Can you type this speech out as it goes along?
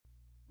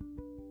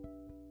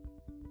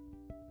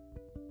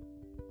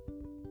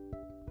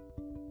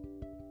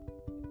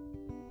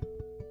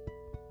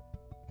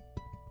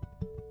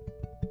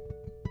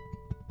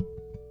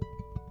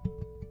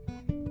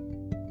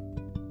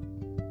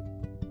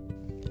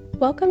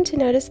Welcome to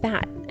Notice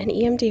That, an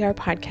EMDR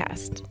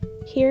podcast.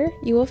 Here,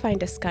 you will find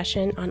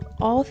discussion on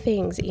all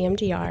things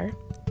EMDR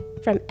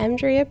from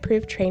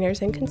EMDRI-approved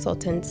trainers and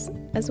consultants,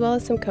 as well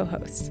as some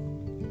co-hosts.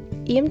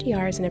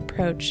 EMDR is an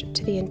approach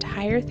to the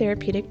entire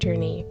therapeutic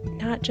journey,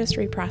 not just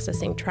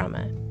reprocessing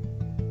trauma.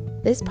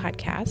 This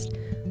podcast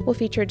will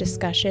feature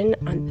discussion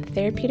on the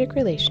therapeutic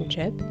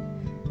relationship,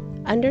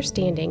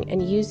 understanding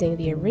and using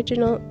the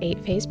original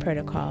 8-phase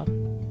protocol,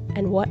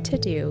 and what to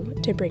do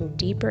to bring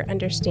deeper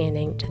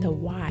understanding to the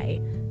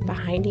why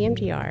behind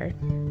EMDR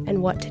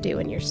and what to do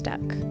when you're stuck.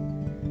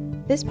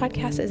 This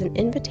podcast is an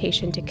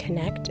invitation to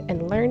connect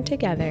and learn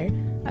together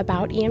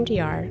about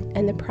EMDR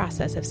and the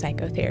process of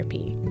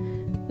psychotherapy.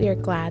 We are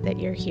glad that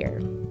you're here.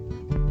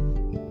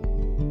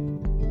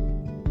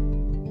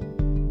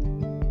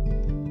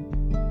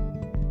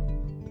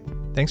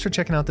 Thanks for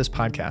checking out this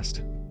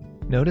podcast.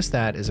 Notice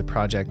That is a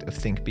project of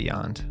Think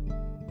Beyond,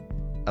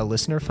 a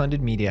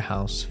listener-funded media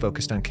house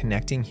focused on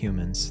connecting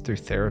humans through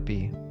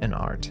therapy and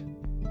art.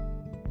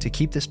 To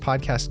keep this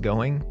podcast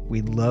going,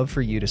 we'd love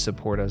for you to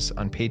support us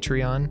on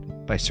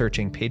Patreon by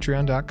searching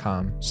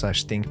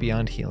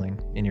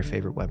patreon.com/thinkbeyondhealing in your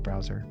favorite web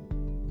browser.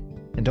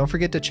 And don't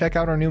forget to check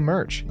out our new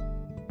merch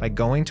by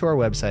going to our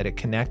website at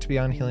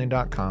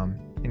connectbeyondhealing.com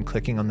and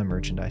clicking on the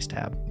merchandise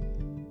tab.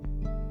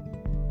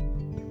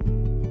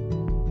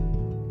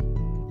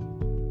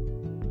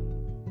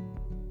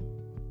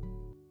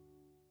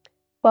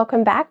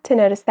 Welcome back to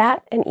Notice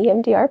That, an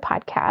EMDR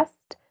podcast.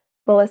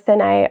 Melissa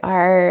and I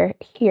are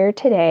here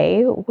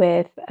today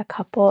with a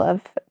couple of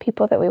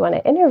people that we want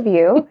to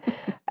interview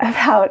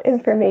about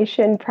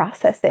information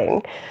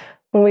processing.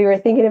 When we were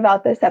thinking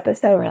about this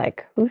episode, we're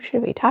like, who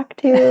should we talk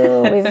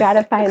to? We've got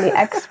to find the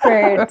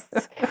experts.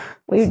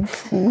 We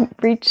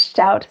reached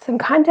out to some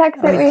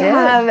contacts that we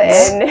have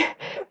and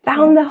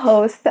found the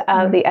host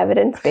of the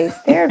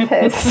evidence-based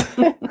therapist.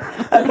 Okay,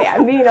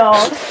 I'm being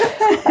all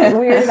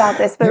weird about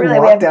this, but really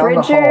we have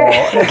Bridger.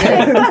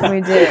 We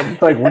did.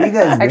 Like, what are you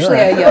guys doing? Actually,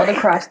 I yelled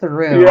across the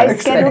room. I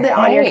scheduled it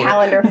on your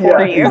calendar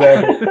for you.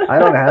 Exactly. I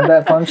don't have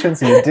that function,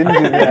 so you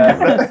didn't do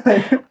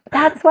that.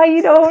 That's why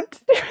you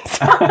don't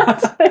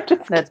respond.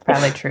 That's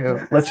probably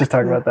true. Let's just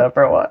talk about that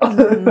for a while.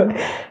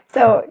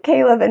 So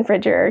Caleb and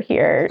Bridger are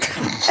here.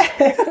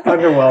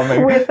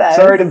 Underwhelming. With us.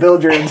 Sorry to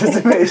build your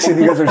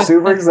anticipation. You guys are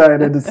super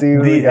excited to see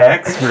who we The got.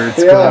 experts.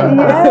 Yeah.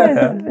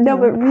 Yes. No,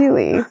 but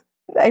really,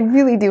 I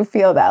really do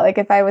feel that. Like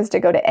if I was to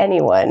go to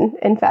anyone,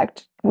 in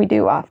fact, we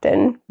do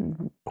often,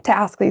 to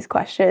ask these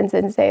questions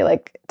and say,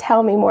 like,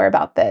 tell me more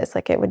about this,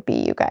 like it would be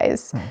you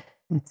guys.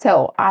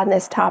 So on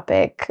this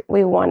topic,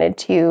 we wanted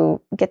to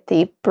get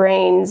the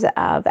brains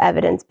of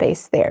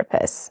evidence-based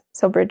therapists.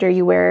 So Bridger,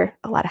 you wear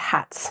a lot of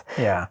hats.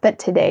 Yeah. But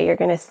today you're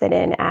going to sit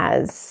in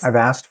as... I've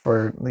asked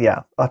for,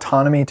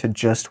 autonomy to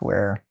just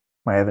wear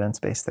my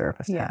evidence-based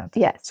therapist hat.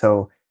 Yes.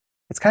 So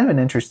it's kind of an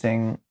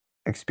interesting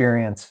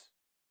experience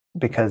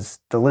because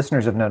the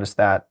listeners have noticed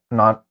that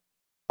not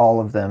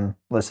all of them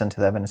listen to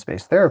the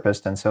evidence-based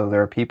therapist. And so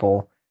there are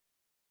people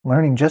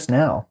learning just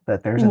now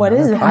that there's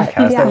another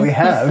podcast that we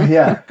have.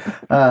 Yeah.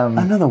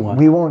 Another one.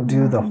 We won't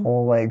do the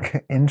whole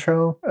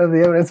intro of the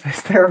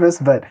evidence-based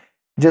therapist, but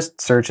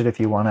just search it if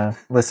you want to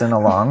listen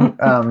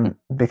along.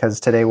 Because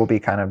today will be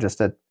kind of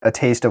just a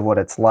taste of what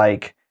it's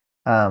like,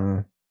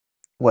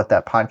 what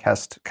that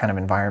podcast kind of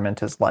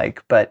environment is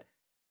like. But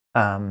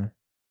that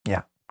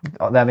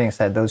being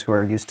said, those who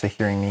are used to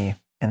hearing me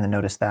in the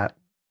Notice That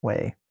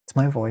way, it's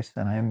my voice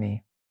and I am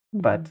me,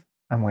 but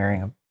I'm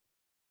wearing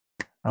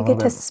you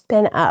get to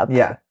spin up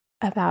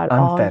about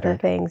all of the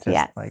things.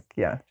 Just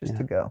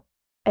to go.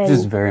 Which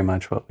is very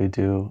much what we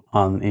do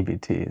on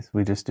EBTs.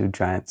 We just do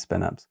giant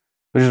spin-ups,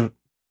 which is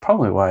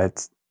probably why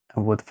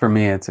for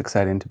me, it's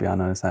exciting to be on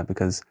Notice That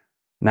because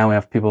now we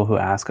have people who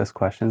ask us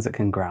questions that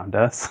can ground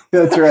us.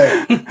 That's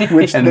right.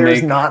 Which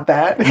there's not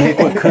that. Make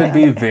what could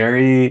be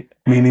very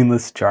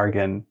meaningless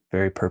jargon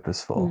very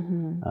purposeful.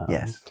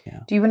 Yes. Yeah.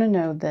 Do you want to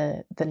know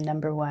the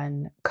number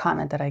one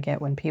comment that I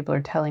get when people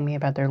are telling me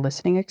about their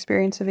listening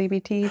experience of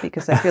EBT?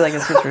 Because I feel like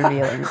it's just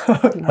revealing.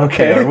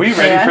 Okay, are we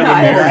ready for the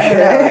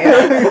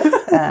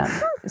mirror?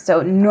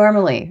 So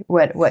normally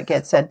what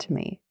gets said to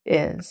me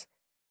is,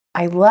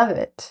 I love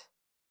it.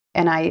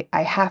 And I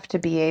have to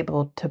be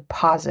able to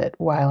pause it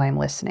while I'm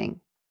listening,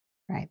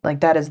 right?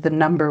 Like that is the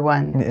number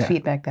one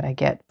feedback that I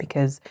get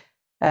because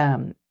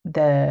the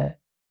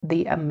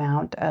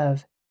amount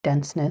of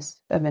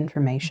denseness of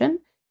information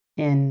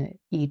in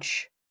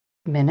each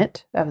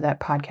minute of that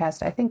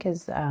podcast, I think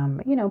is,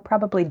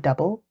 probably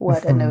double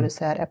what a Notice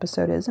That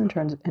episode is in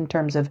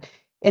terms of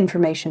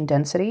information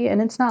density.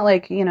 And it's not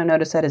like,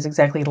 Notice That is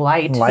exactly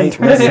light in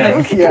terms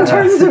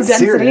of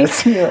density.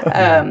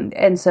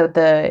 And so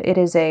it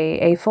is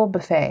a full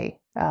buffet,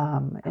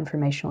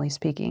 informationally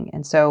speaking.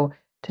 And so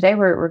today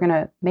we're going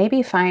to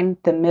maybe find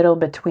the middle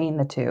between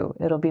the two.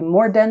 It'll be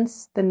more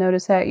dense than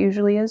Notice That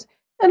usually is,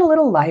 and a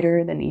little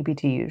lighter than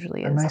EBT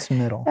usually is. A nice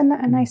middle. And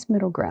a nice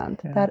middle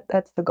ground. Yeah.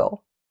 That's the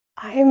goal.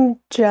 I'm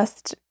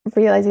just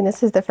realizing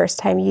this is the first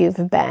time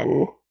you've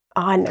been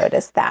on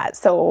Notice That.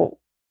 So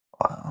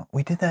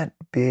we did that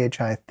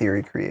BHI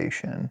theory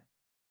creation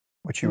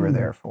which you were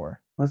there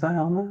for. Was I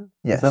on that?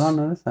 Yes. Was that on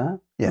Notice That?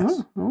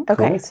 Yes. Oh,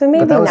 Okay, Cool. so maybe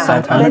But that was not.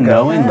 some time But-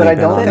 ago. unknowingly But I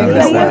been don't on think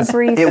Notice that maybe a was.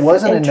 brief It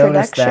wasn't a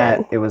notice that.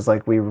 introduction. It was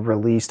like we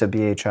released a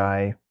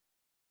BHI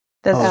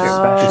This is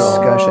special.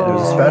 discussion. It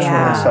was a special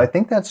Yeah. release. So I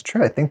think that's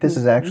true. I think this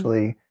is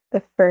actually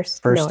The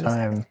first notice.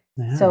 time.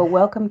 Yeah. So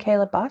welcome,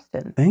 Caleb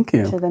Boston, Thank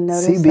you. to the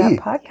Notice CB. That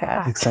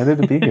podcast.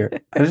 Excited to be here.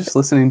 I was just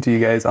listening to you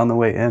guys on the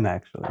way in,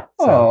 actually.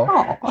 So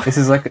Oh, this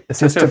is like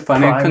such Just a to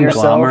funny prime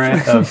yourself.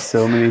 conglomerate of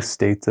so many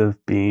states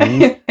of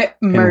being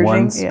in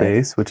one yes.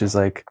 space, which is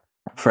like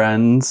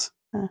friends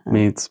Uh-huh.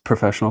 meets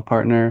professional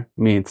partner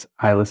meets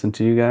I listen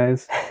to you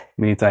guys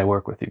meets I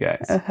work with you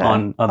guys Uh-huh.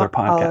 on other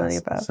All of the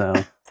podcasts. above. So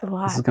It's a this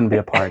lot. is going to be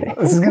a party.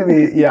 This is going to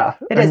be, yeah.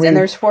 It is, and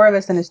there's 4 of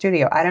us in a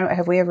studio. I don't.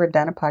 Have we ever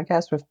done a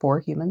podcast with 4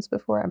 humans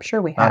before? I'm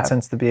sure we have. Not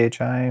since the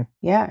BHI.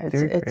 Yeah, it's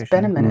theory been a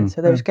creation. minute, Mm.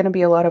 so there's going to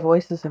be a lot of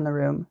voices in the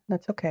room.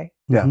 That's okay.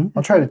 Yeah. Mhm.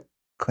 I'll try to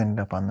clean it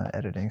up on the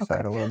editing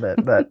side a little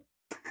bit, but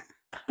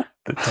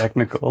The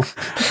technical.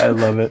 I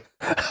love it.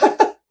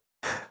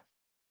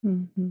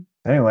 Mhm.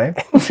 anyway.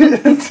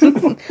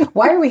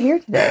 Why are we here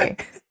today?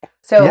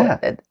 So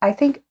Yeah. I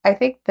think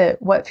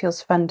that what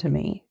feels fun to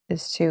me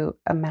is to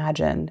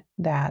imagine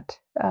that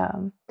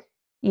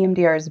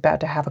EMDR is about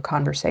to have a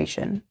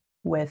conversation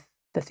with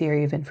the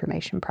theory of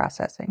information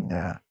processing.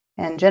 Yeah.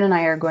 And Jen and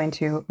I are going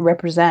to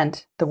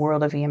represent the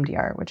world of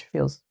EMDR, which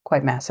feels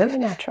quite massive.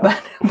 Very natural.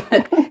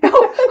 But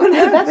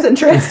that's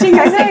interesting.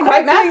 I say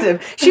quite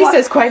massive. She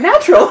says quite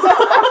natural.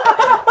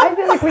 I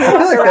feel like we I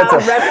feel like that's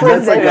a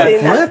representing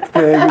flip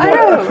thing. I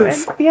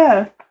know.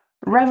 Yeah.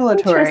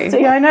 Revelatory.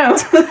 Interesting. Yeah, I know.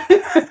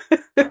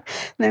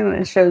 Then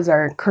it shows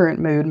our current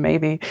mood,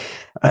 maybe.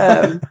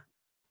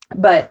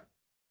 But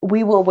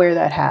we will wear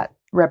that hat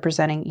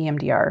representing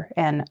EMDR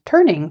and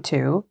turning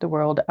to the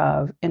world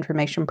of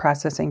information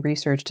processing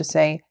research to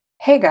say,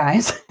 hey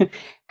guys,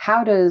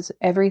 how does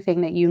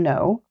everything that you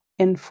know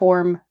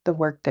inform the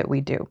work that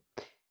we do?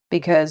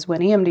 Because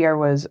when EMDR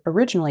was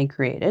originally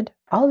created,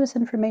 all of this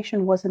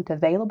information wasn't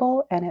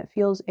available, and it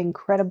feels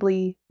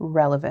incredibly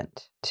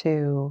relevant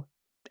to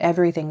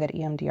everything that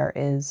EMDR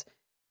is,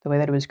 the way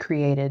that it was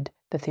created,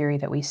 the theory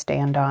that we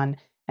stand on,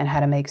 and how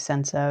to make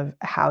sense of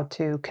how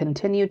to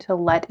continue to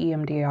let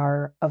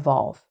EMDR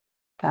evolve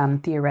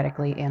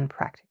theoretically and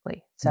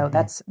practically. So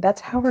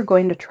that's how we're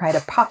going to try to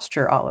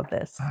posture all of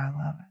this. I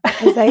love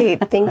it. As I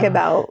think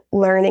about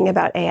learning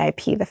about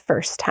AIP the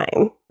first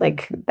time,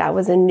 like that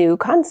was a new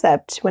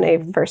concept when I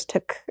first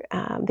took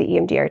the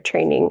EMDR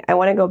training. I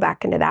want to go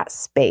back into that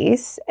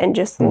space and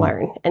just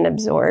learn and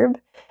absorb.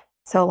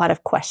 So a lot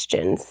of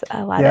questions,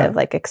 a lot of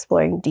like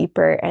exploring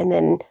deeper, and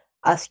then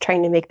us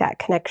trying to make that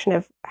connection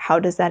of how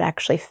does that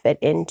actually fit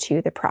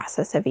into the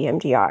process of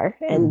EMDR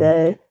and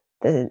the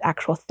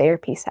actual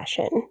therapy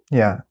session.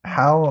 Yeah.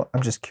 How,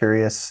 I'm just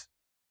curious,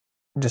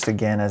 just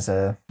again, as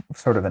a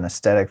sort of an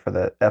aesthetic for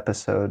the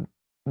episode,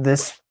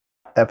 this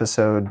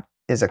episode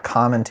is a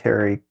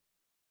commentary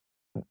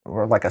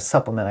or like a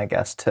supplement, I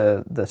guess,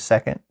 to the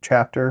second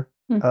chapter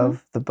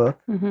of the book,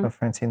 of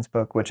Francine's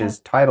book, which is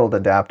titled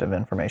Adaptive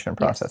Information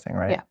Processing,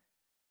 right? Yeah.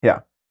 Yeah.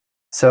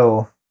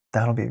 So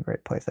that'll be a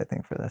great place, I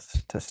think, for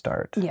this to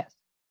start. Yes.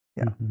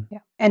 Yeah. Yeah.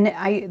 And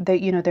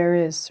there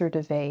is sort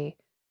of a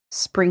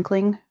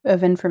sprinkling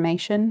of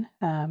information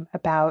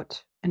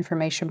about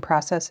information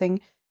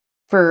processing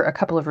for a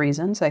couple of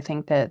reasons. I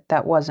think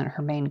that wasn't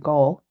her main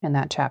goal in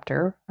that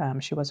chapter.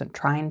 She wasn't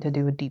trying to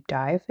do a deep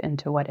dive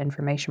into what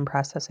information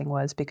processing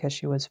was, because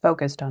she was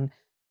focused on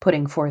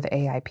putting forth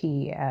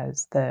AIP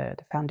as the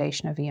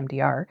foundation of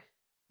EMDR.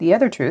 The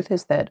other truth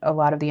is that a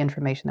lot of the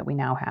information that we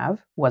now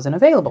have wasn't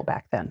available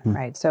back then,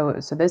 right? So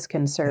this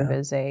can serve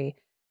as a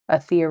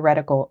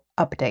theoretical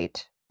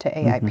update to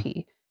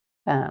AIP,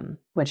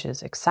 which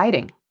is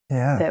exciting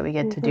that we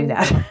get to do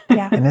that.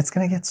 Yeah. And it's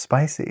going to get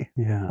spicy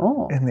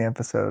Oh. in the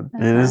episode.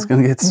 It is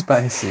going to get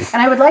spicy.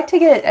 And I would like to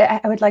get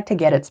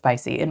it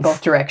spicy in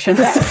both directions.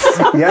 Like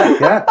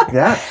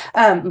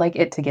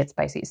it to get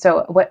spicy.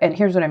 So and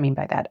here's what I mean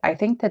by that. I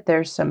think that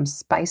there's some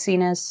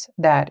spiciness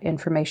that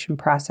information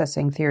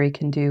processing theory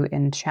can do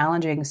in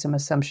challenging some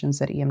assumptions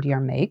that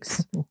EMDR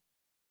makes.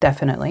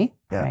 Definitely.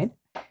 Yeah. Right.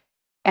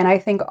 And I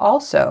think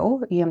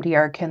also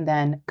EMDR can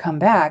then come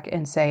back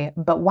and say,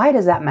 but why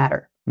does that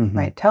matter?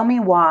 Right? Tell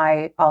me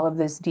why all of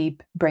this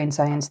deep brain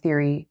science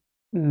theory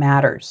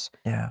matters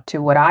to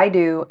what I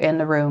do in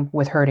the room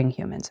with hurting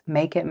humans.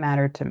 Make it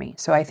matter to me.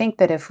 So I think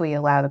that if we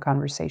allow the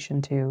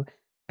conversation to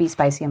be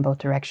spicy in both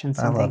directions,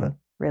 something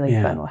really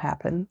fun will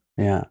happen.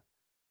 Yeah.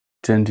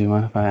 Jen, do you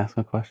mind if I ask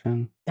a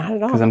question? Not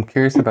at all. Because I'm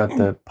curious about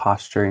the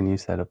posturing you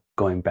said of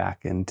going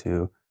back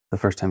into the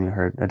first time you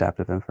heard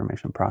adaptive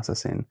information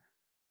processing.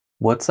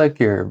 What's like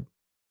your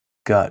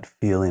gut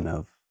feeling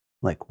of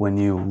like when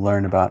you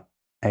learn about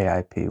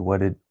AIP?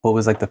 What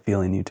was like the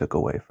feeling you took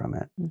away from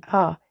it?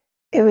 Oh,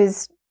 it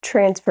was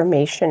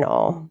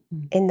transformational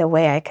in the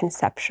way I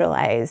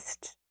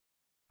conceptualized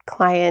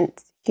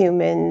clients,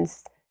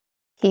 humans,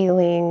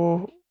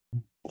 healing.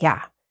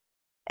 Yeah.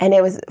 And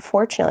it was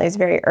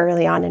very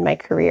early on in my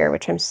career,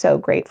 which I'm so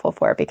grateful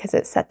for, because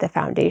it set the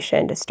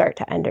foundation to start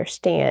to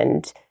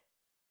understand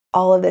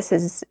all of this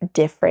is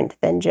different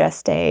than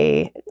just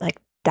a like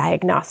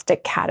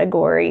diagnostic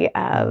category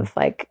of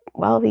like,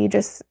 well, you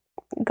just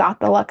got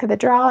the luck of the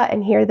draw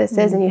and here this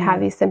is, and you have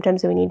these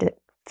symptoms and we need to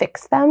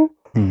fix them,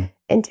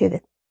 into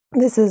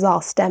this is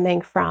all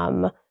stemming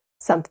from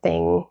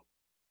something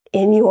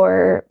in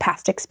your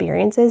past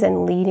experiences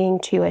and leading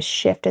to a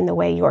shift in the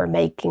way you're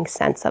making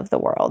sense of the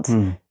world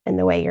and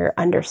the way you're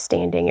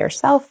understanding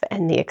yourself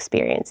and the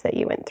experience that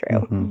you went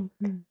through.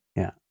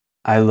 Yeah.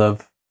 I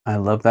love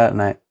that.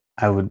 And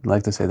I would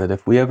like to say that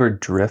if we ever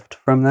drift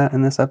from that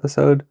in this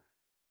episode,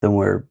 then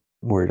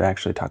we're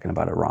actually talking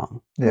about it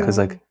wrong. Because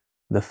like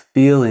the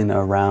feeling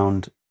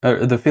around,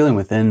 or the feeling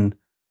within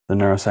the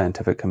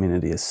neuroscientific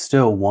community is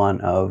still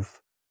one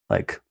of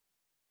like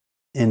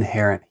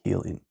inherent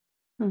healing.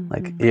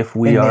 Like if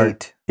we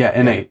innate.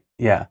 Innate.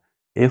 Yeah.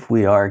 If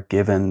we are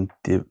given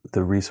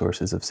the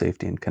resources of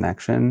safety and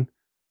connection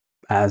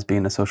as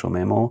being a social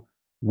mammal,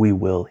 we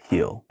will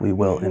heal, we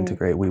will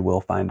integrate, we will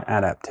find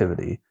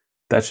adaptivity.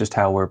 That's just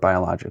how we're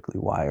biologically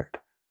wired.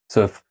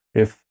 So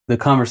if the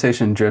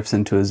conversation drifts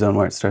into a zone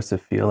where it starts to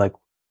feel like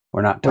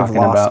we're not talking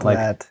about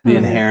like the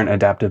inherent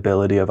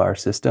adaptability of our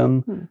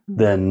system,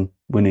 then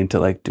we need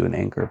to like do an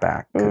anchor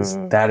back, because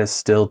that is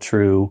still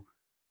true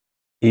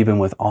even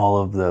with all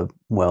of the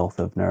wealth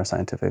of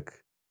neuroscientific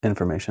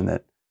information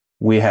that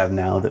we have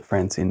now that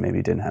Francine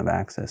maybe didn't have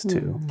access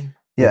to.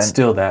 Yeah, it's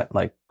still that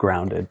like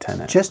grounded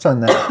tenet. Just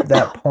on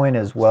that point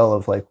as well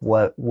of like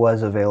what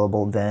was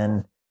available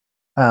then,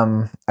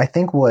 I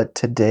think what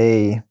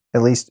today,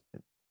 at least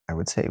I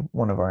would say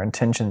one of our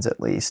intentions at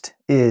least,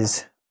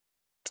 is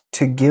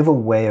to give a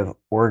way of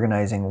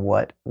organizing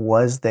what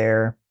was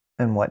there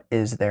and what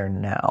is there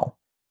now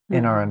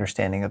in our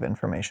understanding of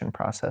information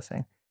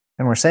processing.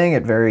 And we're saying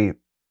it very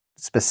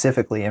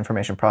specifically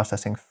information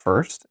processing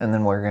first, and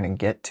then we're going to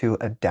get to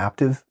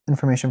adaptive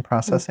information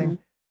processing.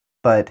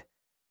 But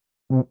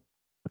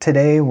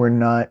today we're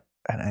not,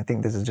 and I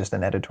think this is just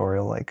an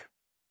editorial like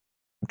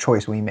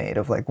choice we made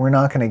of like, we're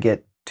not going to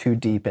get too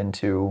deep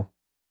into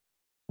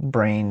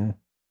brain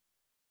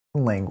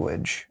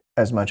language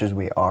as much as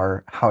we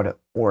are how to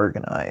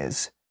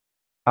organize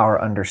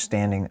our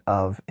understanding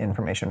of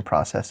information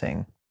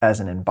processing as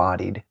an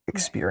embodied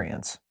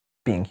experience,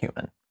 being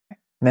human.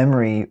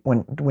 Memory,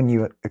 when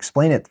you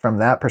explain it from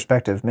that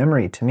perspective,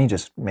 memory to me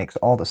just makes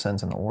all the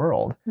sense in the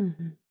world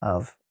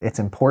of it's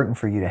important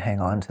for you to hang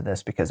on to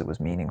this because it was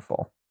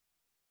meaningful.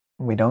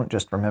 We don't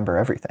just remember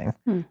everything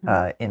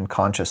in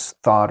conscious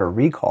thought or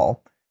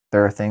recall.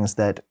 There are things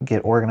that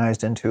get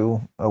organized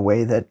into a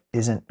way that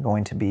isn't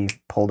going to be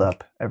pulled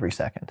up every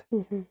second.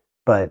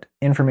 But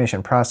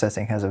information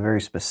processing has a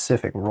very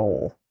specific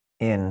role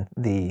in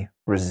the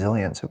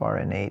resilience of our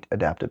innate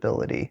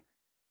adaptability.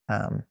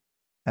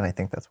 And I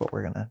think that's what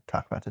we're going to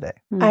talk about today.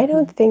 I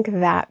don't think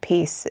that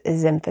piece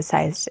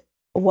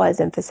was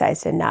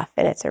emphasized enough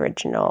in its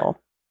original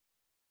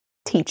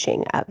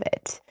teaching of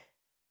it.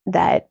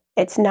 That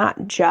it's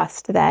not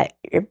just that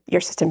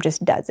your system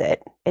just does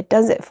it. It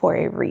does it for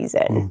a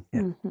reason.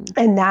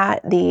 And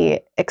that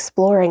the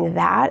exploring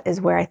that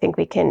is where I think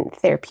we can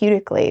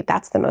therapeutically,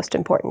 that's the most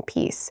important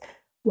piece.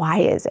 Why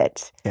is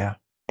it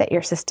that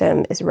your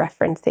system is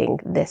referencing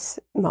this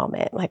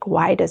moment? Like,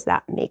 why does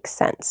that make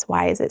sense?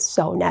 Why is it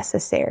so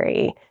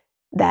necessary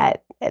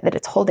that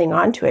it's holding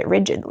on to it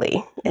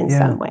rigidly in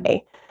some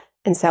way?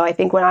 And so I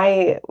think when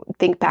I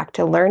think back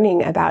to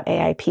learning about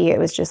AIP, it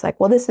was just like,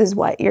 well, this is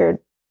what your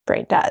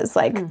brain does.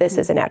 Like, this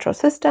is a natural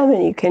system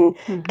and you can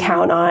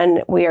count on,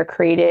 we are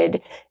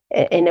created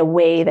in a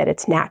way that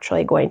it's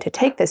naturally going to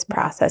take this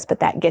process, but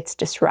that gets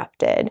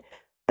disrupted.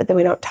 But then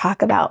we don't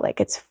talk about like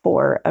it's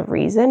for a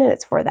reason, and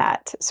it's for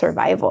that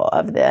survival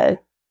of the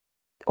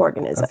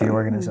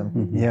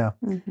organism. Yeah,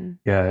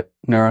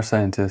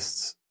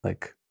 neuroscientists,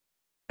 like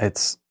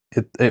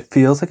it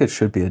feels like it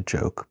should be a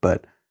joke,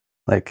 but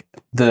like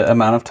the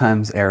amount of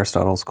times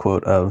Aristotle's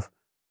quote of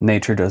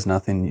nature does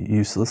nothing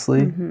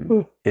uselessly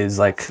is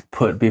like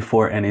put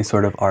before any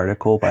sort of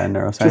article by a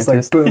neuroscientist. Just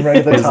like boom, right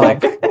at the top.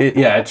 Like,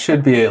 it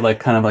should be like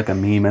kind of like a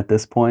meme at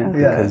this point,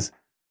 because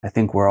I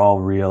think we're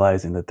all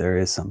realizing that there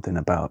is something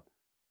about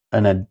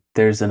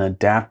there's an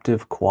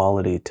adaptive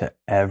quality to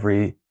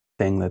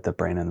everything that the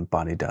brain and the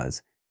body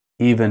does,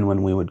 even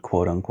when we would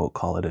quote unquote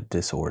call it a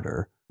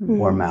disorder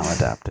or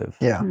maladaptive.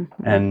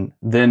 And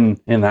then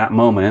in that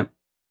moment,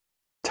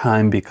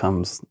 time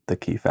becomes the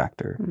key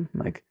factor.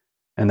 Like,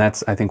 and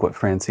that's, I think, what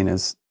Francine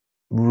is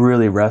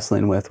really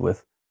wrestling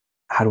with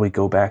how do we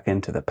go back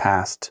into the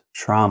past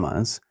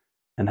traumas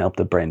and help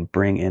the brain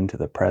bring into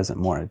the present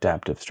more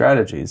adaptive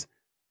strategies.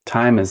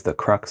 Time is the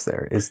crux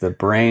there. Is the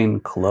brain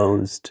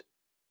closed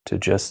to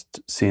just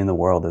seeing the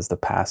world as the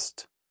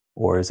past,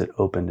 or is it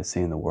open to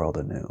seeing the world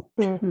anew?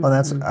 Well,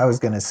 that's, I was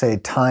going to say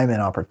time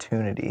and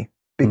opportunity,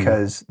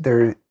 because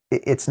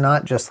it's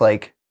not just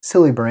like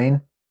silly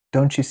brain.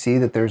 Don't you see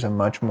that there's a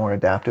much more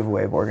adaptive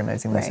way of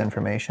organizing this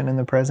information in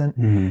the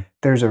present?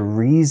 There's a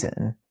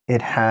reason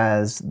it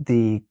has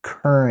the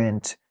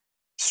current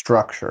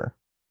structure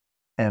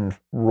and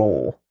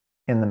role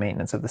in the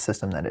maintenance of the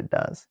system that it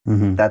does.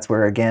 Mhm. That's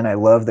where, again, I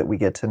love that we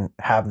get to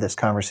have this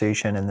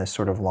conversation in this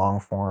sort of long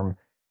form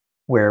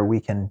where we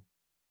can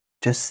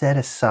just set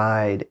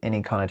aside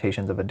any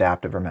connotations of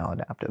adaptive or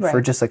maladaptive for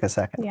Right. just like a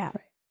second. Yeah.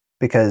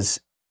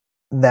 Because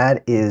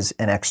that is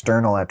an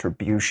external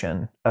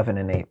attribution of an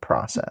innate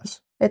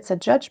process. It's a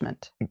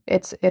judgment.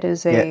 It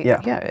is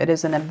it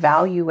is an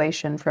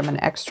evaluation from an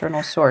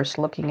external source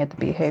looking at the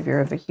behavior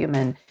of a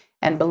human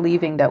and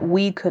believing that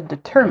we could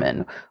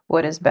determine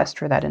what is best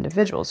for that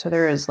individual. So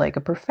there is like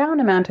a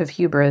profound amount of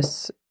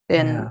hubris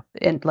in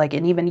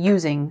even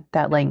using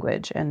that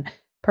language. And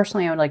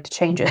personally, I would like to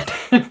change it.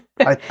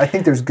 I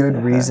think there's good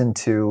reason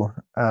to,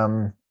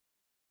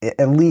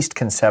 at least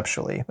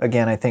conceptually.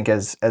 Again, I think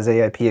as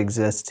AIP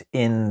exists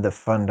in the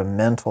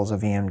fundamentals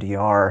of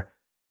EMDR,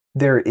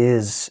 there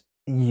is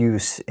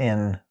use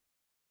in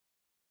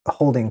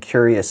holding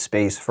curious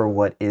space for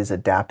what is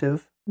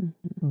adaptive. Mm-hmm.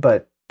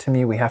 But to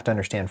me, we have to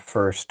understand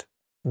first,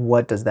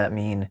 what does that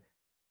mean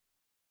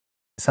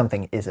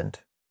something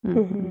isn't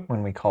Mm-hmm.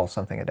 when we call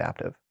something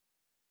adaptive?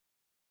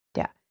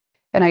 Yeah.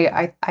 And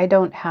I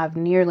don't have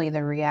nearly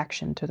the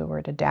reaction to the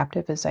word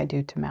adaptive as I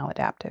do to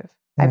maladaptive.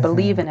 I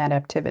believe in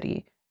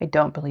adaptivity. I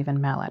don't believe in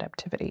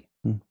maladaptivity.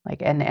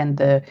 Like and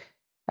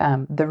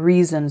the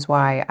reasons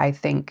why I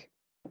think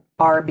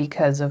are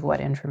because of what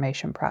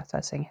information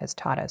processing has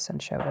taught us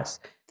and showed us.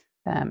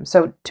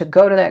 So to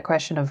go to that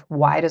question of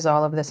why does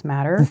all of this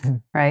matter,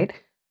 right?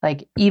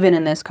 Like even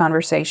in this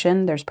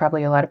conversation, there's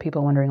probably a lot of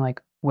people wondering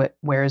like,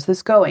 where is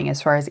this going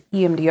as far as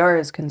EMDR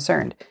is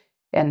concerned?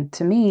 And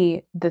to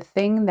me, the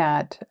thing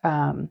that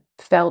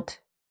felt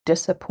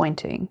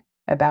disappointing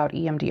about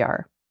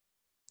EMDR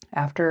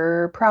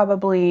after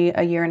probably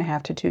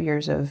 1.5 to 2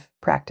 years of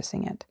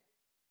practicing it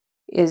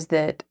is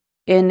that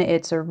in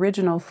its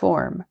original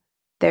form,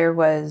 there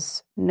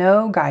was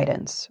no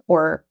guidance,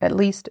 or at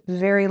least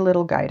very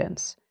little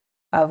guidance,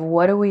 of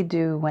what do we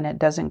do when it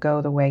doesn't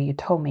go the way you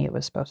told me it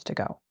was supposed to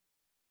go?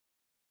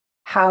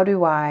 How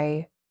do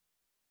I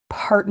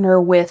partner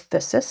with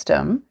the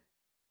system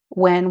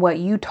when what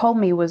you told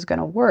me was going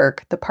to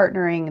work, the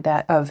partnering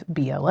that of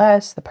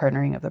BLS, the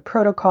partnering of the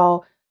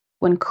protocol,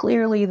 when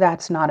clearly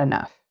that's not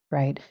enough,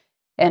 right?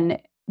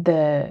 And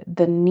the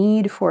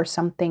need for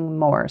something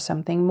more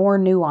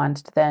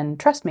nuanced than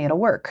trust me, it'll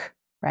work,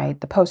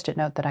 right? The Post-it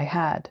note that I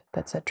had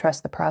that said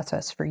trust the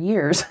process for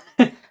years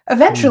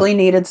eventually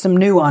needed some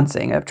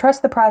nuancing of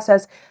trust the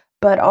process,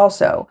 but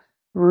also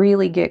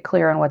really get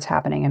clear on what's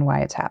happening and why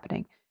it's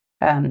happening.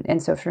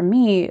 And so for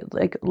me,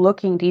 like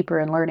looking deeper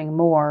and learning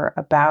more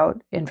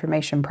about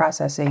information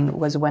processing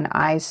was when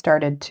I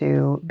started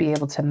to be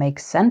able to make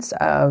sense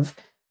of,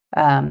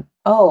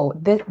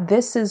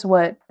 this is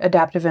what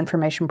adaptive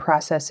information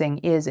processing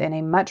is in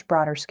a much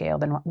broader scale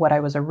than what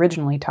I was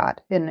originally taught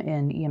in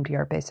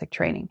EMDR basic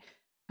training.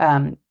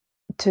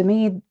 To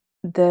me,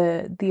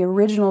 the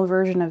original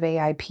version of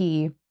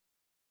AIP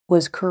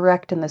was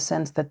correct in the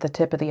sense that the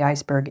tip of the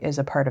iceberg is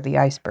a part of the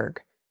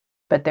iceberg.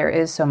 But there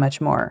is so much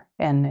more.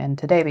 And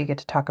today we get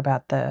to talk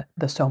about the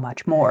so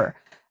much more.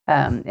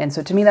 And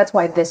so to me, that's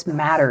why this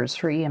matters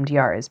for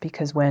EMDR, is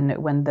because when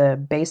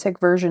the basic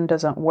version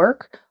doesn't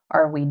work,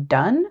 are we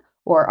done,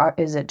 or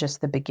is it just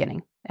the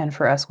beginning? And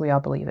for us, we all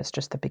believe it's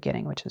just the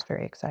beginning, which is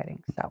very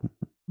exciting. So,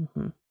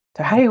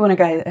 so how do you want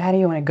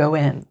to go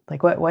in?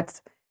 Like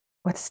what's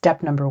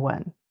step number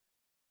one?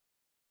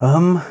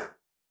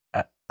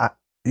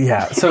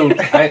 Yeah. So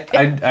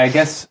I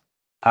guess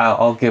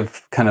I'll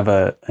give kind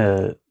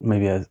of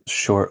maybe a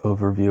short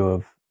overview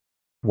of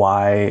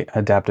why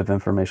adaptive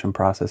information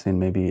processing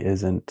maybe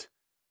isn't,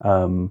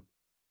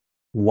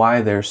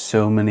 why there's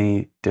so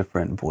many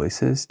different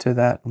voices to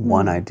that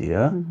one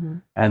idea,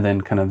 and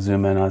then kind of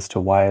zoom in as to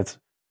why it's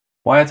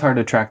hard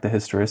to track the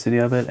historicity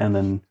of it, and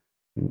then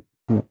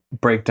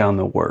break down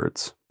the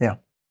words. Yeah.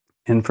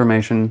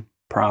 Information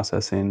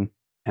processing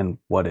and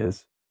what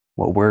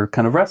we're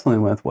kind of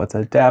wrestling with, what's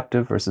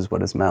adaptive versus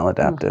what is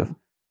maladaptive.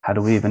 How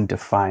do we even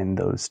define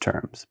those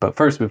terms? But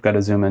first, we've got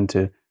to zoom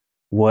into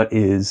what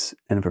is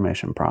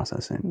information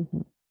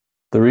processing.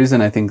 The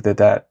reason I think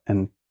that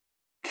and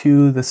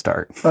cue the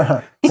start.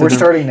 We're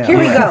starting now. Here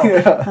we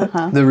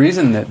go. The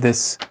reason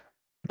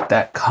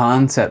that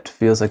concept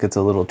feels like it's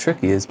a little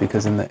tricky is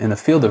because in the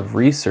field of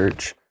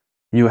research,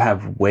 you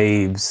have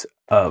waves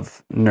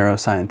of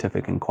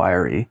neuroscientific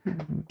inquiry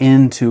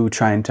into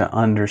trying to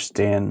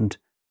understand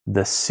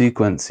the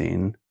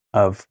sequencing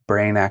of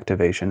brain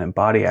activation and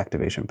body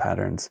activation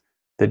patterns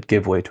that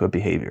give way to a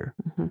behavior.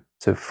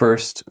 So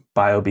first,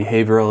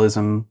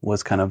 biobehavioralism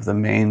was kind of the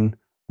main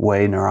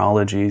way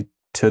neurology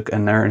took a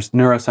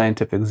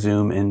neuroscientific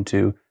zoom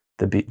into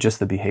just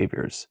the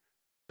behaviors.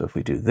 So if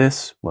we do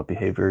this, what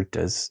behavior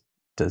does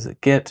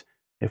it get?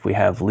 If we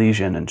have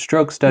lesion and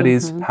stroke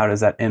studies, how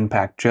does that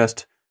impact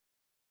just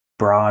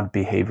broad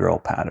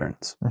behavioral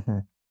patterns?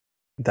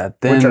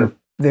 That then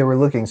they were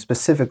looking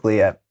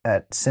specifically at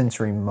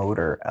sensory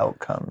motor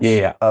outcomes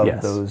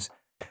of those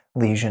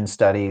lesion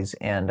studies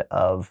and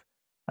of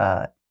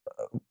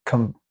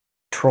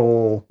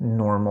control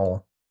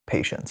normal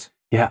patients.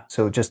 Yeah.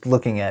 So just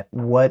looking at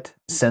what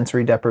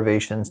sensory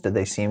deprivations do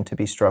they seem to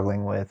be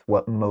struggling with,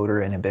 what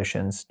motor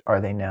inhibitions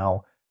are they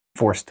now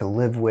forced to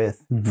live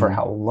with, for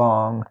how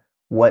long,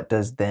 what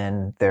does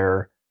then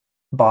their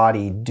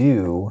body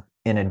do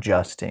in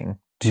adjusting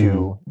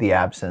to the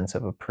absence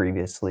of a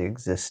previously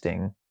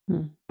existing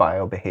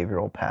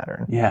biobehavioral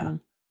pattern. Yeah.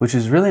 Which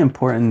is really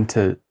important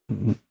to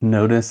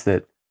notice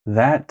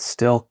that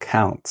still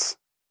counts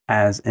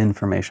as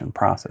information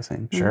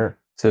processing. Sure.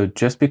 So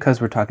just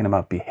because we're talking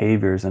about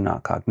behaviors and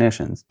not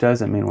cognitions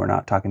doesn't mean we're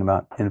not talking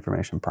about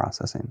information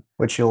processing.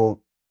 Which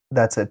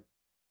that's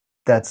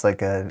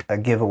like a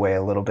giveaway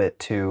a little bit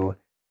to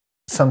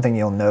something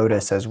you'll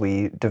notice as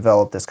we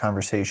develop this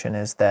conversation,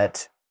 is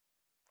that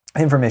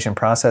information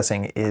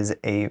processing is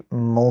a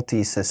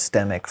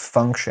multi-systemic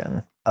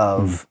function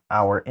of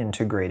our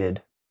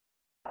integrated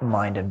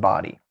mind and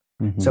body.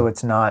 So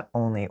it's not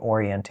only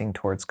orienting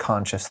towards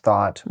conscious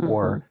thought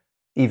or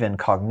even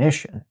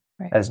cognition,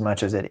 as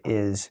much as it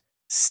is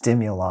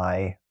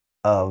stimuli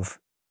of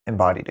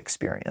embodied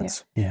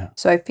experience. Yeah.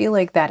 So I feel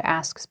like that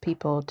asks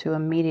people to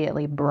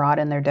immediately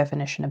broaden their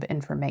definition of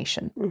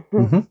information,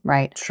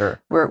 right? Sure.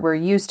 We're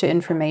used to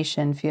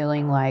information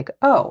feeling like,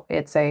 oh,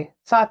 it's a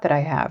thought that I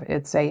have.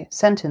 It's a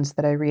sentence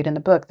that I read in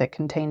a book that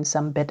contains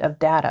some bit of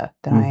data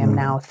that I am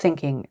now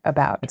thinking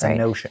about. It's right? a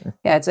notion.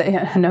 Yeah, it's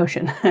a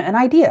notion, an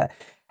idea.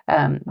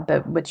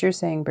 But what you're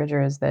saying,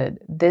 Bridger, is that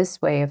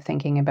this way of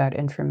thinking about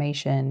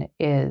information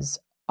is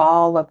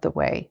all of the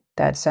way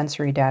that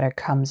sensory data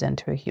comes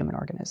into a human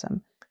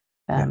organism.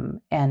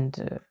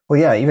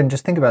 Even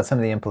just think about some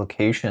of the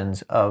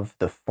implications of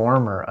the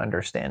former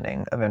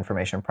understanding of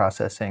information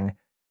processing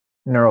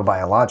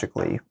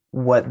neurobiologically.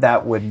 What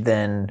that would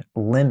then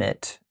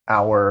limit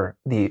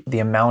the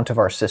amount of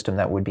our system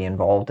that would be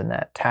involved in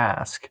that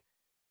task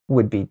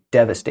would be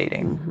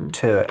devastating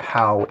to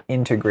how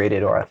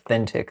integrated or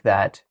authentic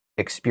that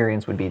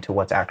experience would be to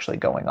what's actually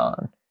going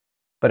on.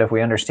 But if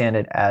we understand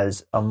it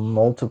as a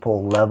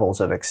multiple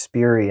levels of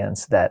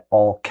experience that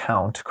all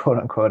count, quote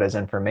unquote, as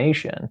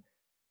information,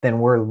 then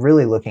we're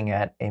really looking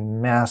at a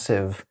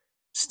massive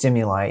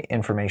stimuli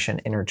information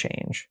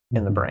interchange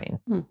in the brain,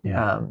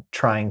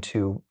 trying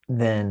to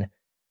then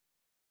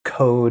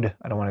code,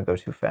 I don't want to go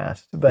too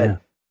fast,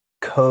 but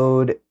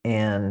code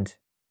and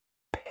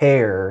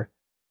pair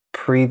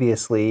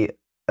previously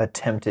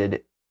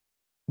attempted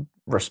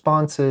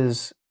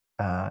responses,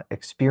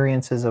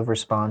 experiences of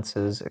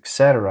responses,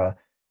 etc.,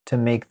 to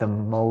make the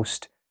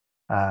most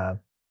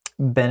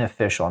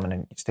beneficial, I'm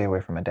going to stay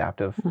away from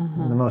adaptive,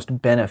 the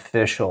most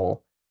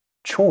beneficial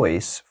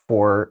choice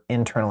for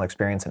internal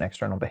experience and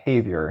external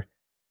behavior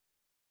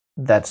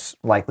that's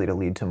likely to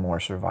lead to more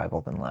survival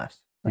than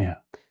less. Yeah.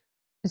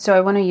 So I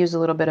want to use a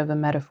little bit of a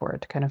metaphor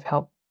to kind of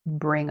help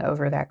bring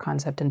over that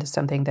concept into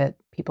something that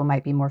people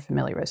might be more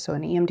familiar with. So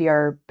in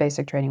EMDR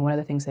basic training, one of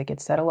the things that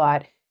gets said a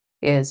lot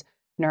is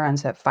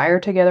neurons that fire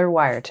together,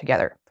 wire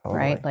together. Totally.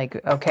 Right?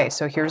 Like, okay,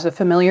 so here's a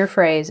familiar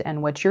phrase,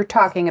 and what you're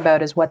talking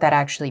about is what that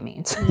actually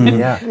means.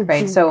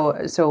 Right?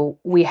 So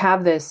we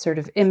have this sort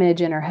of image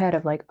in our head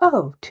of like,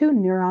 oh, two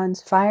neurons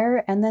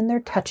fire and then they're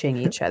touching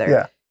each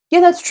other.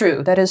 Yeah, that's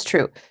true. That is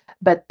true.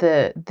 But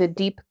the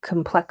deep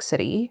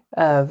complexity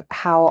of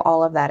how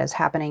all of that is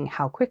happening,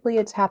 how quickly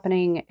it's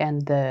happening,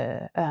 and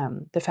the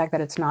fact that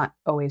it's not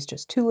always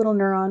just two little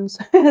neurons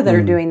that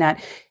are doing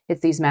that.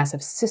 It's these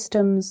massive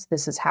systems.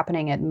 This is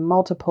happening at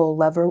multiple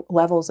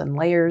levels and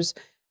layers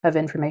of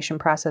information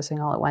processing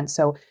all at once.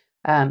 So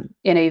in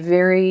a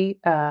very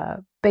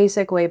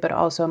basic way, but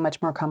also a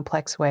much more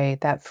complex way,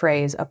 that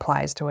phrase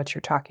applies to what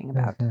you're talking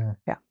about.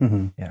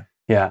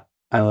 Yeah.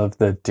 I love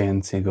the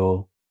Dan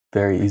Siegel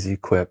very easy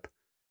quip,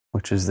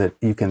 which is that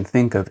you can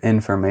think of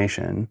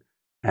information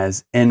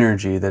as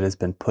energy that has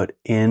been put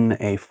in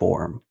a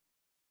form.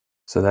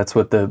 So that's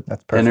what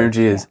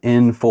energy is,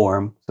 in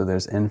form. So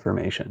there's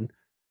information.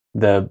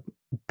 The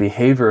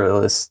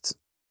behavioralists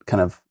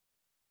kind of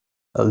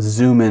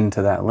zoom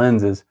into that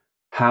lens is,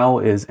 how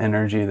is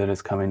energy that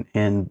is coming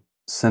in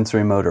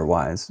sensory motor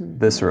wise,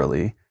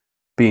 viscerally,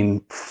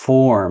 being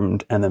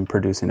formed and then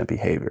producing a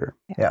behavior?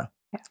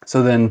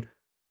 So then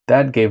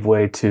that gave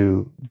way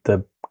to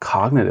the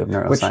cognitive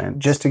neuroscience. Which,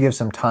 just to give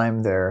some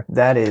time there,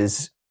 that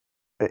is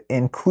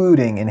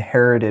including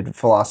inherited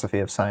philosophy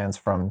of science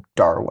from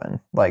Darwin,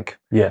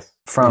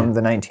 from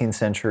the 19th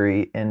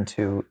century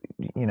into,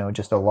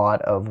 just a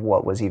lot of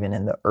what was even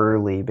in the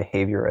early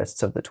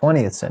behaviorists of the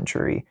 20th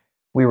century.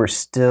 We were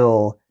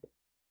still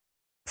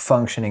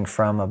functioning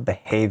from a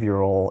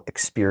behavioral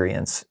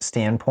experience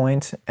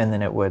standpoint, and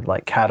then it would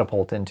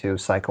catapult into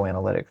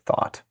psychoanalytic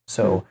thought.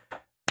 So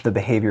the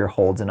behavior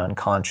holds an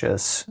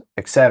unconscious,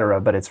 etc.,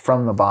 but it's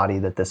from the body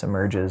that this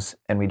emerges,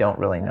 and we don't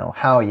really know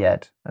how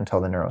yet until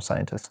the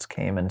neuroscientists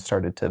came and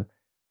started to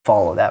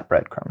follow that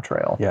breadcrumb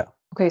trail. Yeah.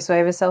 Okay, so I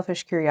have a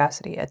selfish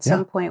curiosity. At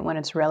some point when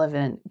it's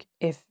relevant,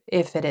 if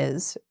it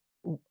is,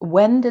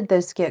 when did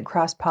this get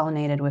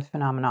cross-pollinated with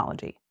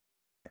phenomenology?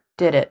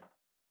 Did it?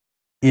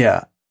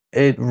 Yeah,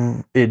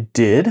 it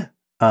did.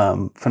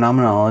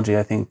 Phenomenology,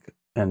 I think,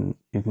 and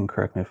you can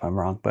correct me if I'm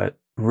wrong, but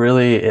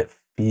really it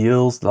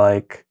feels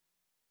like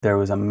there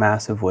was a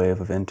massive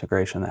wave of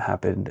integration that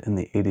happened in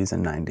the 80s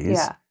and 90s.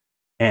 Yeah.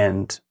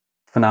 And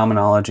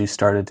phenomenology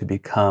started to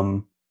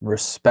become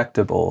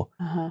respectable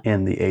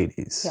in the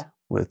 80s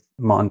with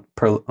Monty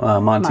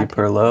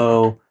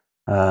Perlot,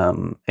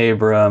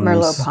 Abrams.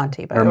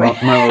 Merleau-Ponty, by the way.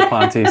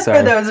 Merleau-Ponty,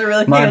 sorry. That was a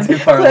really Monty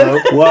good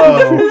Perlot.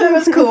 Whoa. That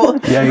was cool.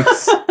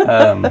 Yikes.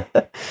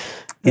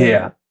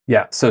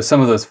 Yeah. So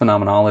some of those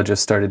phenomenologists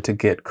started to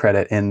get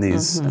credit in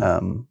these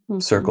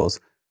circles.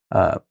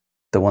 The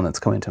one that's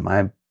coming to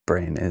my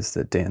brain is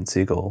that Dan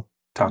Siegel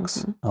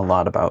talks a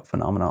lot about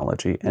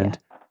phenomenology and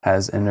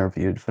has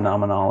interviewed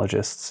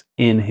phenomenologists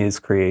in his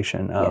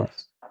creation of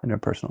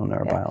interpersonal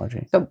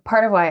neurobiology. So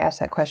part of why I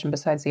asked that question,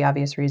 besides the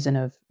obvious reason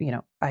of,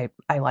 I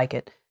like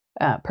it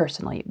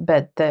personally,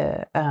 but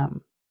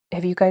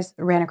have you guys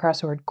ran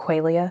across the word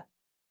qualia?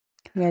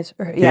 You guys,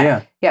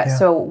 Yeah.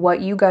 So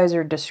what you guys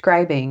are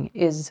describing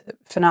is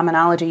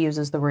phenomenology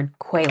uses the word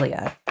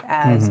qualia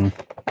as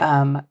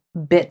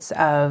bits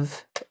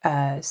of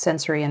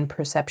sensory and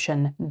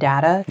perception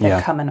data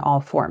that come in all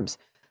forms.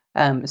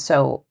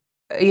 So,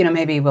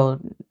 maybe we'll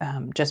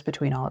just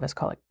between all of us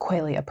call it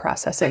qualia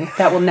processing.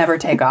 That will never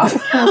take off.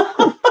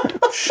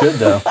 Should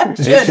though. It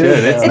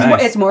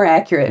should. It's more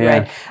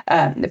accurate,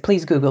 right?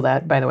 Please Google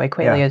that. By the way,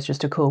 qualia is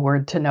just a cool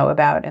word to know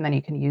about, and then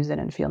you can use it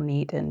and feel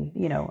neat and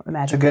imagine.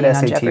 It's a good being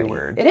on SAT Jeopardy.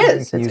 word. It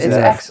is. It's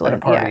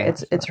excellent.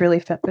 It's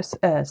really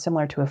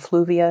similar to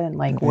effluvia and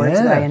like words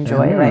that I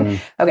enjoy.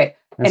 Right? Okay.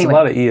 There's a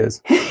lot of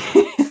ears.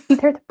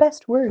 They're the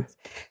best words.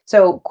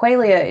 So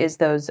qualia is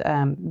those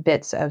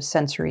bits of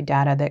sensory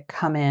data that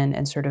come in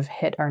and sort of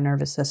hit our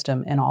nervous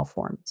system in all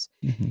forms.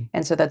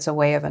 And so that's a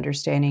way of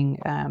understanding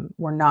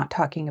we're not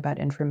talking about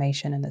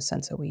information in the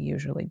sense that we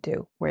usually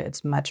do, where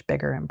it's much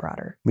bigger and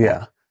broader.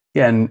 Yeah.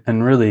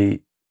 And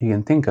really, you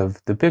can think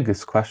of the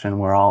biggest question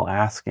we're all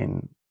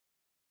asking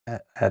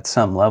at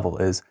some level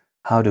is,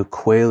 how do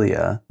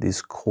qualia,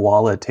 these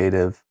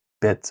qualitative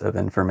bits of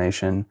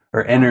information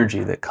or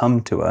energy that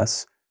come to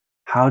us,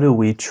 how do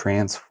we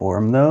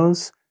transform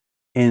those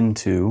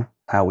into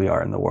how we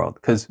are in the world?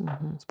 Because,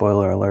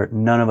 spoiler alert,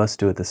 none of us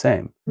do it the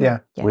same.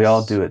 Yeah. Yes. We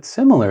all do it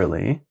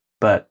similarly,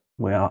 but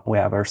we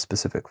have our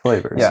specific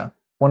flavors. Yeah.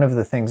 One of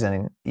the things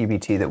in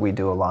EBT that we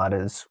do a lot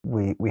is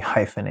we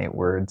hyphenate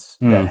words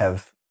that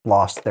have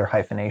lost their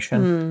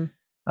hyphenation,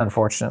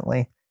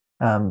 unfortunately.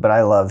 But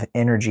I love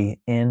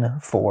energy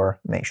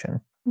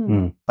information.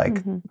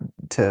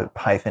 To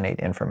hyphenate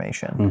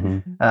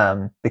information,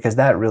 because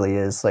that really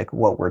is like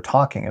what we're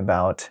talking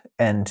about.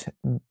 And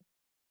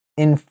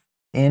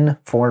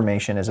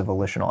information is a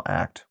volitional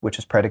act, which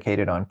is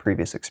predicated on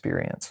previous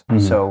experience.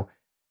 So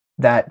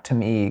that to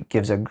me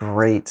gives a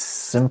great,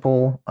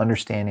 simple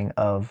understanding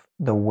of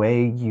the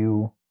way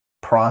you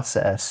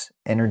process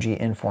energy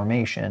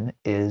information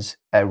is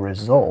a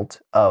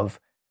result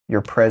of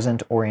your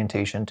present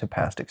orientation to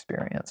past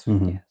experience.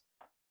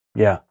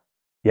 Yeah.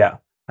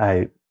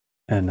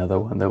 Another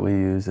one that we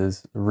use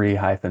is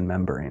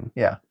re-membering.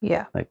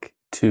 Yeah. Like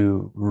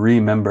to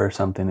remember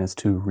something is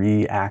to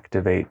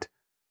reactivate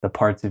the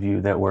parts of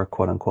you that were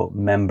quote unquote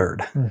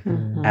membered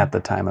at the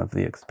time of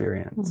the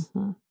experience.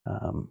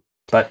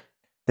 But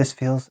this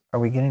feels, are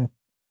we getting?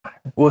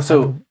 Well,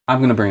 so I'm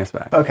going to bring us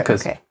back.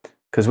 Okay.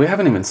 Because we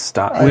haven't even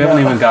stopped. We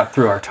haven't even got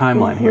through our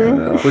timeline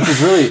here, which is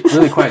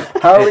really quite.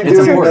 How are we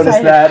doing? Notice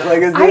that?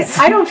 Like, is this?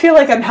 I don't feel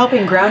like I'm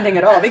helping grounding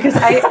at all because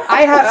I've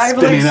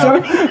like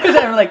so many. Because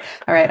I'm like,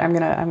 all right, I'm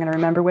gonna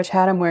remember which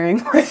hat I'm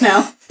wearing right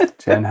now.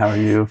 Jen, how are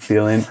you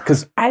feeling?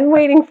 Because I'm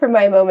waiting for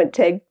my moment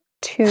to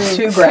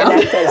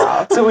ground it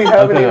all. So we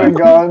haven't even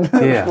gone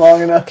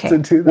long enough to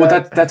do that.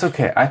 Well, that's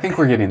okay. I think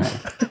we're getting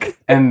there,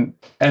 and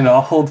I'll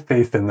hold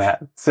faith in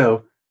that.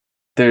 So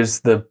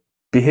there's the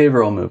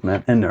behavioral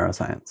movement in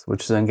neuroscience,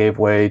 which then gave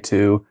way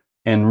to,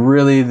 in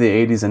really the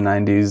 80s and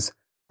 90s,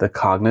 the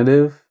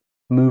cognitive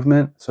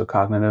movement. So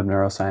cognitive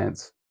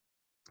neuroscience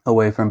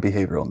away from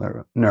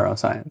behavioral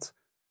neuroscience.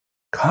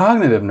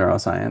 Cognitive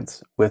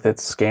neuroscience, with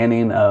its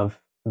scanning of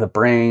the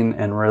brain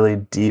and really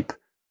deep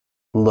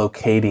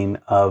locating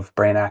of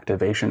brain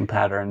activation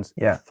patterns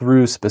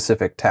through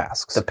specific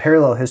tasks. The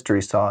parallel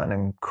history saw an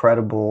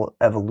incredible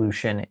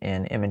evolution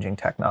in imaging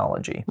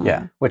technology,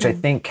 which I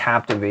think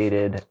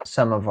captivated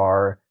some of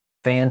our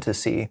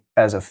fantasy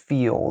as a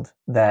field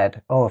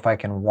that, if I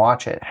can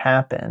watch it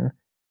happen,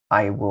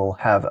 I will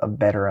have a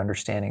better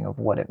understanding of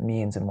what it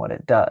means and what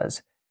it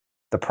does.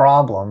 The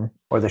problem,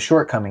 or the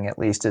shortcoming at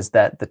least, is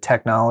that the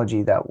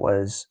technology that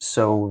was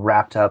so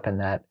wrapped up in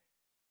that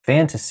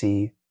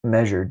fantasy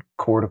measured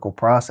cortical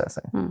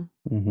processing.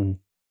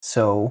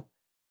 So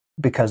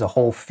because a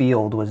whole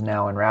field was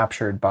now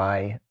enraptured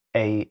by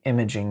a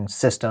imaging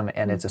system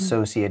and its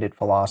associated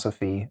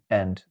philosophy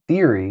and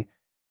theory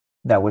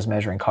that was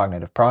measuring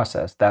cognitive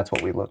process, that's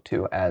what we look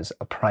to as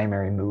a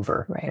primary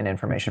mover in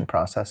information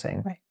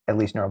processing, at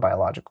least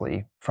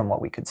neurobiologically, from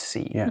what we could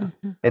see.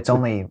 It's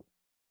only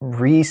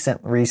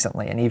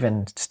recently, and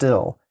even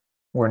still,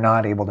 we're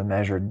not able to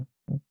measure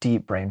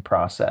deep brain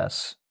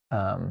process,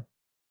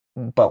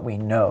 but we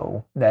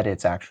know that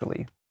it's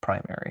actually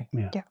primary.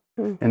 Yeah.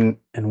 And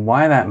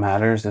why that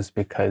matters is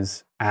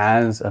because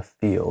as a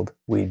field,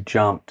 we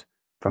jumped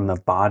from the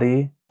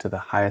body to the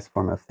highest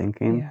form of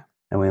thinking,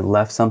 and we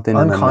left something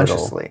in the middle.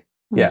 Unconsciously.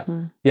 Yeah.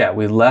 Yeah.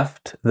 We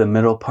left the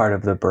middle part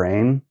of the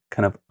brain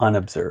kind of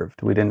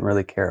unobserved. We didn't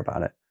really care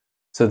about it.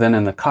 So then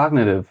in the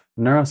cognitive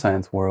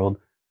neuroscience world,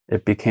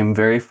 it became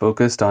very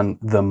focused on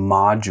the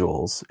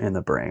modules in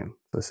the brain.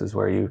 This is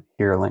where you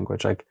hear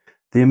language like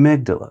the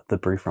amygdala, the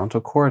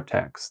prefrontal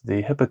cortex,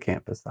 the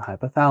hippocampus, the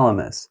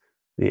hypothalamus,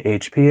 the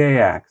HPA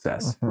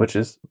axis, which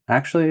is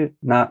actually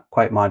not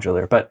quite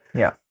modular, but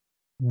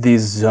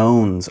these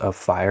zones of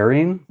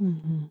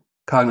firing,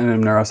 cognitive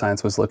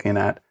neuroscience was looking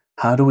at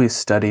how do we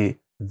study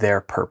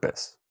their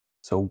purpose?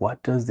 So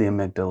what does the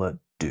amygdala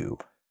do?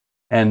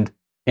 And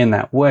in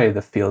that way,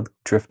 the field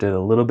drifted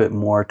a little bit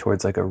more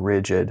towards like a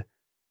rigid,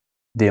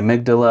 the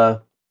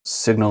amygdala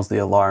signals the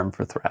alarm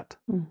for threat.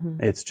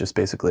 It's just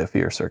basically a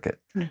fear circuit.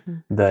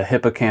 The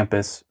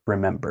hippocampus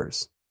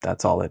remembers.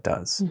 That's all it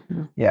does.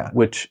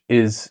 Which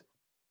is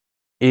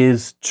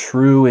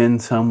true in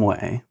some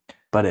way,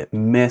 but it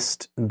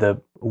missed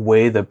the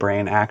way the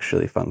brain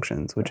actually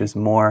functions, which is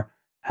more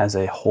as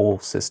a whole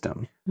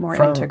system. More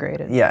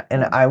integrated. Yeah,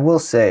 and I will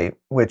say,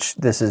 which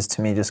this is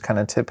to me just kind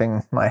of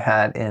tipping my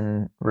hat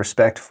in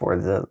respect for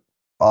the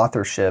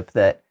authorship,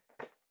 that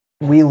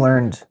we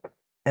learned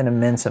an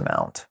immense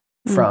amount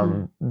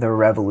from the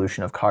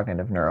revolution of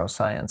cognitive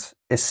neuroscience,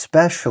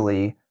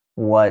 especially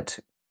what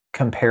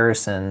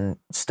comparison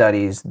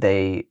studies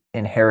they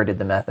inherited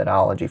the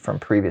methodology from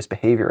previous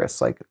behaviorists.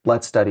 Like,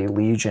 let's study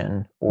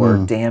lesion or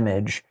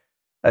damage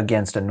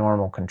against a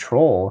normal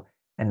control.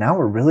 And now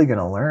we're really going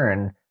to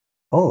learn,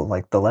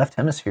 like the left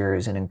hemisphere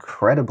is an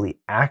incredibly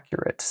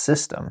accurate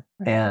system,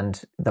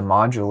 and the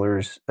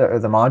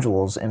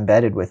modules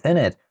embedded within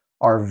it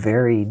are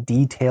very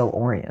detail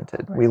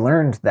oriented. We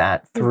learned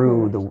that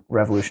through the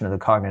revolution of the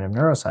cognitive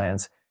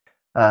neuroscience.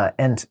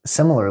 And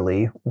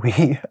similarly,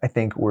 I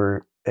think,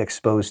 were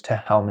exposed to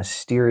how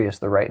mysterious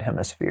the right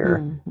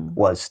hemisphere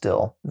was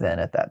still then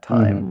at that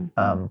time.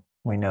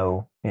 We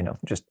know,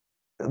 just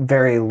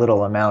very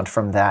little amount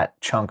from that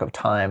chunk of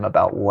time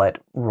about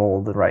what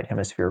role the right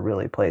hemisphere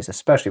really plays,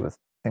 especially with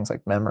things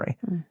like memory.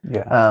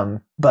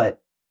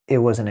 But it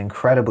was an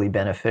incredibly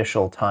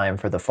beneficial time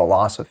for the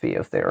philosophy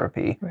of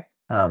therapy,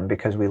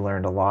 because we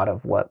learned a lot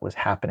of what was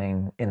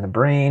happening in the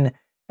brain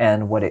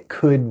and what it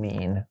could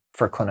mean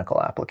for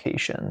clinical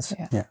applications.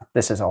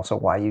 This is also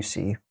why you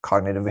see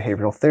cognitive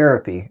behavioral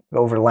therapy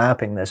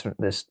overlapping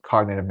this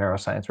cognitive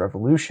neuroscience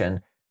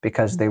revolution,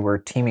 because they were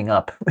teaming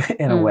up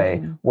in a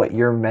way. What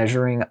you're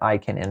measuring, I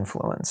can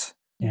influence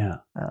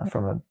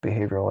from a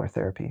behavioral or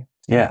therapy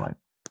standpoint.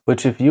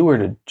 Which, if you were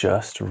to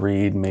just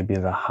read maybe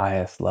the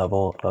highest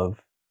level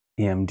of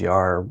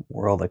EMDR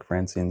world, like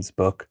Francine's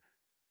book,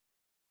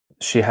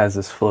 she has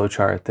this flow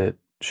chart that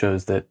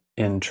shows that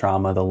in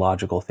trauma, the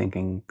logical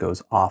thinking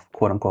goes off,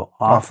 quote unquote,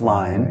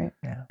 offline.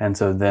 And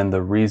so then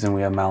the reason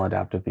we have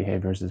maladaptive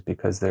behaviors is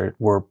because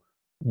we're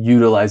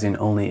utilizing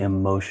only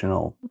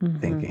emotional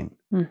thinking.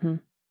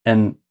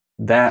 And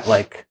that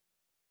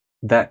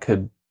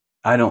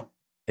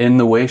in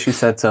the way she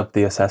sets up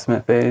the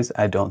assessment phase,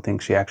 I don't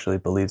think she actually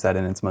believes that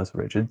in its most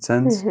rigid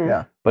sense.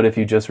 But if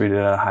you just read it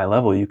at a high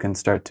level, you can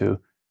start to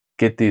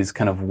get these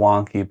kind of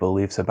wonky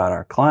beliefs about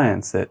our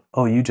clients that,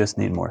 you just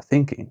need more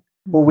thinking.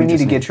 Well, we need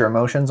to get your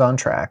emotions on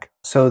track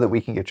so that we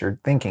can get your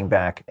thinking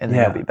back, and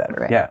then you'll be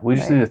better. We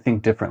just need to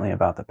think differently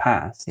about the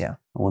past. And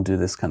we'll do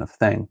this kind of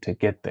thing to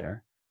get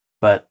there.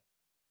 But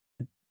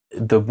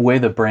the way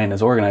the brain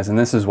is organized, and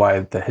this is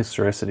why the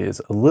historicity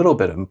is a little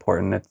bit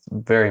important. It's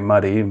very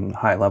muddy and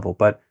high level,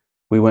 but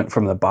we went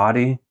from the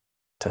body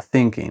to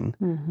thinking.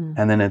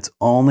 And then it's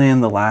only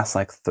in the last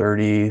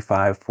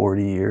 35,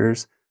 40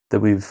 years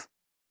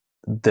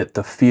that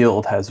the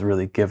field has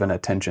really given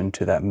attention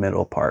to that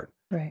middle part,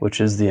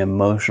 which is the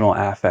emotional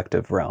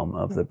affective realm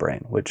of the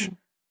brain, which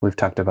we've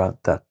talked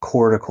about, the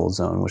cortical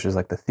zone, which is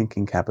like the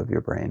thinking cap of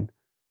your brain.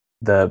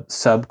 The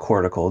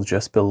subcortical,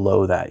 just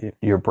below that,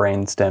 your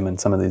brain stem and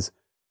some of these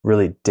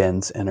really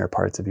dense inner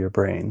parts of your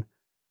brain,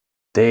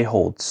 they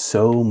hold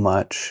so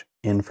much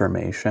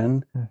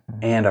information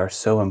and are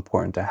so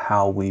important to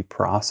how we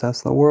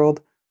process the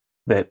world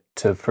that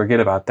to forget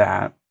about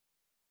that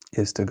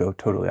is to go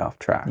totally off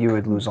track. You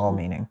would lose all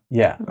meaning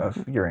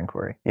of your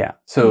inquiry.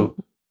 So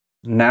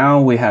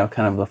now we have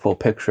kind of the full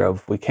picture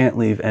of, we can't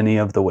leave any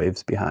of the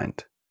waves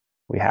behind.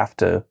 We have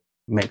to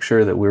make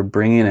sure that we're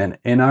bringing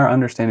in our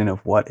understanding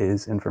of what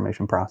is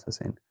information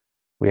processing.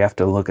 We have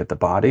to look at the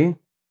body.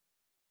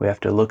 We have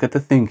to look at the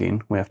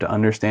thinking. We have to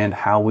understand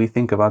how we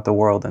think about the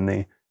world and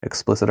the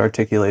explicit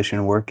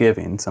articulation we're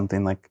giving,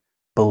 something like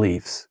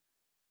beliefs.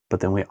 But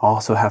then we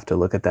also have to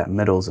look at that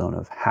middle zone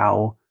of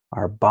how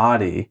our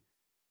body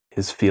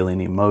is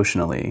feeling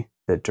emotionally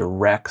that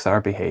directs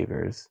our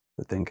behaviors,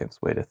 that then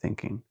gives way to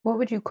thinking. What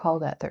would you call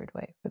that third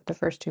wave? If the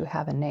first two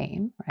have a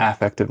name, right?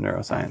 Affective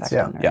neuroscience.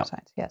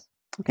 Neuroscience, yes.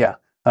 Okay.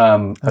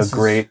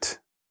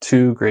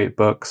 Two great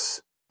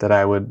books that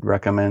I would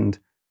recommend.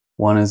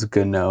 One is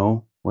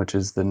Gano, which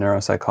is the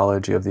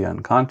neuropsychology of the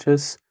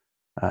unconscious,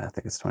 I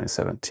think it's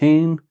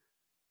 2017.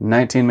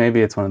 19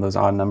 maybe, it's one of those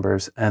odd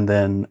numbers. And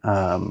then,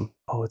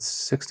 it's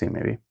 16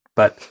 maybe.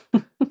 But,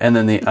 and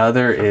then the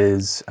other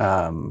is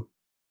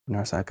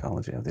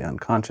Neuropsychology of the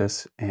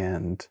Unconscious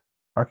and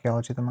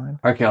Archaeology of the Mind.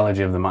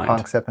 Archaeology of the Mind.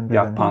 Panksepp and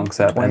Yeah, Bivens.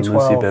 Panksepp and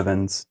Lucy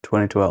Bivens,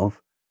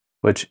 2012,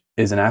 which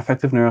is an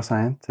affective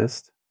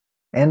neuroscientist.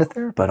 And a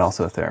therapist. But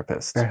also a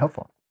therapist. Very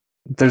helpful.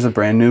 There's a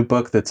brand new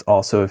book that's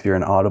also, if you're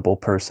an Audible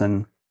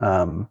person,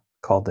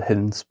 called The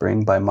Hidden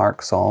Spring by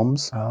Mark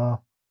Solms. Oh.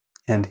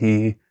 And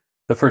the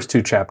first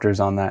 2 chapters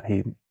on that,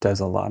 he does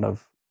a lot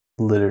of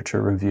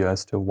literature review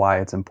as to why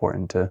it's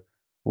important to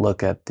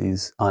look at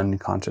these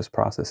unconscious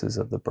processes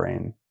of the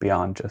brain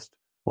beyond just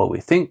what we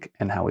think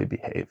and how we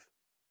behave.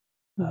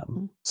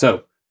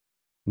 So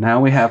now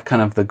we have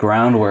kind of the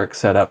groundwork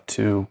set up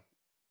to,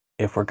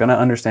 if we're going to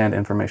understand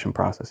information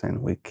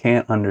processing, we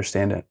can't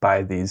understand it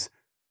by these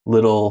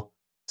little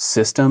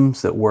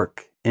systems that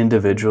work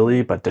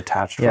individually but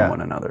detached from one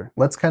another.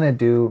 Let's kind of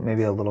do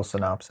maybe a little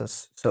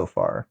synopsis so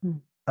far.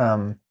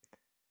 Because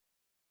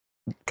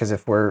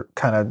if we're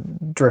kind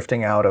of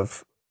drifting out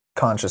of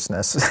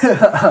consciousness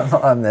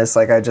on this,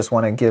 like, I just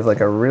want to give like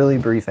a really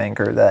brief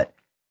anchor that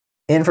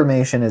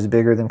information is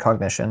bigger than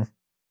cognition,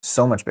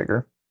 so much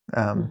bigger.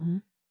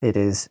 It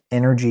is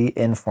energy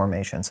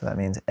information. So that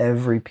means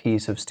every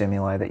piece of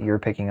stimuli that you're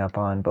picking up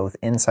on, both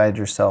inside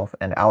yourself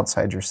and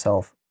outside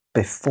yourself,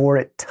 before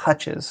it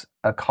touches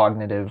a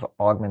cognitive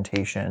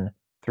augmentation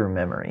through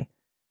memory.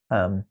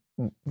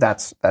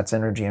 That's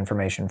energy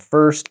information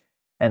first.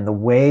 And the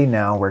way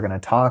now we're going to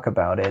talk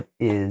about it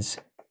is,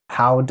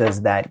 how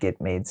does that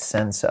get made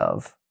sense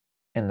of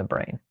in the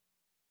brain?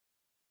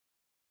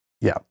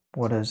 Yeah.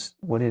 What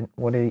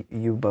do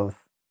you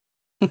both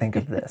think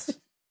of this?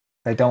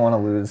 I don't want to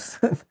lose.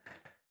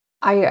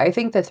 I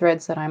think the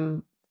threads that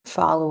I'm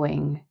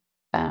following,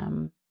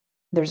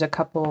 there's a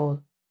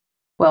couple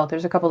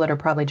that are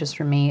probably just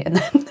for me, and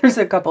then there's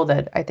a couple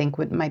that I think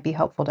might be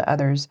helpful to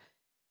others.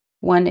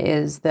 One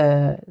is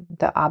the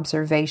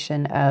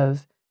observation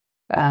of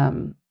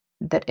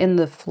that in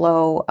the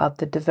flow of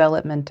the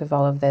development of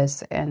all of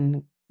this,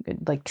 and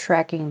like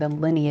tracking the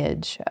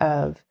lineage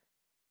of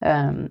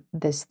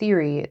this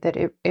theory, that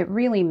it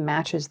really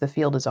matches the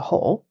field as a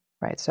whole,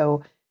 right?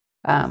 So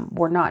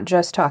we're not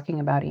just talking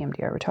about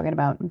EMDR, we're talking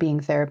about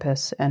being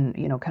therapists and,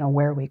 kind of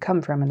where we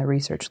come from in the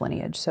research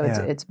lineage. So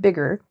it's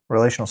bigger.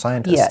 Relational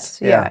scientists. Yes,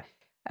 yeah.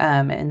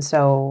 And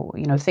so,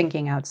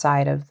 thinking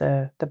outside of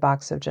the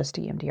box of just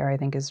EMDR, I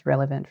think, is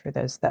relevant for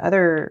this. The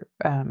other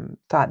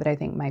thought that I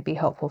think might be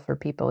helpful for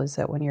people is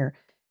that when you're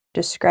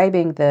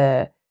describing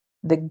the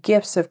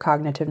gifts of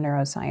cognitive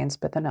neuroscience,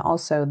 but then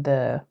also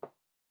the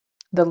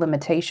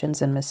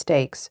limitations and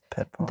mistakes,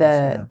 pitfalls,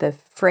 the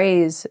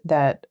phrase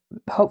that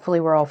hopefully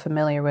we're all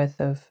familiar with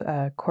of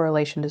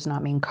correlation does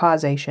not mean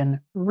causation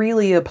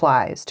really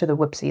applies to the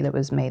whoopsie that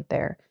was made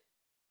there.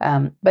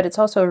 But it's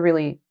also a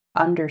really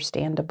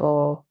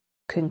understandable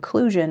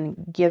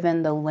conclusion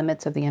given the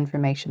limits of the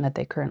information that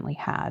they currently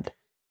had.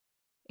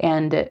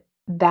 And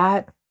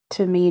that,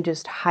 to me,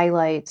 just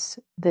highlights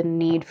the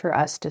need for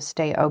us to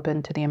stay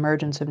open to the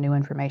emergence of new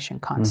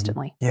information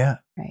constantly. Yeah.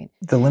 Right.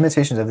 The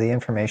limitations of the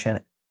information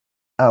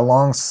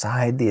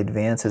alongside the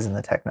advances in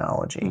the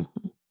technology.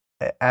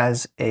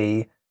 As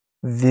a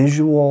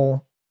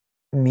visual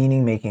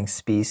meaning-making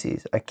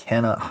species, I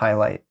cannot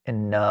highlight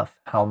enough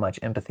how much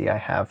empathy I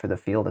have for the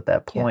field at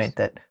that point,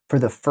 that for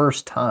the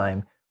first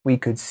time we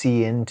could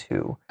see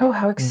into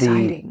how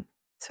exciting.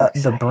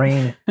 The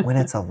brain when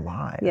it's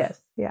alive. Yes,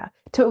 yeah.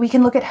 So we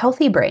can look at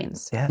healthy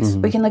brains. Yes.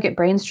 We can look at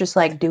brains just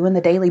like doing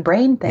the daily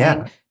brain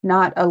thing,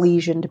 not a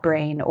lesioned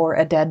brain or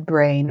a dead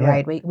brain,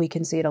 right? We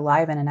can see it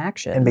alive and in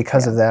action. And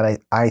because of that,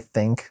 I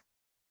think,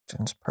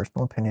 just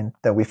personal opinion,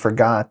 that we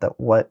forgot that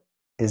what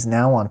is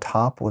now on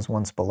top was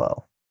once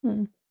below.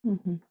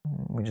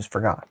 We just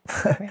forgot.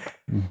 Right.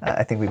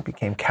 I think we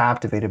became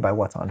captivated by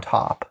what's on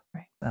top.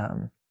 Right.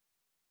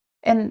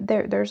 And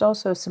there's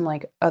also some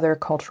like other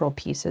cultural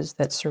pieces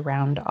that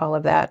surround all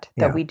of that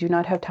we do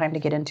not have time to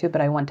get into,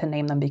 but I want to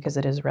name them because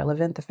it is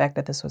relevant. The fact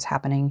that this was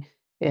happening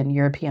in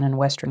European and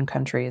Western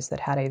countries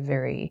that had a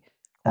very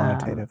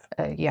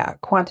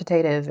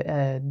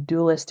quantitative,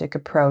 dualistic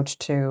approach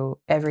to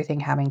everything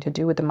having to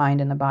do with the mind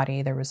and the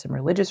body. There was some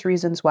religious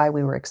reasons why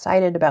we were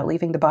excited about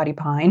leaving the body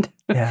behind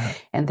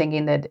and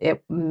thinking that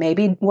it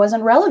maybe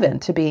wasn't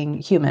relevant to being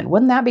human.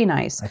 Wouldn't that be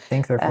nice? I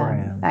think therefore I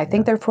am. I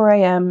think therefore I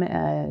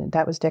am.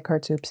 That was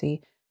Descartes'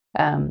 oopsie.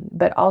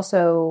 But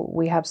also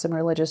we have some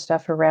religious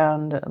stuff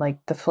around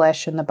like the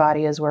flesh and the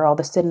body is where all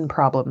the sin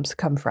problems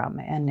come from,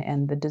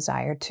 and the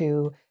desire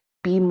to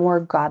be more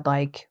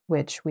godlike,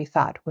 which we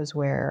thought was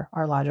where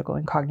our logical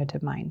and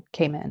cognitive mind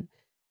came in.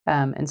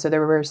 And so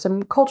there were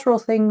some cultural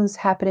things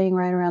happening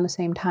right around the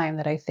same time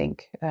that I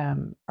think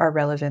are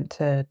relevant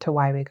to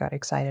why we got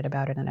excited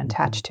about it and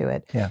attached to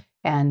it. Yeah.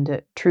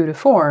 And true to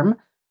form,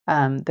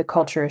 the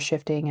culture is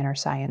shifting and our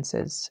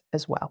sciences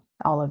as well.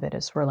 All of it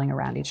is swirling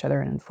around each other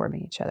and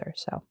informing each other.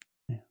 So,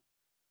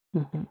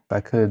 if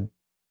I could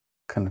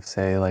kind of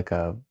say like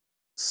a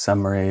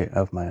summary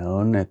of my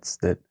own, it's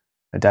that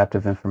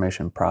Adaptive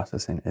information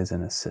processing is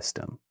in a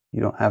system.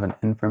 You don't have an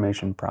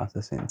information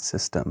processing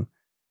system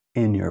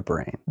in your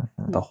brain.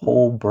 Mhm. The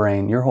whole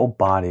brain, your whole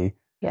body,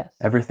 Yes.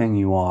 everything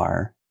you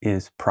are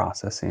is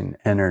processing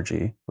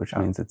energy, which Yeah.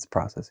 means it's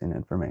processing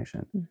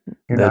information.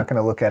 You're The- not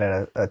going to look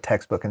at a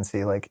textbook and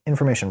see like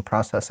information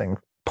processing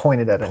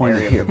pointed at an Pointed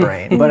area here. of your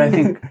brain. But I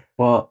think,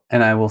 well,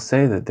 and I will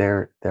say that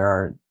there's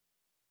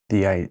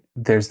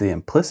the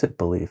implicit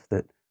belief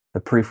that the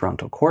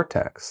prefrontal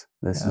cortex,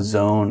 this Yeah.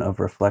 zone of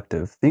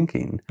reflective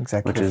thinking, which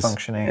Executive is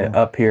functioning.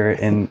 up here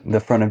in the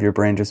front of your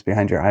brain, just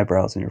behind your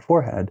eyebrows and your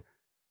forehead,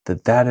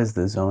 that is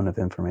the zone of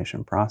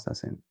information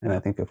processing. And I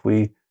think if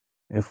we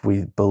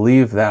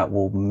believe that,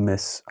 we'll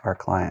miss our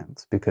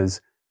clients, because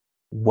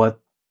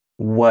what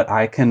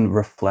I can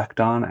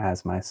reflect on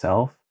as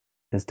myself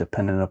is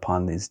dependent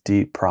upon these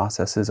deep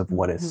processes of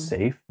what is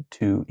safe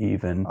to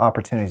even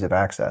Opportunities of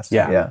access.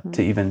 to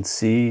even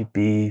see,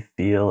 be,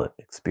 feel,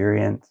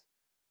 experience.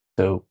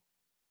 So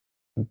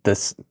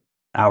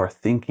our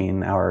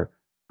thinking, our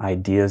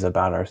ideas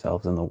about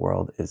ourselves in the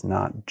world is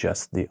not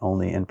just the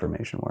only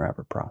information we're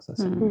ever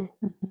processing.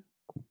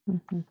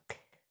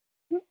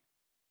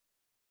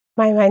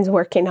 My mind's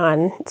working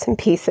on some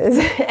pieces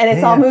and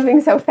it's all Yeah.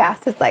 moving so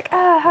fast. It's like,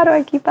 how do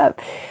I keep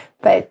up?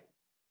 But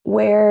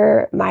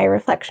where my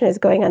reflection is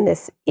going on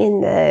this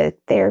in the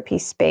therapy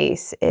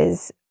space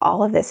is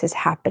all of this is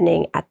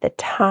happening at the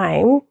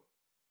time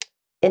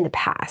in the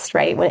past,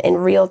 right? When in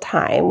real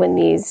time, when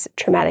these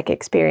traumatic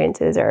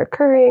experiences are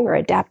occurring or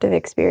adaptive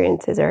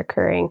experiences are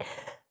occurring.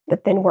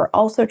 But then we're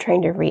also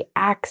trying to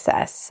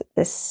re-access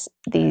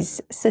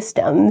these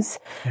systems,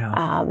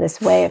 Yeah.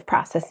 this way of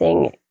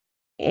processing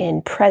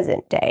in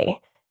present day.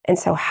 And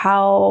so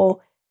how,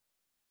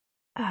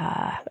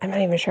 I'm not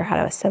even sure how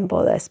to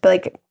assemble this, but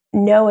like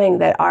knowing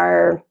that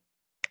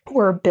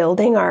we're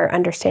building our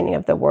understanding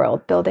of the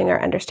world, building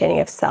our understanding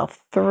of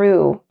self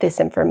through this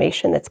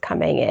information that's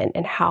coming in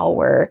and how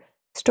we're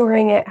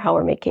storing it, how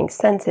we're making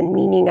sense and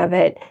meaning of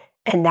it.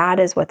 And that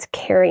is what's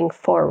carrying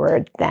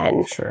forward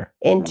then Sure.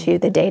 into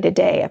the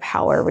day-to-day of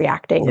how we're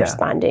reacting, Yeah.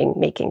 responding,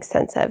 making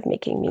sense of,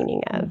 making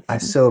meaning of. I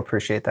so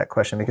appreciate that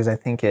question because I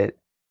think it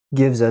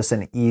gives us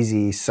an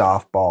easy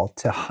softball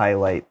to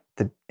highlight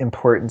the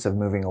importance of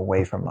moving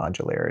away from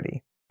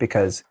modularity,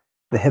 because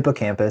the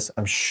hippocampus,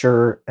 I'm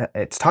sure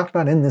it's talked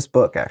about in this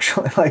book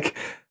actually, like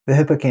the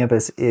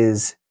hippocampus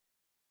is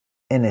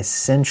an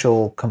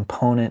essential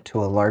component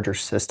to a larger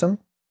system.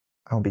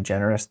 I'll be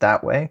generous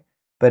that way,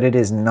 but it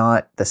is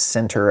not the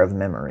center of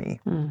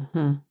memory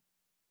in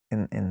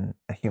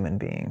a human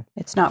being.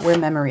 It's not where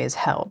memory is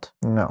held.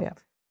 No.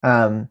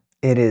 Yeah.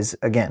 It is,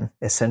 again,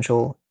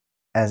 essential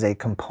as a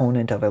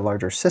component of a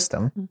larger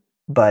system.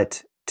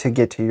 But to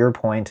get to your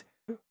point,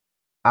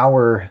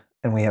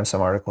 and we have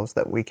some articles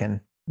that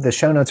the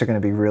show notes are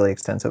going to be really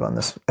extensive on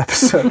this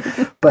episode,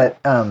 but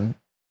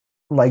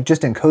like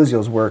just in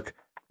Koziel's work,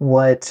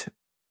 what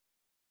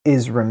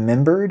is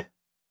remembered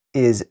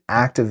is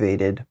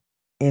activated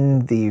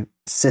in the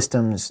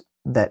systems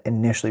that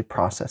initially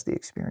process the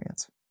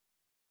experience.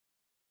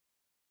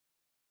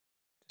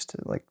 Just to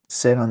like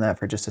sit on that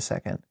for just a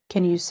second.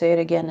 Can you say it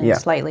again and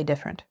slightly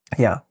different?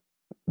 Yeah.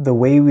 The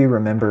way we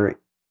remember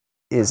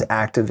is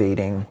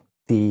activating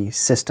the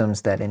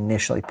systems that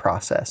initially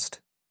processed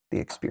the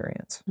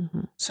experience.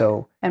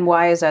 So, and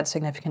why is that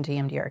significant to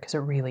EMDR? Because it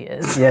really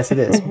is. Yes, it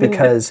is,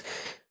 because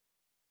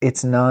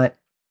it's not,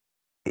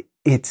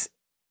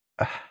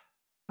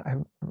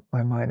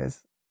 my mind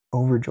is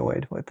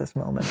overjoyed with this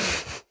moment,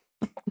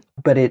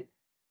 but it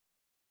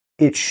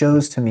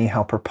shows to me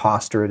how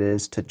preposterous it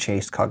is to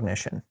chase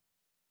cognition,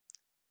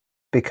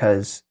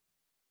 because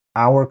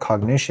our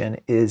cognition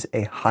is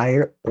a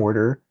higher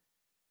order,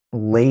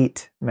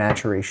 late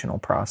maturational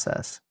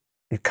process.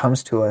 It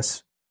comes to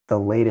us the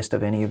latest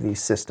of any of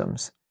these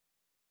systems.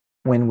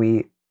 When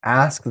we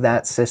ask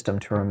that system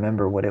to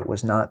remember what it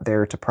was not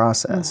there to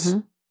process,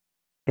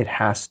 it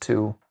has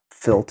to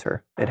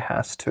filter, it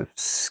has to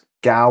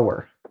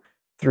scour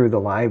through the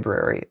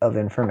library of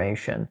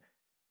information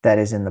that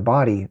is in the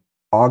body,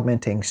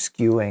 augmenting,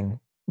 skewing,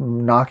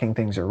 knocking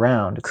things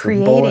around. It's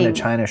the bull in a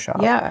china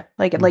shop. Yeah,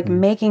 like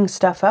making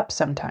stuff up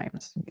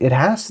sometimes. It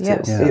has to.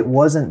 Yes. It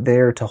wasn't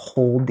there to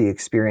hold the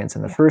experience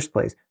in the first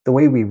place. The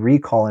way we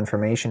recall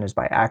information is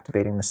by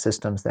activating the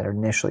systems that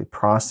initially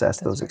process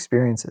those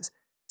experiences.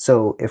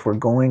 So if we're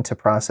going to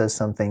process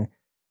something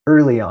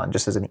early on,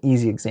 just as an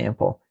easy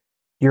example,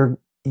 your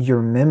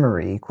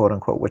memory, quote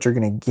unquote, what you're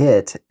going to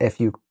get if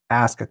you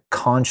ask a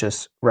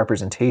conscious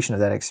representation of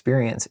that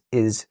experience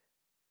is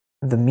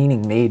the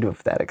meaning made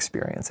of that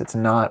experience. It's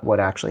not what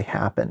actually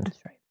happened.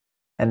 That's right.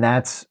 And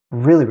that's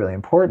really, really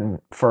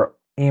important for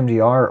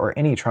EMDR or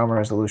any trauma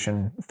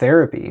resolution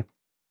therapy.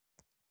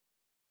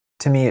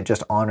 To me, it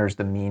just honors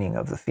the meaning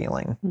of the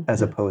feeling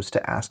as opposed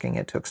to asking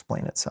it to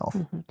explain itself.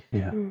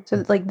 Yeah.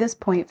 So like this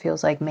point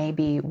feels like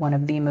maybe one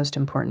of the most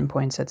important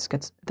points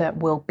that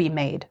will be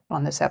made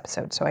on this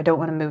episode. So I don't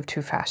want to move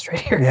too fast right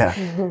here.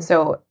 Yeah.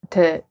 So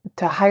to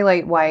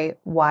highlight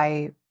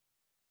why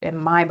in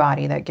my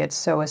body that gets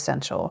so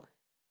essential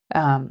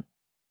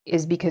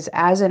is because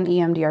as an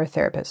EMDR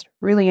therapist,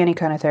 really any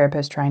kind of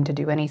therapist trying to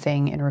do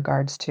anything in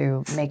regards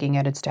to making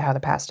edits to how the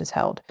past is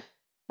held,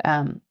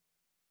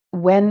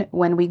 when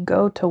we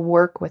go to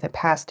work with a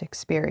past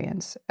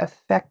experience,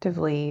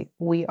 effectively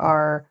we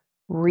are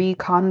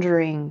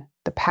reconjuring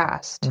the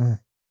past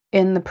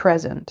in the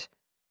present.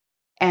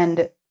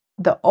 And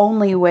the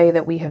only way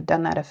that we have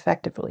done that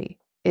effectively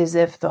is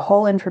if the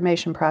whole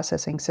information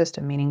processing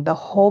system, meaning the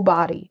whole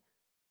body,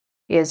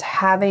 is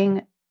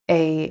having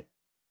an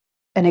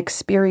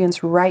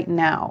experience right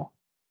now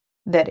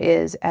that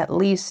is at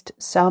least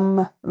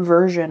some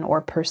version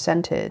or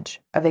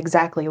percentage of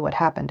exactly what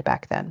happened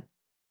back then.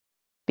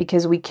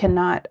 Because we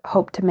cannot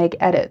hope to make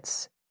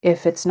edits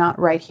if it's not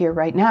right here,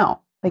 right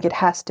now. Like, it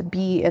has to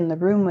be in the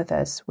room with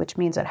us, which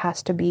means it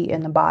has to be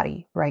in the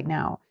body right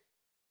now.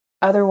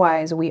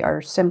 Otherwise, we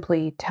are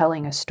simply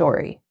telling a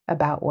story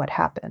about what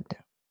happened.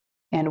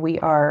 And we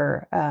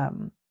are,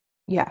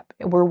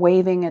 we're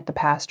waving at the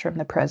past from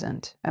the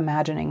present,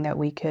 imagining that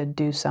we could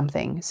do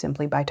something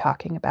simply by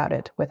talking about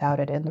it without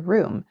it in the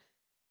room.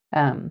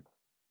 And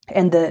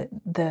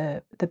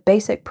the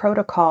basic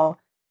protocol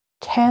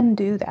can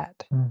do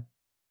that,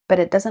 but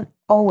it doesn't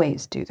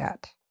always do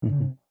that.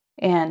 Mm-hmm.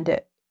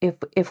 And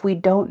if we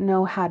don't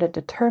know how to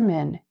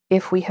determine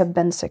if we have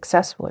been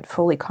successful at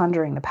fully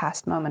conjuring the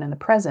past moment in the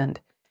present,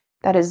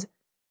 that is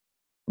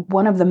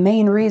one of the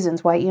main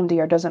reasons why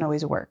EMDR doesn't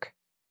always work,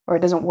 or it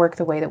doesn't work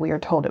the way that we are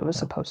told it was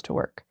supposed to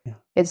work. Yeah.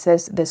 It's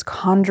this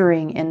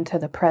conjuring into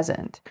the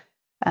present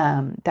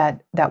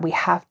that we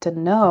have to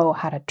know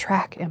how to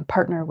track and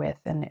partner with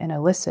and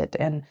elicit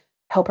and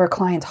help our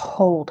clients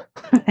hold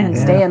and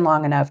stay in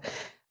long enough.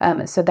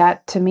 So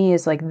that to me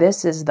is like,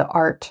 this is the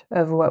art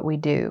of what we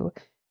do.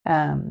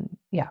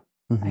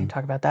 I can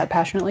talk about that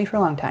passionately for a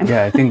long time.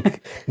 Yeah, I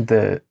think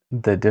the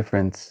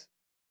difference,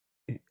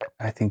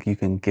 I think you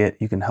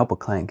can help a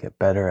client get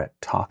better at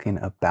talking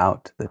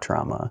about the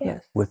trauma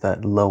with a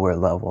lower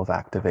level of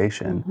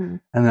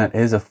activation. And that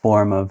is a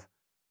form of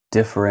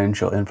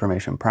differential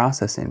information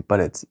processing, but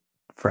it's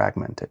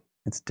fragmented.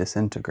 It's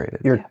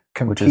disintegrated. You're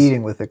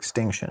competing with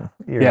extinction.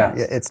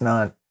 It's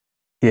not.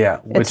 Yeah.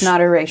 It's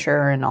not erasure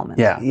or annulment.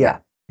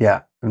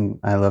 Yeah. And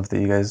I love that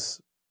you guys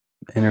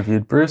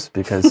interviewed Bruce,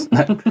 because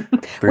Bruce,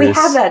 we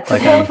have that to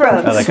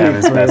I'm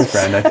his Bruce. best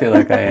friend. I feel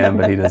like I am,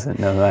 but he doesn't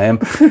know who I am.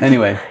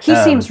 Anyway, he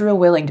seems real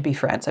willing to be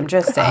friends. I'm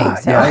just saying.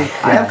 I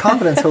have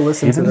confidence he'll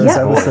listen to this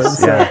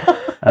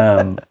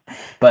episode.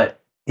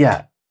 But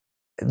yeah,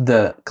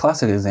 the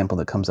classic example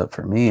that comes up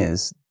for me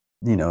is,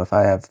 if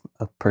I have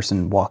a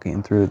person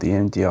walking through the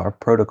EMDR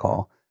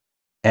protocol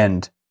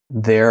and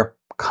they're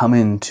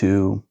coming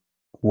to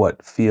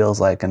what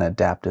feels like an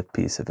adaptive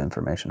piece of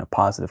information, a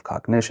positive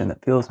cognition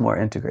that feels more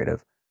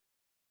integrative,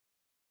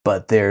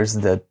 but there's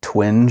the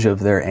twinge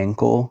of their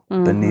ankle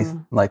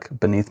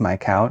beneath my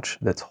couch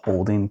that's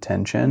holding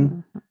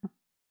tension.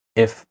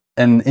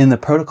 And in the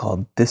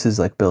protocol, this is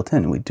like built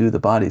in. We do the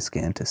body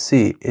scan to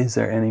see, is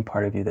there any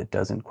part of you that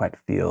doesn't quite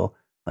feel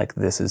like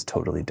this is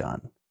totally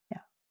done?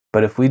 Yeah.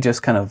 But if we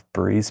just kind of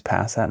breeze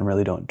past that and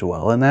really don't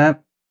dwell in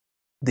that,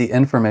 the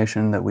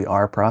information that we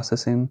are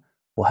processing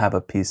will have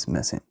a piece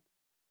missing.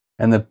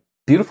 And the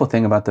beautiful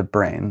thing about the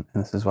brain,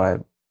 and this is why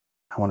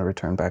I want to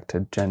return back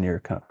to Jen, your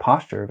kind of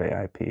posture of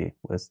AIP,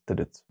 was that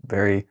it's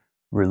very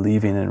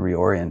relieving and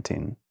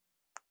reorienting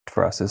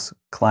for us as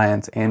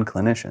clients and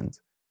clinicians,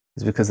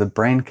 is because the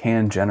brain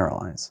can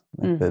generalize.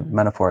 Like the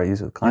metaphor I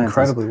use with clients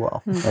incredibly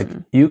well. Like,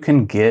 you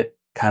can get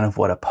kind of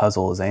what a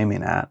puzzle is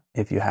aiming at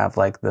if you have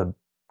like the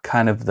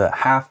kind of the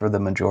half or the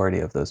majority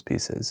of those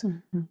pieces.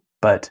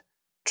 But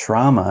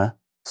trauma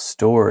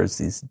stores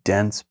these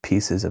dense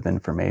pieces of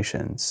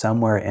information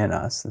somewhere in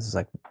us. This is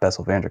like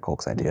Bessel van der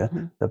Kolk's idea.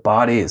 The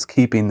body is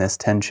keeping this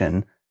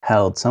tension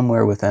held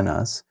somewhere within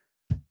us.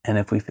 And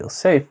if we feel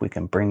safe, we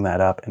can bring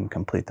that up and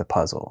complete the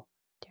puzzle.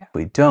 If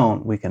we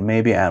don't, we can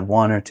maybe add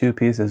one or two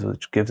pieces,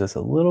 which gives us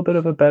a little bit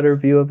of a better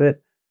view of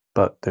it,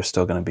 but there's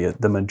still going to be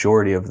the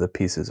majority of the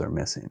pieces are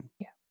missing.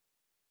 Yeah.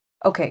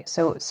 Okay,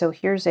 so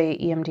here's a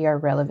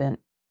EMDR relevant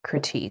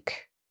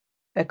critique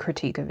of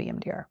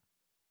EMDR.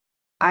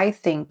 I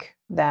think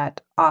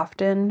that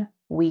often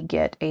we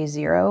get a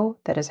zero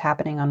that is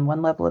happening on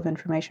one level of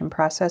information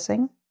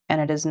processing,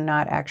 and it is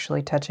not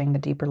actually touching the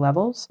deeper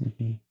levels.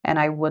 And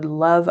I would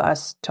love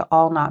us to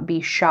all not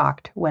be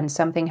shocked when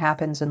something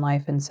happens in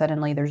life and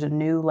suddenly there's a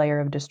new layer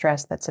of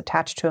distress that's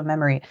attached to a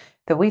memory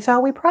that we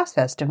thought we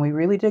processed and we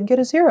really did get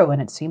a zero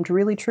and it seemed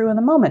really true in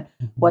the moment.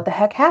 What the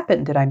heck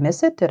happened? Did I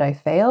miss it? Did I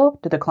fail?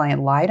 Did the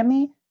client lie to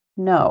me?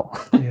 No.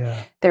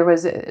 There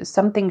was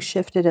something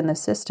shifted in the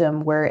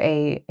system where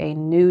a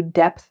new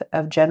depth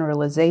of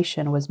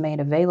generalization was made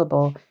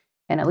available.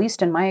 And at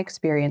least in my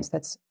experience,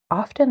 that's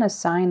often a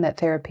sign that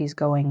therapy is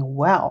going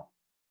well.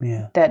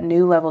 That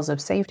new levels of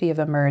safety have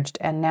emerged,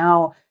 and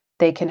now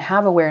they can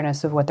have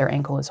awareness of what their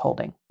ankle is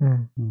holding.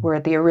 Where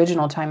at the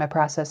original time of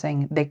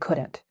processing, they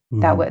couldn't.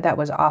 That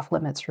was off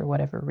limits for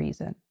whatever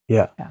reason.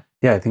 Yeah,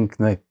 I think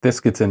like this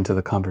gets into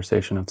the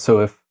conversation of,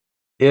 so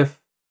if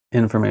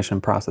information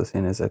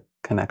processing is a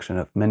connection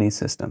of many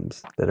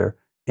systems that are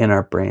in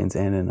our brains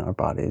and in our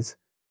bodies.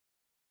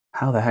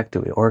 How the heck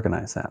do we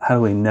organize that? How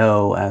do we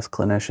know as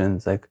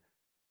clinicians, like,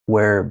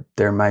 where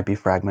there might be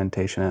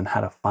fragmentation and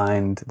how to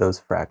find those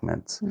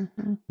fragments?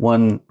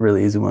 One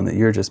really easy one that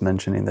you're just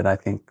mentioning that I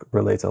think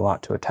relates a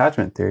lot to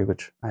attachment theory,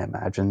 which I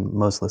imagine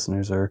most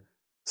listeners are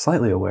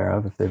slightly aware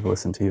of if they've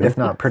listened to you. If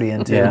not, pretty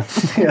into.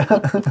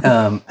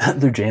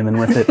 They're jamming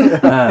with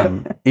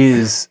it.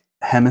 Is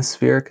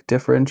hemispheric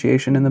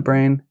differentiation in the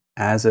brain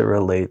as it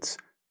relates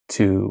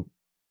to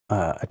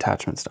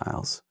attachment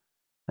styles.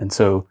 And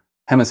so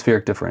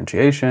hemispheric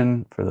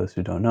differentiation, for those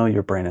who don't know,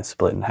 your brain is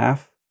split in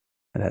half.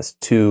 It has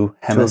two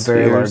hemispheres. To a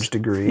very large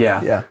degree.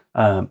 Yeah.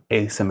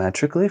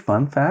 Asymmetrically,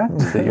 fun fact,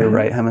 that your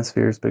right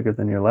hemisphere is bigger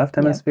than your left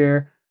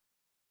hemisphere.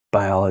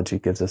 Biology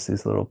gives us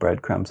these little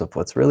breadcrumbs of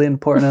what's really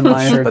important in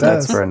life, but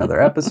that's for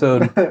another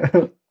episode.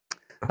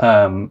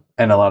 And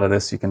a lot of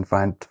this you can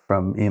find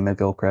from Ian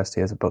McGilchrist.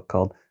 He has a book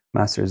called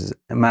Master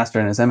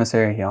and His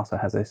Emissary. He also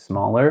has a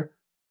smaller,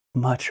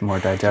 much more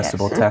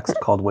digestible text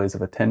called Ways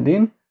of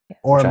Attending.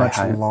 Or a much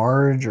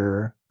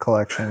larger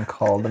collection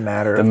called The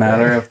Matter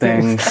of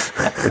Things,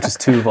 which is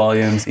 2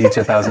 volumes, each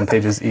 1,000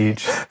 pages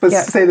each. But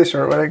say the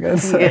short one again.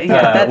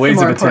 That's Ways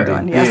the more of Attending.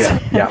 important one.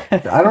 Yes. Yeah.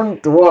 I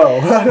don't know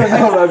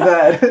about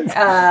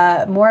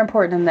that. More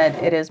important in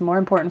that it is more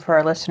important for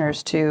our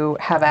listeners to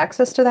have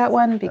access to that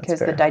one because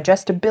the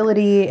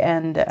digestibility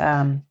and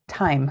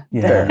time.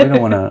 Yeah,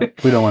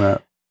 we don't want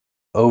to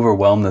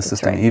overwhelm the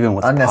system even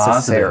with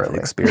positive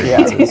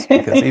experiences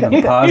because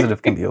even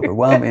positive can be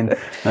overwhelming,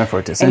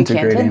 therefore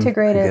disintegrating. And you can't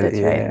integrate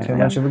it. Too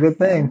much of a good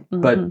thing.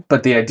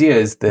 But the idea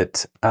is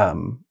that,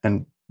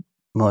 and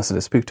Melissa,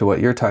 to speak to what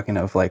you're talking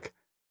of, like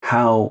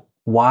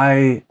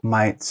why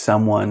might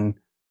someone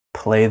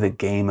play the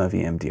game of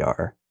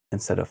EMDR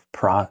instead of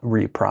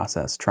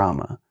reprocess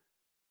trauma?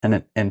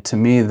 And to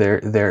me,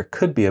 there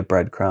could be a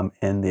breadcrumb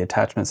in the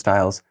attachment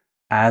styles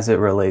as it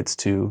relates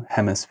to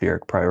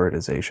hemispheric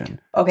prioritization.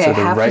 Okay, so I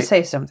have to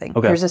say something.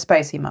 Okay. Here's a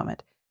spicy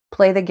moment.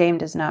 Play the game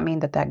does not mean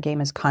that game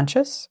is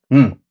conscious,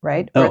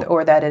 right? No.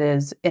 Or that it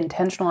is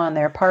intentional on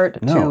their part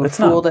to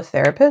fool the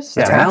therapist.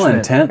 Yeah,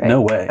 malintent, right?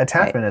 No way.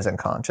 Attachment isn't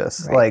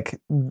conscious. Right.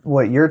 Like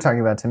what you're talking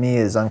about to me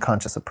is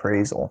unconscious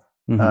appraisal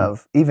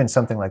of even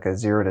something like a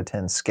 0 to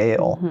 10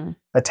 scale.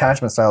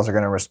 Attachment styles are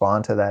going to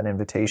respond to that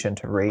invitation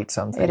to rate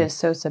something. It is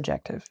so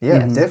subjective.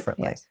 Yeah,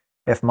 differently. Yes.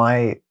 If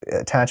my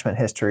attachment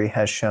history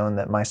has shown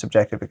that my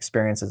subjective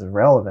experience is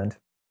irrelevant,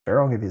 sure,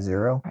 I'll give you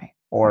 0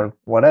 or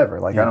whatever.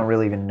 Like, I don't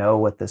really even know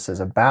what this is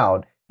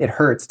about. It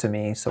hurts to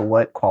me. So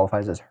what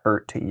qualifies as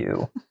hurt to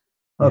you?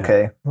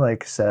 Okay,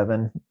 like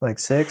 7, like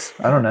 6.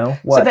 I don't know.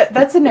 What? So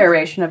that's the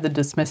narration of the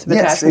dismissive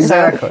attachment. Yes,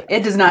 exactly. So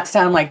it does not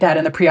sound like that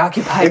in the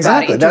preoccupied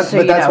body. That's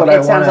what I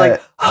want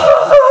to.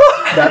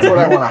 That's what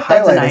I want to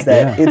highlight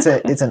is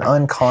that it's an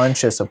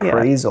unconscious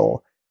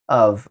appraisal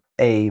of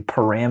a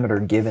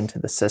parameter given to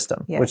the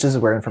system, which is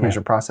where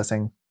information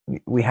processing,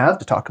 we have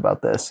to talk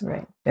about this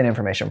in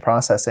information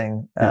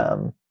processing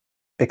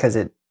because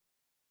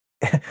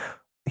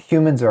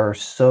humans are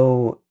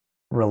so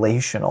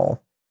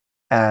relational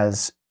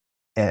as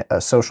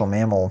a social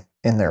mammal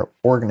in their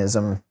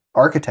organism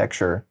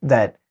architecture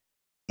that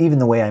even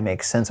the way I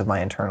make sense of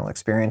my internal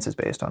experience is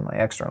based on my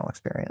external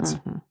experience.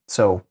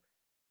 So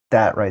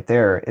that right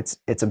there, it's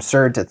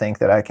absurd to think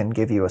that I can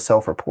give you a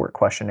self-report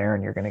questionnaire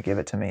and you're going to give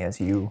it to me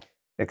as you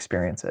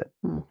experience it.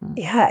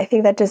 Yeah, I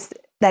think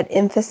that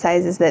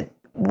emphasizes that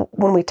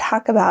when we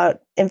talk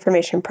about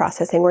information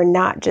processing, we're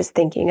not just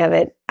thinking of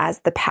it as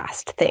the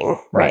past thing,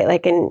 right?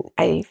 Like, and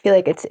I feel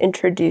like it's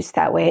introduced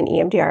that way in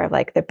EMDR of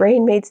like the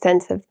brain made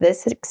sense of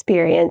this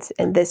experience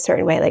in this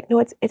certain way. Like, no,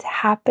 it's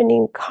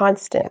happening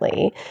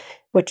constantly,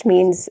 which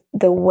means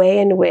the way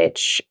in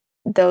which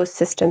those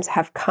systems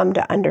have come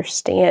to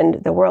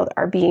understand the world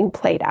are being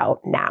played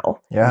out now.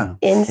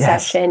 In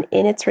session,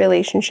 in its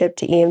relationship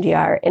to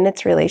EMDR, in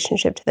its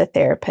relationship to the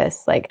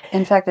therapist. Like,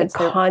 in fact, it's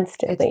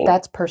constantly.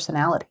 That's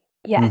personality.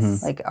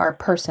 Yes. Like our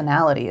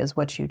personality is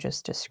what you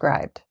just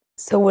described.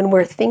 So when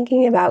we're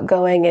thinking about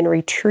going and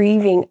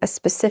retrieving a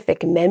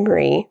specific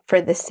memory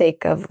for the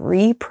sake of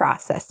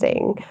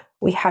reprocessing,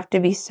 we have to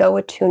be so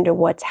attuned to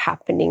what's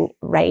happening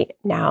right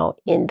now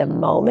in the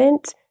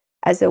moment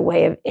as a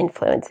way of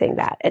influencing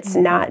that. It's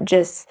not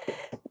just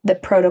the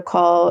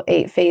protocol,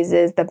 8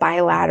 phases, the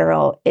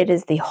bilateral. It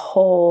is the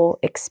whole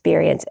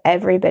experience,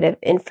 every bit of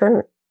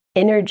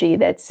energy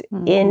that's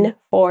in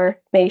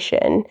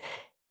formation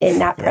in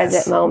that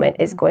present moment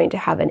is going to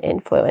have an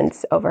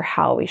influence over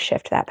how we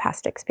shift that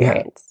past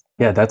experience.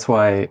 Yeah, that's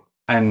why,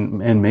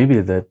 and maybe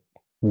the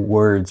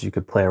words you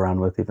could play around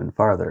with even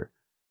farther,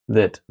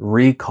 that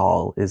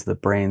recall is the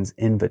brain's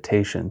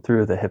invitation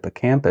through the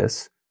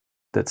hippocampus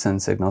that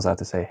sends signals out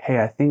to say,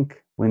 hey, I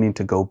think we need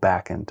to go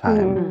back in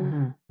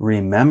time.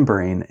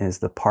 Remembering is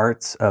the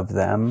parts of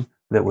them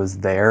that was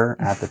there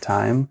at the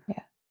time.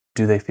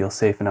 Do they feel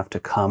safe enough to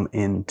come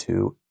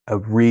into a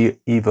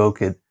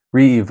re-evoked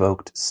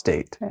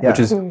state? Which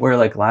is where,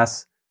 like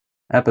last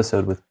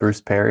episode with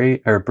Bruce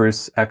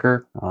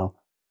Ecker,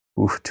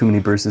 too many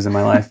Bruces in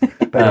my life.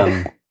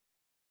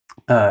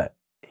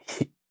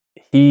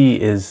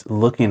 he is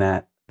looking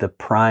at the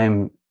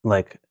prime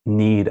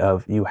need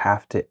of you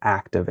have to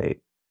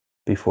activate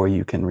before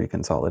you can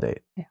reconsolidate.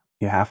 Yeah.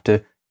 You have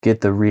to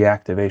get the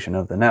reactivation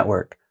of the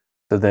network.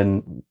 So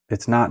then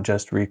it's not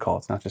just recall.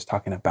 It's not just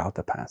talking about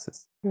the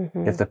past.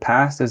 If the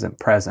past isn't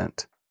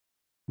present,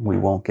 we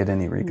won't get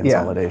any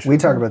reconsolidation. Yeah, we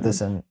talk about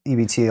this in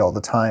EBT all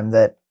the time,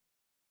 that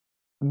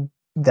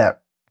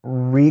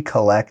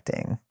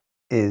recollecting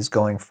is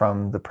going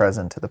from the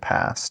present to the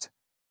past.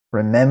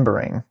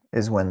 Remembering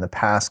is when the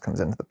past comes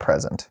into the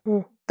present.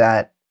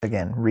 That,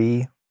 again,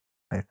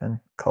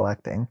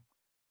 collecting,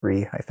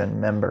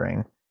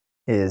 remembering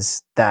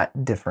is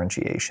that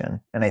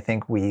differentiation. And I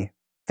think we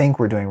think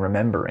we're doing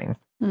remembering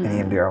in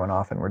EMDR when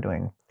often we're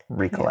doing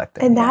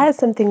recollecting. And that is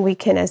something we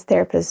can, as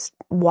therapists,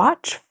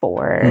 watch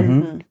for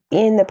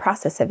in the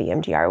process of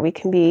EMDR. We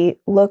can be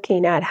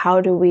looking at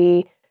how do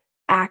we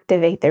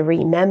activate the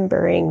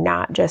remembering,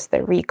 not just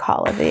the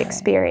recall of the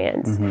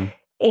experience.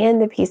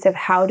 And the piece of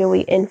how do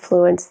we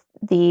influence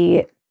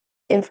the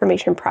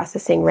information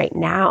processing right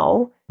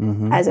now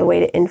as a way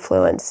to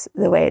influence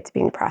the way it's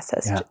being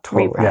processed,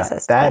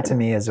 reprocessed. That to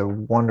me is a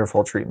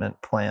wonderful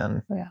treatment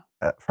plan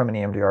from an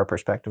EMDR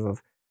perspective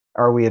of,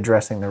 are we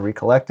addressing the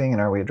recollecting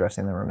and are we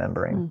addressing the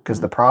remembering?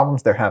 Because the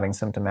problems they're having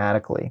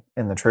symptomatically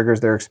and the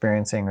triggers they're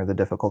experiencing or the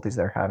difficulties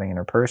they're having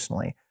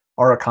interpersonally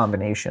are a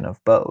combination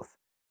of both.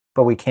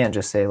 But we can't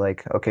just say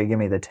okay, give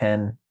me the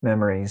 10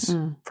 memories,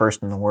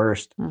 first and the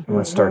worst, and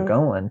let's start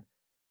going.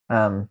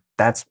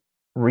 That's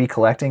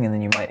recollecting, and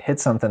then you might hit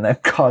something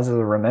that causes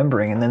a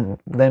remembering, and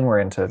then we're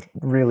into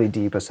really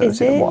deep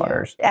associative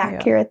waters.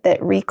 Accurate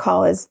that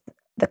recall is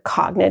the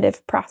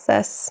cognitive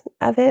process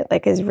of it?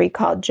 Is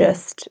recall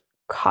just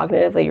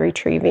cognitively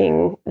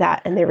retrieving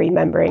that, and the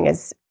remembering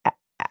is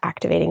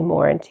activating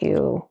more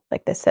into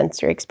the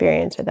sensory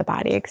experience or the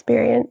body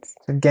experience?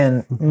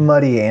 Again,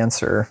 muddy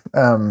answer.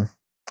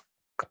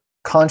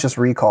 Conscious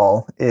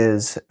recall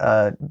is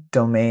a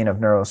domain of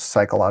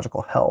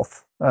neuropsychological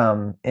health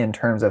in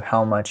terms of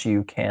how much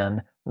you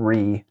can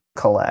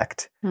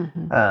recollect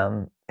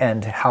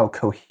and how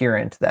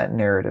coherent that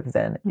narrative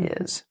then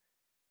is.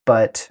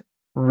 But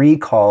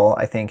recall,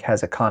 I think,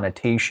 has a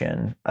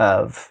connotation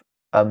of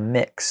a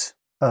mix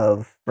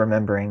of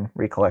remembering,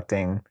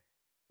 recollecting,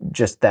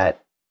 just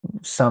that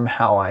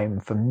somehow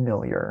I'm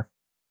familiar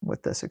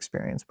with this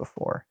experience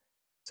before.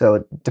 So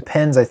it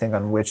depends, I think,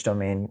 on which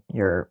domain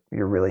you're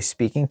really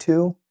speaking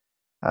to.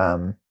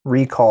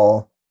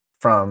 Recall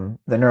from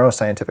the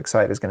neuroscientific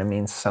side is going to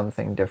mean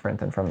something different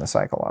than from the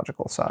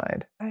psychological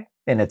side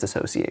in its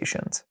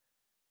associations.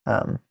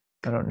 I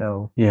don't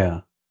know.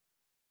 Yeah.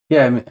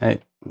 I mean,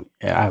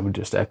 I would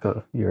just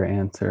echo your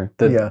answer.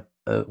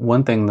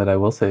 One thing that I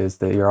will say is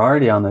that you're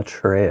already on the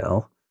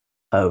trail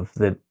of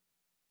that.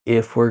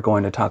 If we're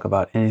going to talk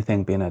about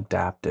anything being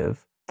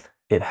adaptive,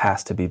 it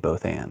has to be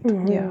both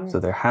and. So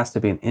there has to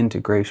be an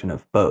integration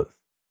of both,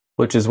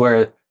 which is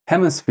where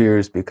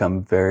hemispheres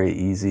become very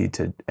easy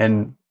to,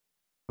 and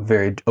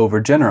very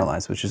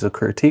overgeneralized, which is a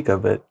critique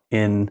of it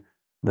in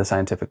the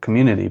scientific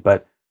community.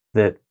 But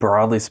that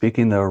broadly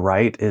speaking, the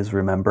right is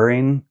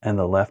remembering and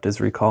the left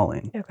is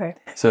recalling. Okay.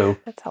 So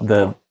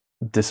the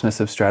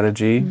dismissive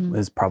strategy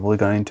is probably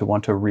going to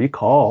want to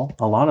recall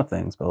a lot of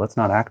things, but let's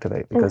not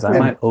activate because I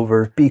might be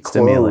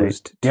overstimulate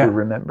closed to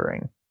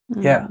remembering.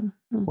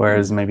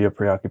 Whereas maybe a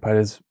preoccupied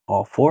is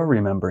all for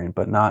remembering,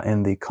 but not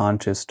in the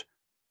conscious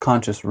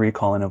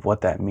recalling of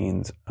what that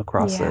means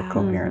across their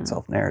coherent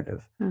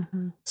self-narrative.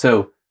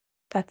 So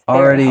that's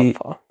very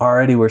helpful.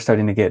 Already we're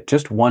starting to get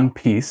just one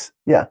piece.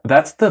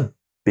 That's the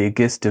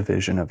biggest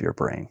division of your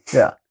brain.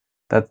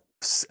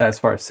 That's as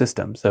far as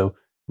systems. So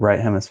right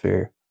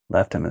hemisphere,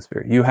 left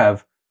hemisphere. You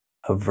have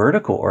a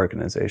vertical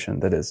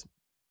organization that is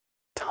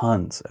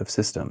tons of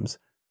systems.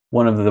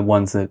 One of the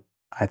ones that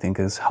I think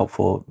is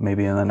helpful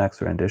maybe in the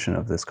next rendition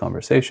of this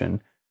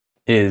conversation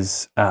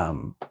is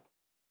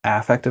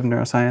affective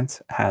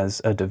neuroscience has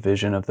a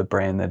division of the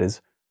brain that is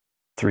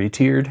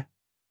 3-tiered.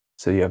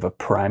 So you have a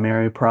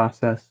primary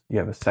process, you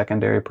have a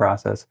secondary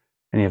process,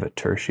 and you have a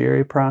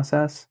tertiary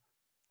process.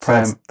 So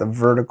that's the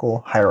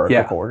vertical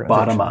hierarchical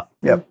organization. Bottom up.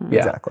 Yep,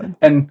 exactly.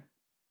 And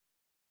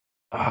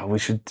we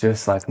should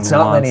just it's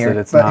not linear.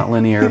 It's not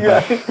linear,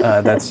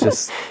 but that's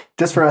just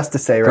for us to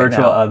say right now.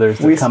 Virtual others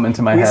that come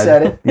into my head. We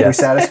said it. Yes. We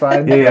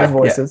satisfied those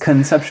voices.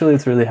 Conceptually,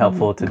 it's really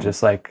helpful to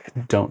just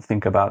don't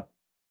think about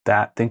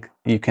that.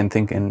 You can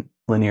think in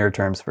linear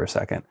terms for a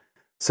second.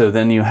 So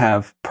then you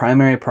have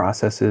primary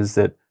processes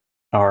that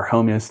are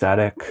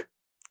homeostatic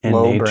in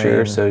Low nature.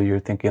 brain. So you're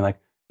thinking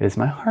is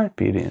my heart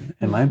beating?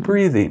 Am I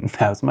breathing?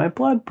 How's my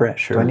blood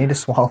pressure? Do I need to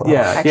swallow?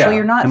 Actually,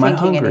 you're not Am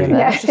thinking I any hungry? of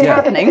that. It's just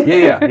happening.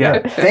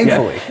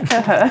 Thankfully.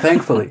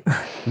 Thankfully.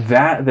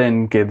 That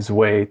then gives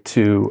way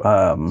to,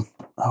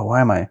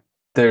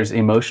 there's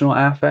emotional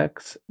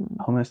affects,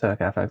 homeostatic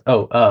affects.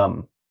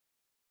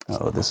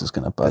 This is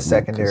going to bug me. The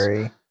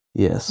secondary.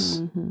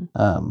 Yes.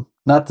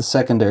 Not the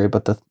secondary,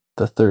 but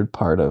the third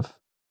part of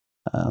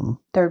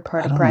primary.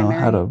 I don't know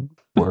how to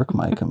work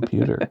my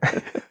computer.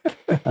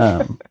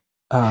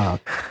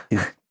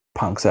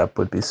 Panksepp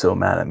would be so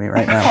mad at me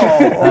right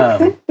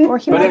now. Or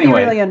he but might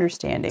anyway, be really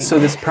understanding. So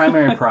this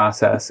primary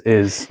process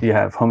is you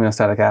have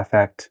homeostatic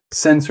affect,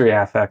 sensory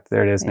affect,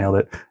 there it is, nailed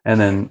it, and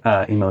then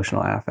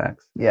emotional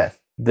affects. Yes.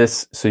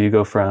 So you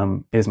go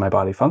from, is my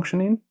body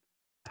functioning?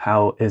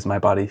 How is my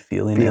body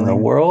feeling in the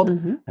world?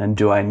 Mm-hmm. And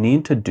do I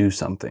need to do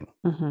something?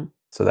 Mm-hmm.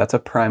 So that's a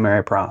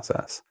primary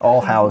process.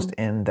 All housed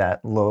in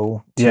that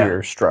low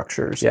tier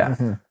structures. Yeah.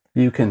 Mm-hmm.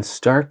 You can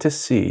start to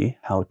see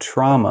how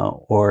trauma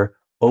or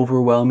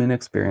overwhelming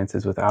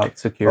experiences without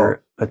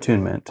secure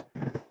attunement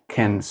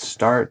can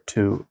start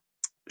to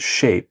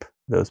shape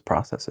those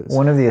processes.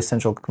 One of the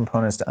essential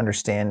components to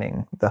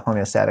understanding the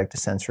homeostatic to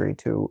sensory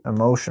to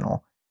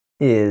emotional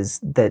is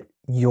that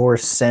your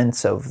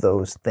sense of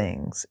those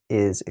things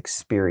is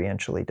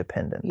experientially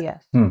dependent.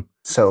 Yes.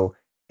 So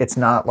it's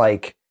not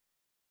like,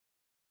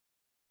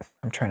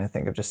 I'm trying to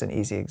think of just an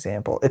easy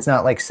example. It's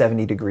not like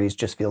 70 degrees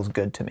just feels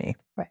good to me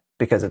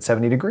because it's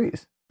 70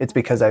 degrees. It's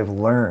because I've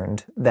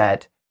learned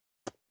that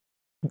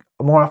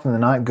more often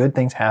than not, good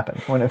things happen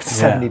when it's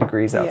 70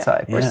 degrees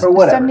outside. Yeah. Or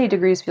whatever. 70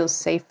 degrees feels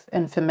safe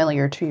and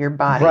familiar to your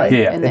body. Right.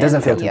 Yeah. It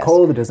doesn't feel too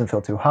cold. It doesn't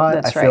feel too hot.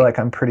 That's I feel like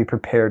I'm pretty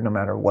prepared no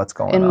matter what's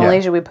going on. In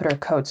Malaysia, we put our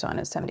coats on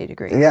at 70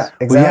 degrees. Yeah,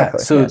 exactly.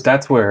 Well, so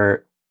that's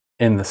where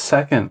in the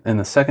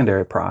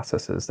secondary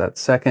processes, that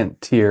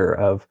second tier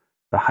of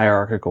the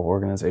hierarchical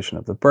organization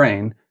of the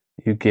brain,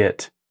 you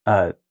get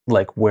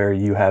like where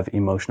you have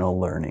emotional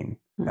learning.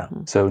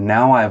 Mm-hmm. So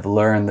now I've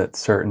learned that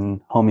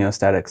certain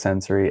homeostatic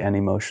sensory and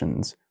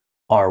emotions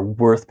are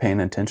worth paying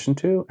attention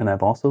to, and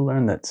I've also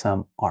learned that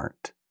some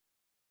aren't.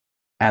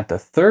 At the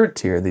third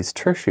tier, these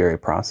tertiary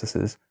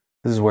processes,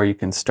 this is where you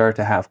can start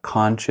to have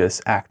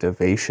conscious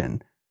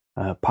activation.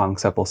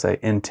 Panksepp will say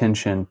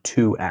intention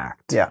to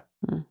act. Yeah.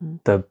 Mm-hmm.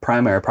 The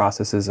primary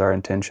processes are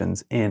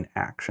intentions in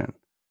action.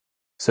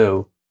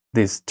 So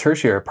these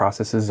tertiary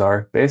processes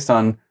are based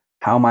on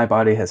how my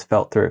body has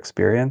felt through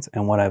experience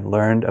and what I've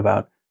learned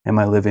about, am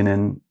I living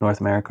in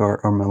North America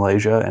or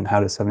Malaysia, and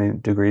how does 70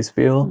 degrees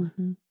feel?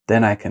 Mm-hmm.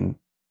 Then I can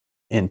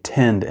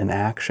intend an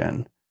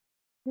action.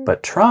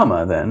 But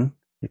trauma, then,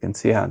 you can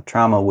see how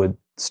trauma would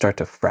start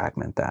to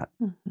fragment that.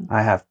 Mm-hmm.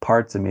 I have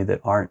parts of me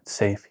that aren't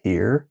safe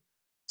here,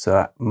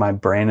 so my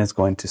brain is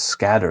going to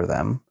scatter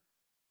them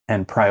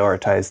and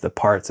prioritize the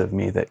parts of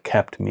me that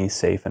kept me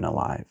safe and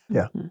alive.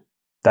 Yeah. Mm-hmm.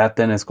 That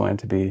then is going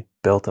to be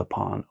built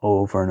upon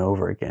over and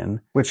over again,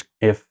 Which,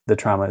 if the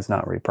trauma is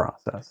not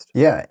reprocessed.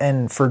 yeah,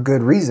 and for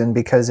good reason,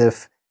 because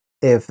if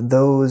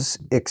those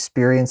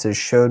experiences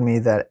showed me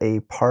that a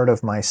part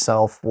of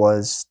myself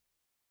was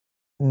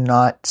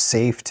not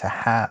safe to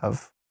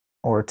have,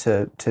 or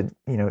to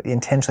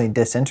intentionally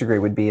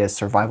disintegrate would be a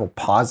survival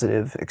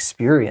positive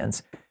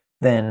experience,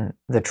 then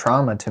the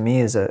trauma to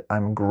me is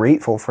I'm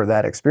grateful for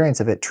that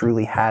experience if it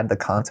truly had the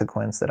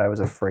consequence that I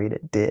was afraid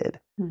it did.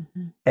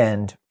 Mm-hmm.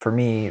 And for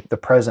me, the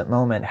present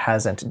moment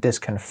hasn't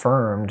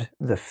disconfirmed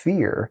the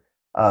fear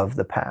of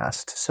the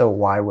past. So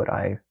why would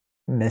I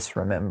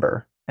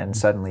misremember and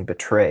suddenly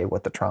betray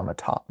what the trauma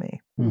taught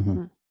me?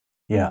 Mm-hmm.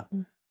 Yeah,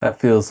 that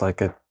feels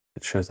like it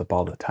shows up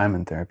all the time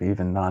in therapy,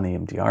 even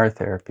non-EMDR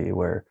therapy,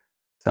 where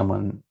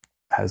someone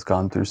has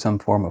gone through some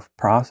form of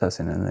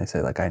processing and they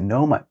say, like, I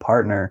know my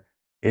partner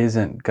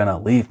isn't going to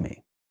leave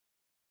me,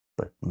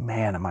 but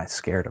man, am I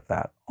scared of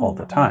that all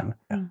the time.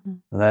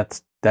 Mm-hmm.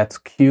 That's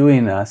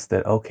cueing us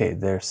that, okay,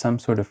 there's some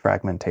sort of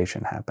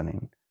fragmentation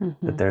happening,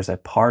 Mm-hmm. that there's a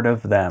part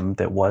of them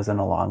that wasn't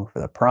along for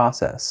the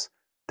process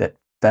that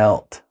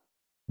felt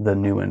the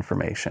new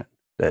information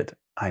that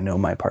I know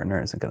my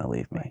partner isn't going to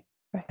leave me.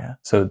 Right. Yeah.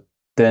 So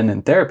then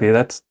in therapy,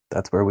 that's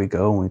where we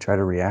go and we try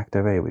to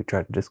reactivate, we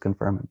try to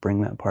disconfirm and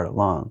bring that part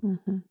along.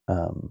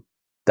 Mm-hmm.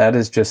 That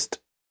is just,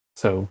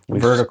 so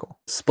we've Vertical.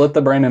 split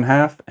the brain in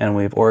half and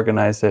we've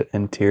organized it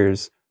in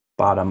tiers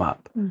bottom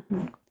up.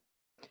 Mm-hmm.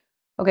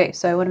 Okay,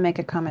 so I want to make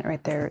a comment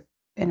right there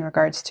in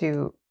regards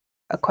to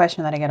a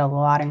question that I get a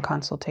lot in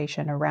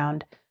consultation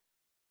around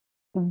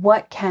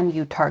what can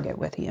you target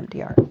with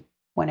EMDR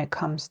when it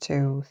comes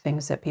to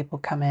things that people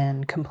come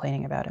in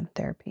complaining about in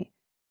therapy.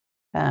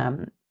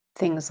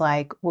 Things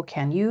like, well,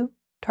 can you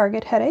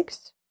target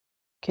headaches?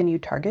 Can you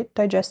target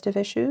digestive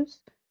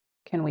issues?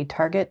 Can we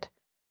target,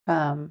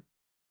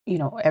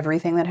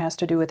 everything that has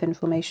to do with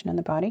inflammation in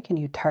the body? Can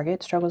you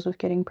target struggles with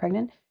getting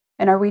pregnant?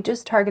 And are we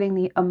just targeting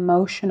the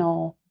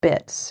emotional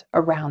bits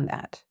around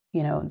that?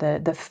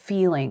 The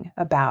feeling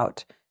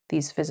about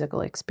these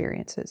physical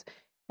experiences.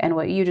 And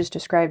what you just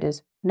described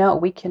is, no,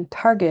 we can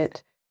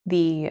target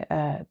the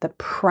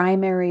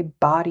primary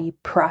body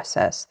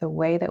process, the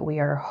way that we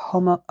are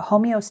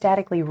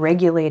homeostatically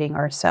regulating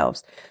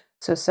ourselves.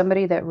 So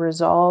somebody that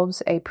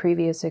resolves a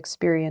previous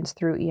experience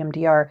through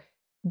EMDR,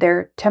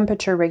 their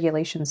temperature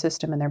regulation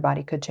system in their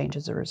body could change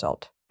as a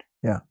result.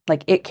 Yeah.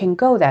 Like it can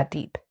go that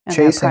deep and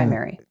that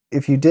primary.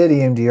 If you did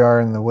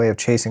EMDR in the way of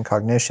chasing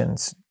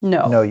cognitions,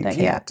 no, you can't.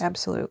 Yeah,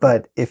 absolutely.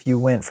 But if you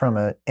went from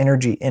an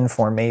energy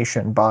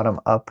information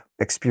bottom-up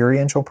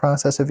experiential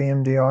process of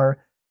EMDR,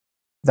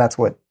 that's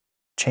what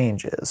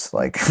change is.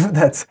 Like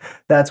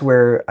that's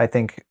where I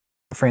think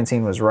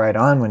Francine was right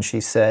on when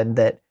she said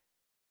that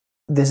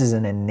this is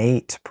an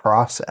innate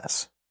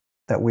process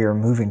that we are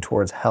moving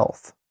towards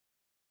health,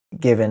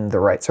 given the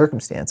right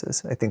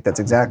circumstances. I think that's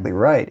exactly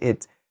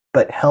right.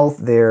 But health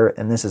there,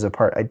 and this is a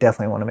part I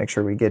definitely want to make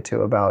sure we get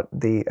to about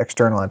the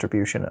external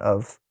attribution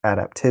of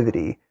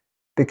adaptivity,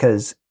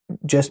 because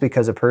just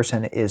because a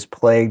person is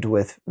plagued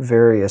with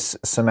various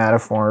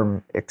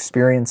somatoform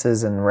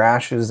experiences and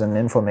rashes and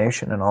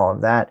inflammation and all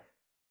of that,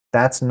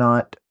 that's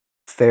not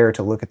fair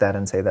to look at that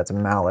and say that's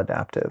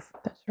maladaptive.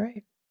 That's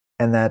right.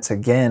 And that's,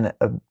 again,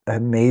 a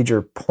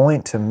major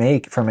point to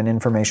make from an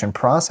information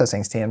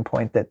processing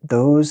standpoint, that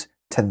those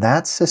to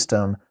that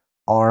system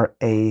are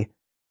a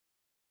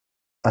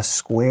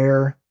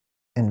square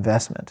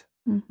investment.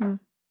 Mm-hmm.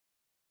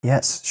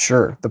 Yes,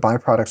 sure, the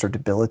byproducts are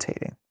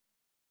debilitating,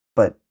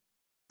 but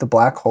the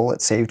black hole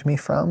it saved me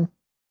from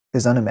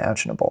is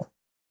unimaginable.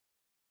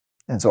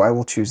 And so I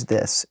will choose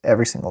this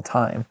every single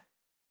time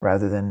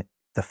rather than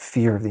the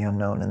fear of the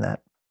unknown in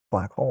that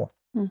black hole.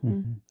 Mm-hmm.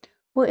 Mm-hmm.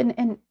 Well,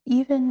 and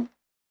even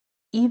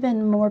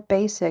more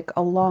basic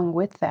along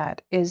with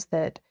that is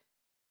that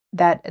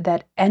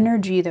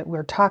energy that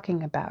we're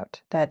talking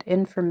about, that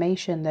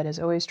information that is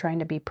always trying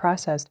to be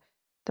processed,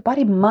 the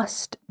body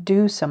must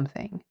do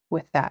something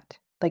with that.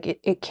 Like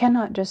it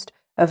cannot just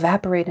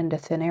evaporate into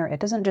thin air. It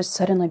doesn't just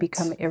suddenly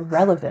become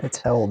irrelevant.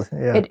 It's held.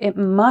 Yeah. It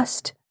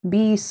must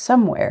be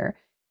somewhere.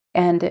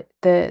 And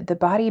the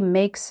body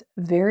makes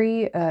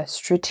very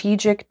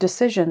strategic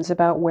decisions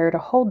about where to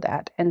hold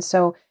that. And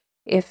so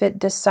if it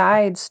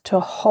decides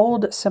to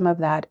hold some of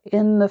that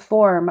in the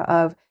form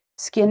of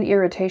skin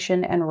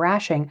irritation and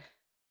rashing,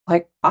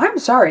 like, I'm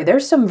sorry,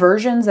 there's some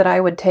versions that I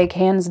would take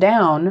hands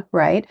down,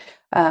 right,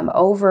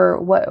 over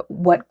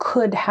what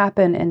could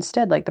happen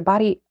instead. Like, the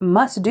body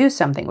must do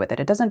something with it.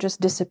 It doesn't just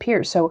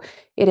disappear. So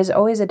it is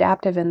always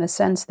adaptive in the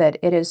sense that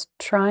it is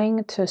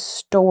trying to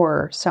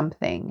store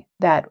something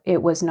that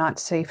it was not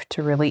safe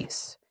to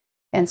release.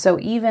 And so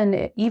even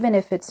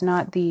if it's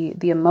not the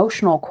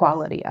emotional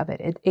quality of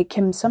it, it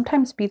can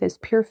sometimes be this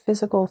pure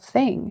physical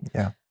thing.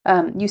 Yeah.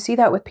 You see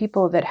that with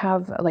people that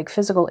have like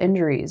physical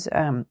injuries.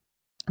 I'm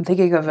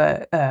thinking of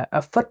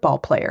a football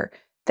player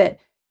that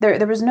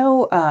there was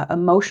no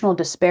emotional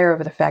despair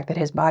over the fact that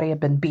his body had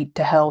been beat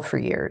to hell for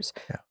years.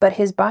 Yeah. But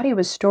his body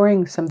was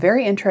storing some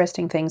very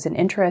interesting things in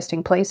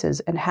interesting places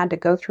and had to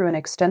go through an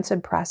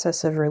extensive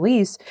process of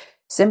release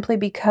simply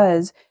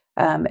because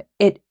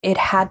it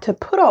had to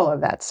put all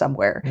of that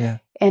somewhere. Yeah.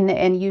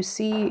 And you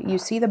see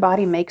the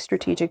body make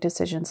strategic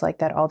decisions like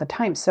that all the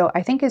time. So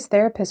I think as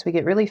therapists, we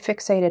get really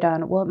fixated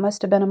on, well, it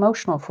must have been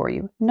emotional for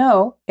you.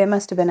 No, it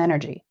must have been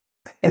energy.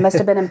 It must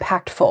have been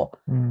impactful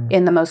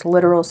in the most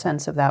literal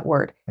sense of that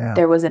word. Yeah.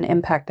 There was an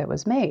impact that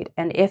was made.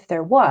 And if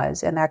there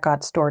was, and that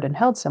got stored and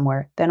held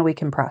somewhere, then we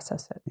can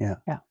process it. Yeah.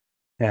 Yeah.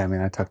 Yeah. I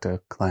mean, I talk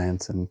to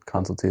clients and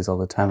consultees all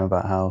the time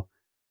about how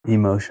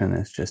emotion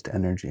is just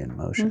energy in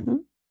motion. Mm-hmm.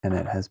 And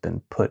it has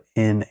been put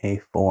in a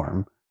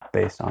form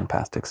based on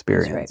past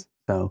experience. Right.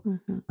 So,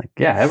 Mm-hmm. like,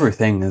 yeah,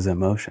 everything is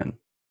emotion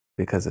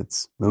because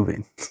it's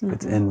moving,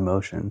 it's in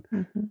motion.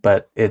 Mm-hmm.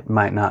 But it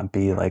might not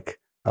be like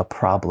a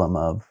problem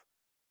of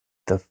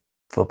the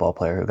football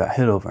player who got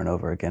hit over and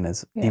over again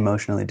is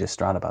emotionally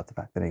distraught about the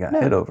fact that he got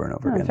hit over and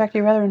over again. In fact,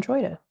 he rather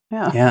enjoyed it.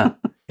 Yeah. Yeah.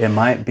 It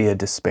might be a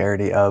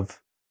disparity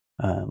of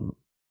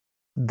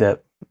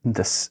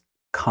this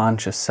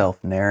conscious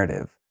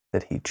self-narrative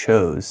that he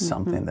chose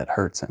something that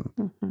hurts him.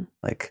 Mm-hmm.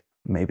 Like,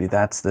 maybe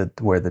that's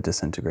where the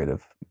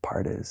disintegrative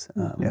part is.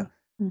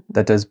 Mm-hmm.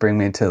 That does bring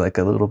me to like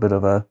a little bit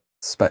of a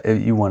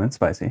you wanted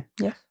spicy.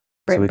 Yes.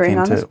 So we Bring came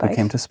on the to spice. we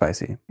came to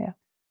spicy. Yeah.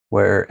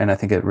 And I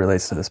think it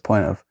relates to this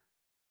point of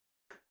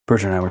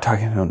Bridget and I were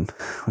talking, and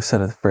we said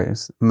a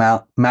phrase: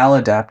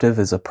 maladaptive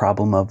is a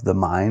problem of the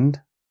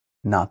mind,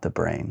 not the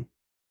brain.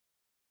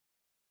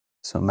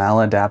 So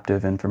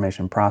maladaptive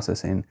information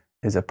processing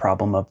is a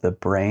problem of the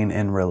brain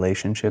in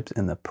relationships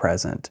in the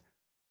present,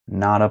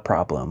 not a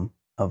problem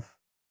of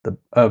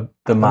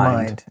the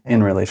mind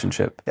in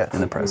relationship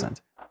in the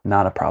present,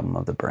 not a problem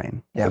of the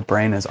brain. Yeah. The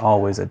brain is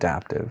always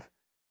adaptive,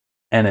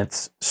 and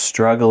it's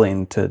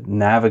struggling to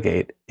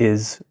navigate,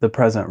 is the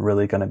present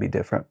really going to be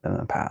different than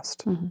the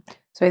past? Mm-hmm.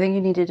 So I think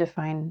you need to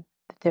define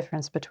the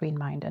difference between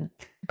mind and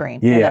brain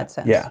in that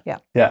sense.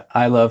 Yeah.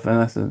 I love,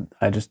 and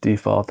I just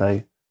default,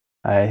 I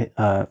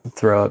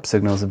throw up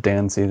signals of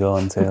Dan Siegel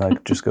and say,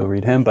 like, just go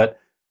read him. But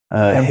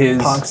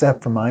his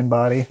concept for mind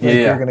body,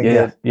 you're going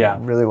to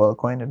get really well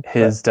acquainted.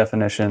 His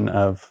definition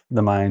of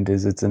the mind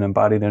is it's an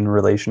embodied and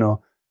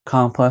relational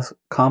complex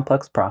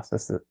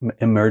process that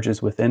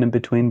emerges within and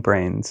between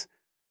brains,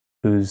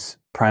 whose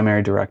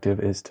primary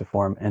directive is to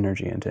form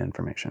energy into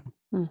information.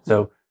 Mm-hmm.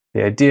 So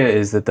the idea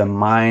is that the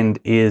mind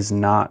is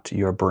not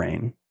your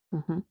brain.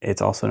 Mm-hmm.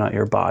 It's also not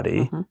your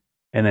body. Mm-hmm.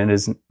 And it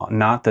is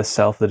not the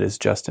self that is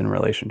just in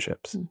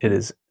relationships. Mm-hmm. It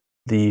is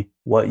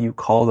what you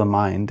call the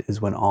mind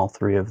is when all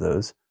three of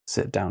those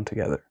sit down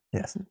together.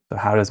 Yes. So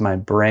how does my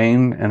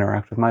brain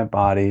interact with my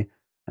body,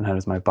 and how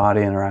does my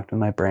body interact with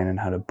my brain,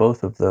 and how do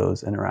both of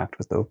those interact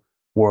with the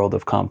world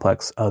of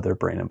complex other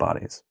brain and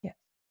bodies? Yeah.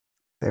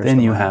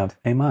 then you have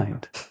a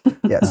mind.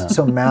 Yes.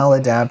 So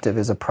maladaptive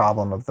is a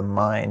problem of the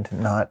mind,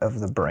 not of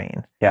the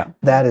brain. Yeah.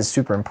 That is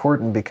super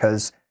important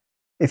because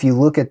if you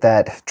look at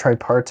that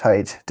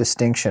tripartite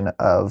distinction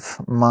of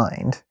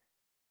mind,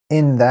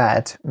 in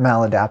that,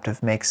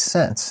 maladaptive makes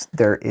sense.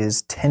 There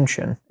is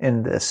tension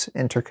in this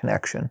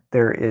interconnection.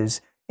 There is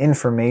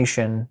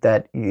information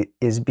that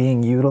is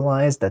being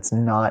utilized that's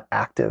not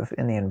active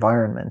in the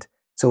environment.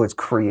 So it's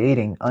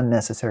creating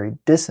unnecessary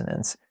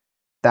dissonance.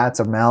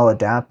 That's a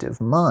maladaptive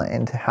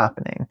mind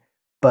happening.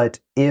 But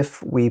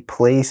if we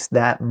place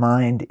that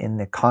mind in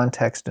the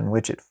context in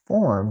which it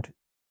formed,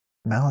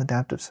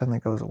 maladaptive suddenly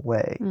goes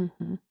away.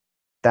 Mm-hmm.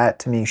 That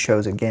to me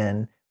shows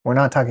again, we're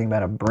not talking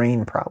about a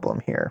brain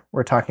problem here.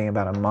 We're talking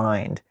about a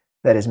mind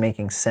that is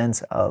making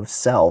sense of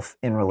self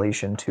in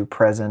relation to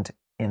present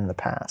in the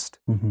past.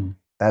 Mm-hmm.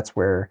 That's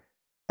where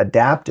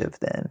adaptive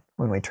then,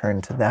 when we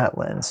turn to that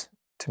lens,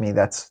 to me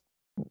that's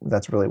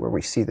really where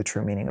we see the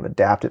true meaning of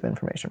adaptive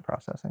information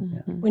processing.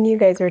 Mm-hmm. When you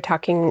guys were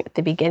talking at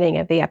the beginning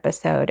of the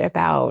episode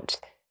about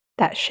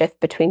that shift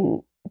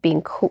between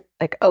being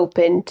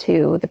open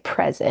to the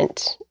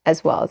present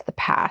as well as the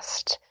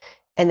past,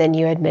 and then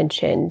you had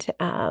mentioned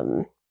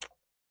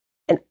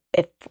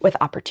with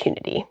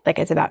opportunity, like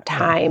it's about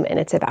time and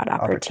it's about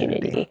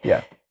opportunity.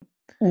 Yeah.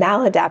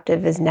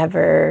 Maladaptive is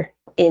never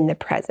in the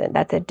present.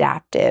 That's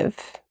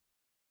adaptive.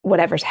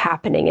 Whatever's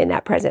happening in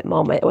that present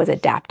moment, it was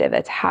adaptive.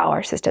 It's how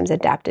our systems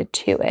adapted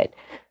to it.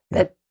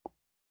 Yeah. But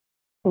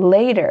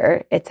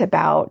later, it's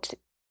about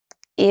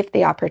if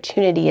the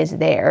opportunity is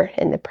there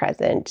in the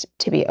present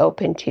to be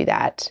open to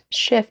that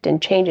shift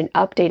and change and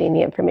updating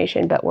the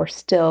information, but we're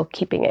still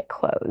keeping it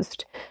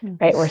closed,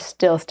 right? We're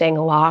still staying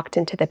locked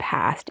into the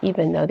past,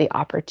 even though the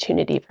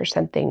opportunity for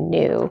something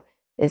new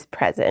is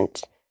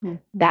present. Mm-hmm.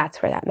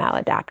 That's where that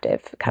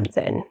maladaptive comes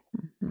in.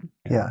 Mm-hmm.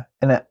 Yeah.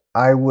 And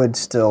I would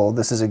still,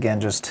 this is again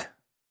just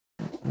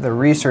the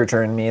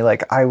researcher in me,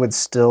 like I would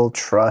still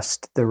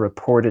trust the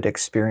reported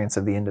experience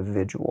of the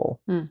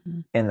individual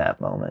in that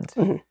moment.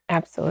 Mm-hmm.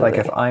 Absolutely. Like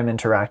if I'm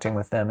interacting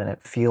with them and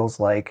it feels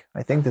like,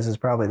 I think this is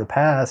probably the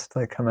past,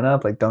 like coming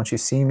up, like, don't you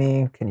see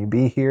me? Can you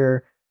be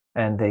here?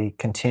 And they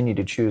continue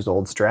to choose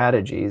old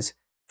strategies.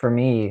 For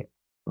me,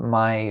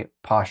 my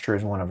posture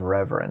is one of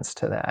reverence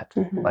to that.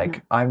 Mm-hmm.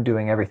 Like I'm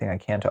doing everything I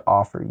can to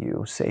offer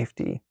you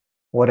safety.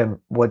 What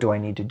do I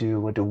need to do?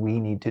 What do we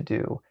need to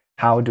do?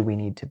 How do we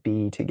need to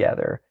be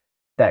together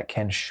that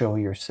can show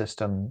your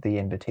system the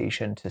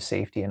invitation to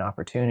safety and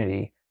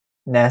opportunity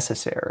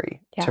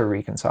necessary to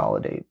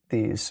reconsolidate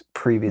these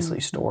previously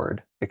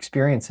stored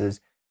experiences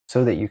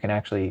so that you can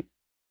actually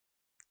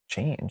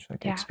change,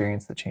 like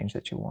experience the change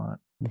that you want.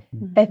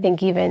 Mm-hmm. I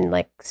think even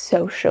like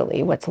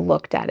socially, what's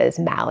looked at as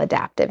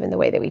maladaptive in the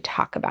way that we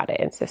talk about it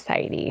in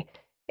society,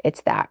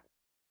 it's that,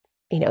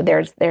 you know,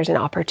 there's an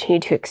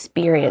opportunity to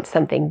experience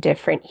something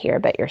different here,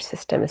 but your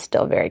system is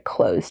still very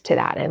closed to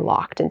that and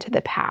locked into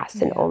the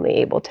past and only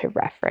able to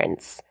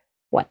reference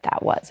what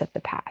that was of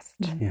the past.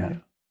 Yeah.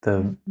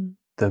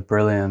 The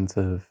brilliance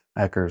of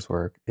Ecker's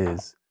work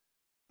is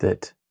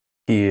that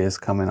he is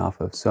coming off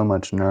of so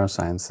much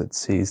neuroscience that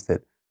sees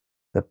that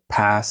the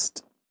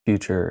past,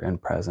 future, and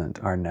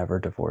present are never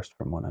divorced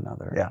from one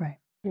another. Yeah. Right.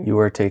 You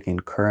are taking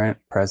current,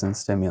 present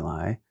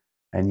stimuli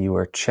and you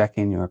are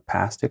checking your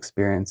past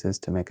experiences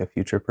to make a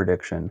future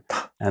prediction,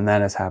 and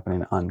that is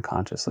happening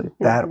unconsciously.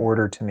 That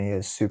order to me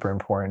is super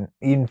important,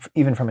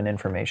 even from an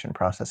information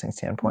processing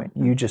standpoint.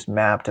 You just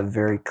mapped a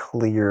very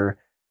clear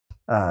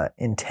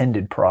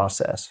intended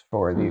process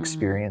for the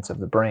experience of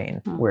the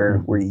brain,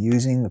 where we're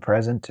using the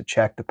present to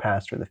check the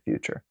past or the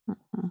future.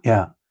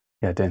 Yeah.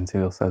 Dan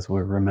Siegel says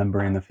we're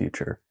remembering the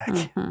future.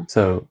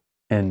 So,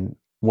 and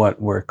what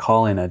we're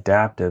calling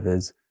adaptive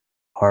is,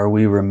 are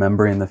we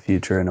remembering the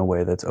future in a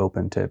way that's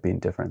open to being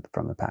different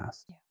from the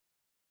past?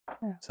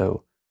 Yeah.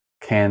 So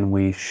can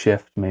we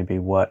shift maybe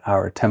what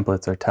our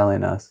templates are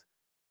telling us?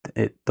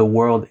 The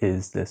world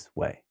is this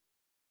way,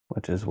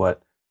 which is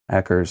what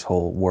Ecker's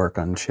whole work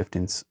on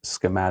shifting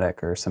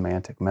schematic or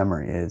semantic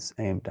memory is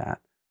aimed at.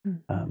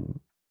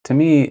 To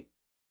me,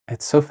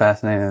 it's so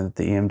fascinating that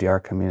the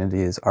EMDR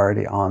community is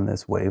already on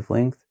this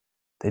wavelength.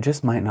 They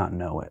just might not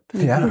know it.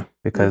 Yeah.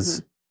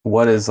 Because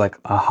what is like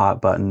a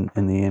hot button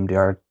in the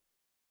EMDR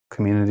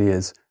community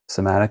is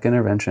somatic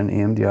intervention,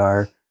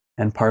 EMDR,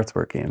 and parts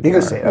work EMDR. Ego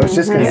state. I was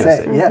just going to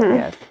say,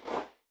 yeah.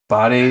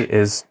 Body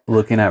is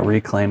looking at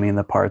reclaiming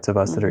the parts of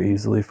us that are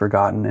easily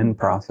forgotten in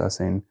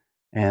processing,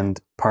 and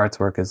parts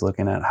work is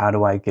looking at how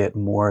do I get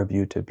more of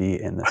you to be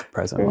in this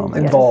present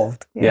moment.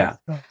 Involved. Yeah.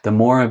 The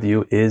more of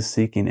you is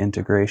seeking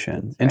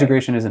integration.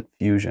 Integration isn't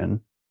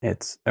fusion.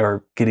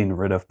 Or getting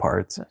rid of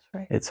parts. That's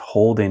right. It's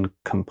holding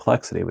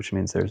complexity, which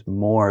means there's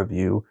more of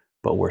you,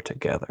 but we're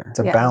together. It's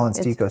a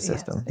balanced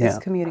ecosystem. Yes,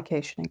 it's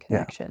communication and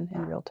connection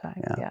in real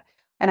time. Yeah.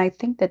 And I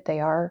think that they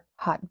are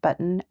hot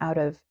button out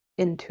of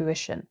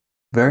intuition.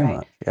 Very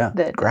much, yeah.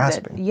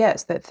 Grasping.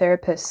 That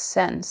therapists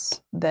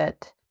sense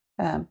that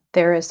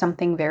there is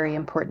something very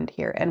important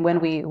here. And when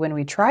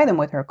we try them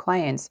with our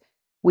clients,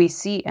 we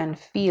see and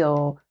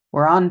feel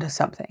we're onto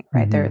something,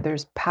 right?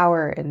 There's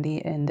power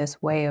in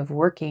this way of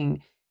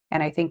working.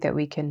 And I think that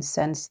we can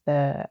sense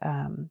the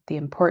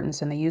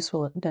importance and the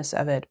usefulness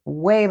of it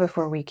way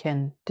before we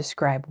can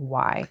describe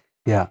why.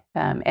 Yeah.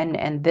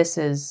 And this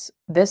is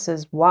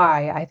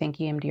why I think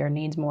EMDR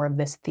needs more of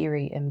this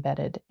theory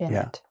embedded in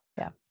it.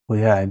 Yeah. Well,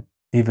 yeah.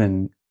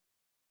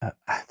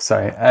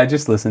 Sorry, I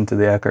just listened to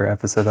the Ecker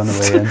episode on the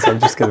way in,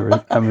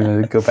 so I'm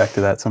gonna go back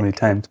to that so many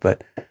times.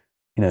 But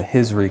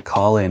his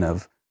recalling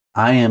of,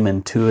 I am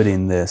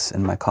intuiting this,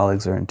 and my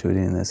colleagues are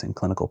intuiting this in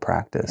clinical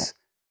practice,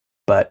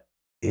 but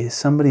is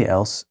somebody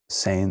else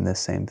saying the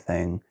same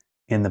thing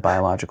in the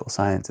biological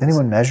sciences?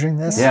 Anyone measuring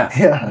this? Yeah.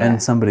 Yeah.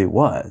 And somebody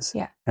was.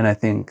 Yeah. And I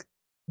think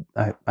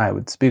I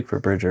would speak for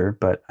Bridger,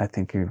 but I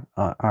think you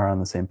are on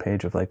the same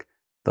page of like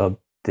the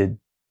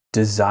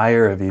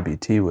desire of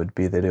EBT would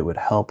be that it would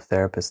help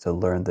therapists to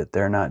learn that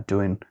they're not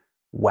doing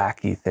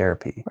wacky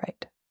therapy.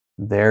 Right.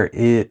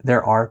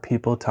 There are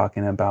people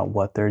talking about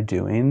what they're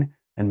doing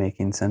and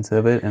making sense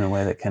of it in a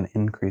way that can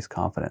increase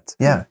confidence.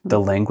 Yeah. The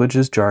language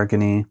is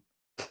jargony.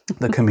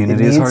 The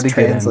community is hard to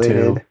get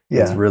into.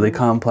 Yeah. It's really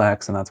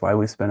complex, and that's why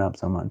we spin up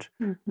so much.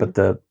 Mm-hmm. But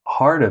the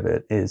heart of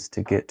it is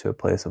to get to a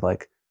place of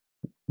like,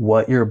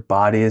 what your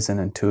body is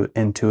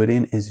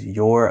intuiting is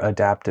your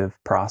adaptive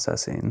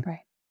processing,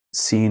 Right.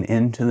 seeing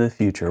into the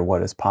future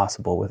what is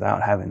possible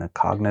without having a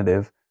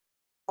cognitive,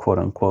 quote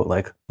unquote,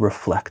 like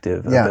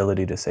reflective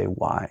ability to say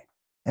why.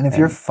 And if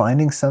you're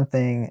finding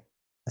something,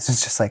 this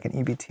is just like an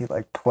EBT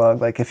like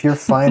plug, like if you're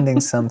finding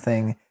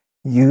something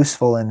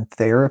useful in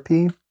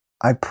therapy,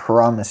 I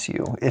promise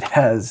you it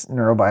has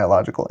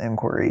neurobiological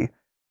inquiry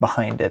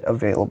behind it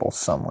available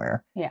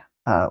somewhere. Yeah.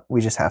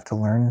 We just have to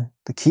learn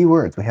the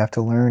keywords. We have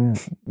to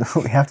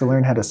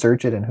learn how to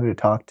search it and who to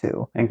talk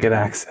to. And get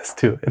access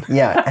to it.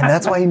 Yeah, and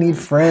that's why you need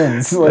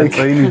friends. That's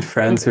why you need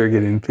friends who are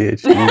getting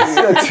PhDs.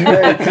 That's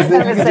right. Because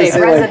then you can just say,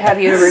 friends like, that have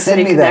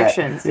university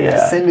connections.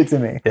 Yeah. Send it to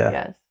me. Yeah.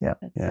 Yes. Yeah.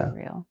 That's Yeah. so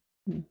real.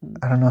 Mm-hmm.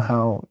 I don't know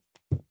how.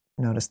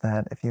 Notice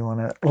that if you want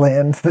to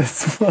land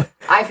this one.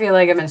 I feel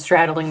like I've been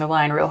straddling the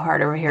line real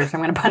hard over here, so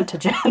I'm going to punt to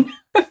Jen.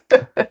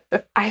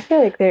 I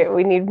feel like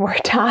we need more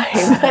time,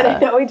 but I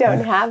know we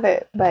don't have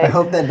it. But I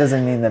hope that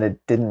doesn't mean that it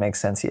didn't make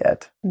sense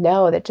yet.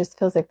 No, that just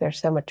feels like there's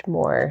so much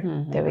more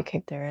that we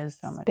could There is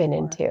so much spin more.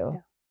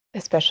 into,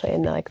 especially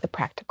in the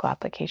practical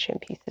application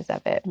pieces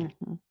of it.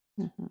 Mm-hmm.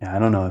 Mm-hmm. Yeah, I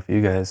don't know if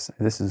you guys,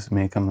 this is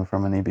me coming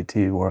from an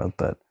EBT world,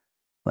 but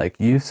like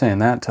you saying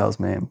that tells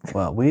me,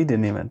 well, we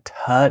didn't even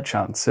touch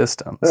on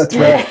systems. That's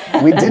right.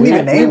 We didn't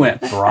even name We it.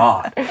 went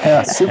broad.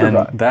 Yeah, super And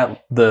broad.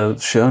 that the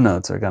show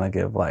notes are going to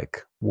give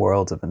like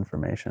worlds of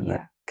information Yeah.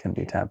 that can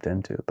be tapped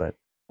into, but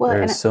Well,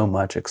 there's so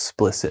much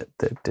explicit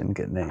that didn't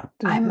get named.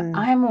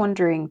 I'm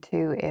wondering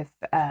too if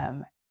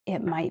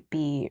it might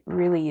be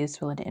really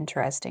useful and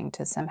interesting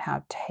to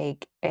somehow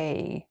take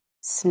a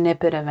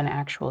snippet of an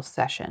actual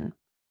session.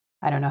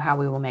 I don't know how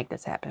we will make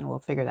this happen. We'll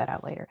figure that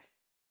out later.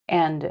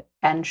 And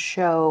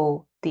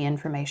show the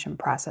information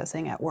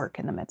processing at work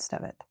in the midst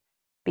of it.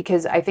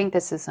 Because I think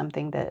this is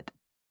something that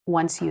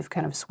once you've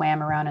kind of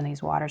swam around in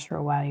these waters for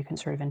a while, you can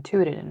sort of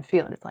intuit it and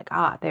feel it. It's like,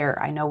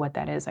 there, I know what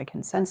that is. I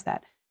can sense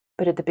that.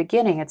 But at the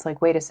beginning, it's like,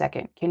 wait a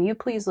second, can you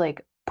please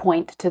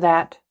point to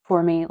that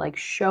for me?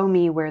 Show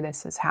me where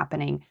this is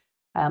happening.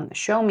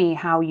 Show me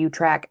how you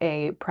track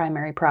a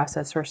primary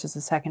process versus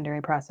a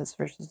secondary process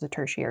versus a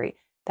tertiary.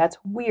 That's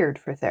weird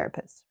for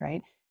therapists,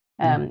 right?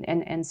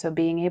 And so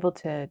being able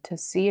to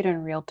see it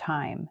in real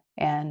time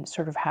and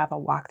sort of have a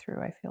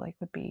walkthrough, I feel like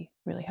would be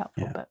really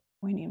helpful, but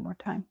we need more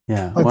time.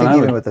 Yeah. I think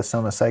even with the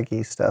soma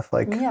psyche stuff,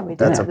 We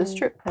that's do. a That's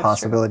true.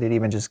 possibility to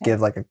even just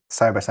give a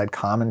side-by-side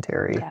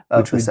commentary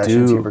of Which the we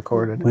sessions do- you've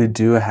recorded. We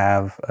do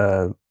have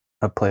a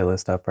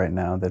playlist up right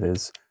now that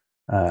is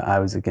I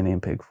Was a Guinea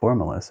Pig for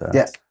Melissa.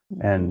 Yes.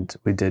 And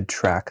we did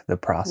track the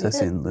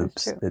processing That's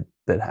loops true.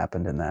 that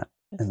happened in that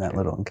That's true.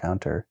 little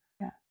encounter.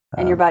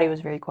 And your body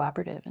was very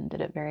cooperative and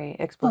did it very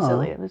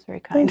explicitly. It was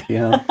very kind. Thank you.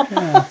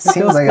 Yeah,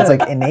 Seems like it's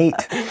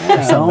innate.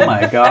 oh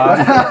my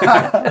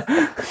God.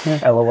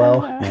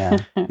 LOL.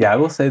 Yeah. I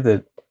will say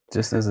that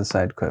just as a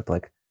side quip,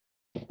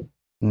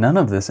 none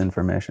of this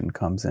information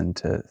comes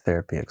into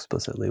therapy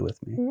explicitly with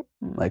me.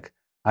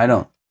 I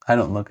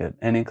don't look at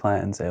any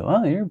client and say,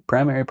 well, your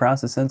primary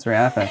process sensory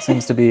affect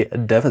seems to be a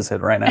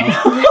deficit right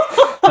now.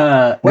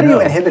 What are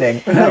you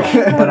inhibiting? No,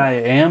 but I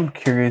am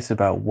curious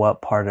about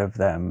what part of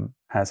them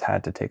has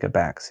had to take a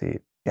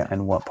backseat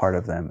and what part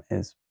of them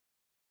is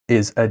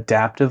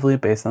adaptively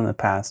based on the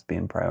past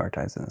being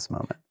prioritized in this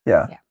moment.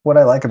 Yeah. What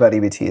I like about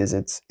EBT is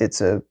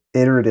it's a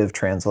iterative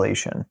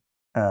translation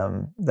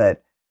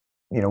that,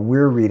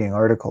 we're reading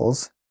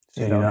articles.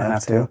 So you don't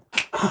have to.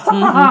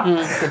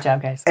 Good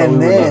job, guys. But we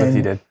would love if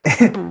you did.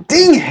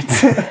 Dang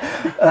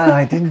it!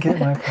 I didn't get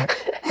my part.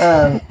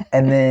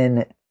 And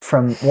then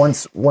from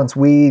once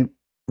we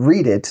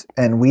read it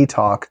and we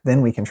talk,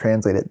 then we can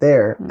translate it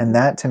there. And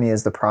that to me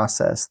is the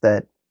process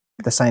that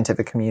the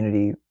scientific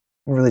community,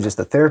 really just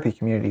the therapy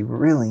community,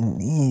 really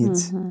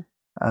needs.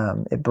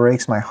 It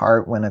breaks my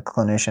heart when a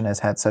clinician has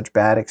had such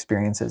bad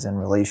experiences in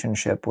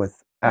relationship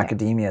with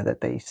academia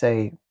that they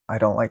say, I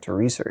don't like to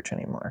research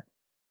anymore.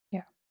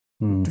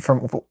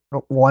 from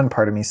one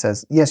part of me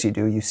says, yes, you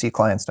do. You see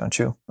clients, don't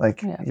you?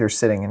 Like you're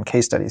sitting in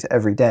case studies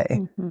every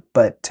day.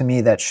 But to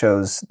me, that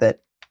shows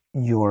that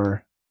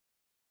your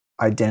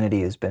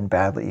identity has been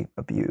badly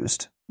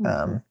abused,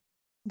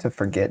 to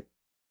forget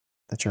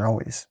that you're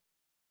always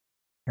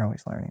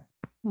learning.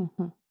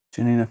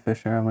 Janina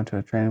Fisher, I went to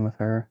a training with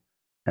her,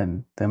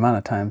 and the amount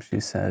of times she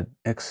said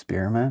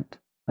experiment,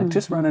 like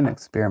just run an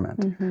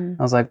experiment.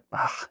 I was like,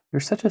 you're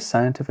such a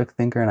scientific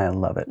thinker, and I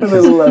love it. I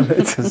love it.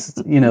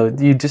 Because,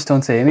 you just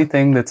don't say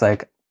anything that's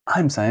like,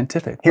 I'm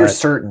scientific. Here's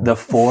certain. The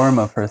form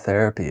of her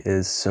therapy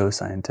is so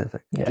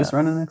scientific. Yeah. Just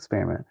run an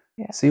experiment.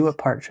 Yes. See what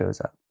part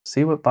shows up.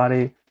 See what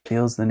body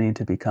feels the need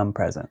to become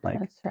present. Like,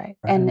 that's right.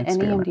 run And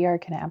experiment.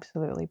 EMDR can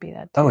absolutely be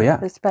that too. Oh, yeah.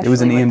 Especially it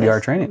was an with EMDR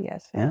this. training.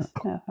 Yes. Yeah.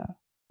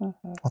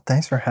 Well,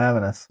 thanks for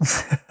having us.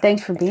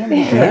 Thanks for being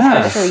here.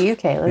 Yeah. Especially you,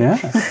 Caleb. Yeah.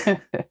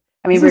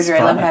 I mean, This is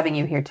Bridger, I love fun. having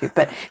you here too,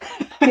 but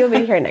You'll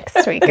be here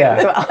next week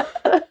as well.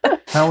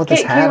 Not with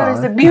this Kate hat Keeler on.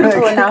 is a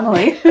beautiful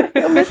anomaly.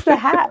 You'll miss the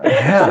hat.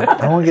 Yeah,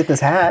 I want to get this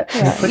hat.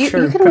 Yeah. Put You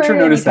your can wear it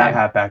notice that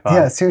anytime. hat back on.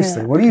 Yeah,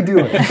 seriously. Yeah. What are you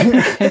doing?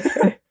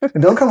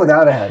 And don't come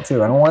without a hat,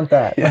 too. I don't want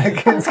that. Yeah.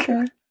 Like,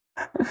 it's-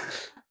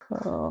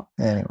 Oh.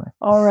 anyway.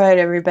 All right,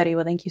 everybody.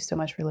 Well, thank you so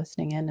much for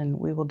listening in, and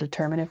we will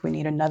determine if we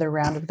need another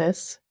round of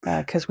this,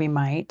 because we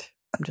might.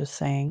 I'm just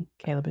saying,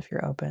 Caleb, if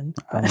you're open.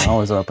 I'm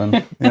always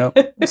open. Yep.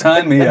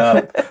 Sign me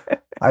up.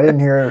 I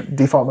didn't hear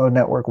Default Mode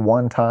Network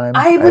one time.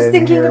 I was didn't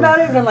thinking hear about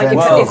it, but I'm like, if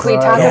Vince we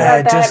Clark. talk Yeah, about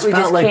it that, just we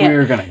felt just like can't. we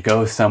were going to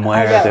go somewhere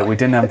I know. that we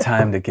didn't have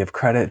time to give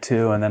credit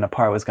to, and then a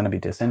part was going to be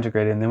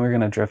disintegrated, and then we were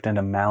going to drift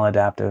into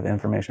maladaptive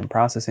information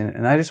processing,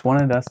 and I just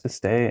wanted us to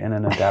stay in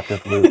an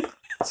adaptive loop.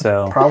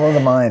 So Problem of the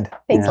mind.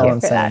 Thank That's all you I'm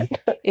for saying.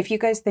 that. If you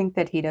guys think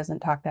that he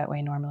doesn't talk that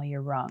way normally,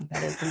 you're wrong.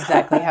 That is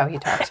exactly how he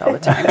talks all the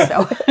time.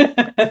 So,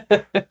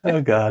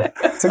 oh God,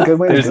 It's a good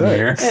way there's to a do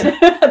mirror.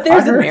 it.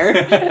 there's a heard- mirror.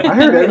 I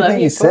heard We love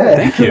everything you said.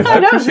 Thank you. I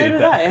know, so appreciate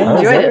did that. I. I I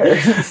was enjoyed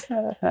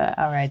there. it.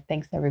 All right.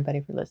 Thanks, everybody,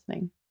 for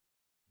listening.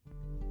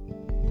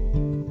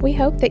 We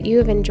hope that you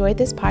have enjoyed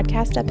this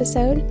podcast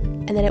episode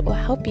and that it will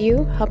help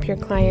you help your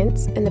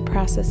clients in the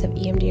process of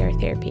EMDR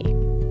therapy.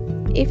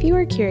 If you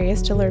are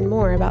curious to learn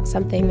more about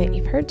something that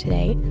you've heard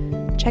today,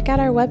 check out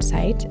our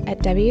website at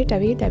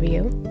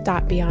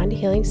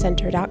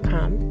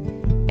www.beyondhealingcenter.com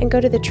and go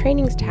to the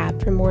Trainings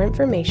tab for more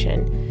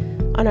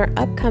information on our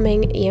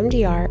upcoming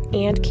EMDR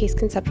and case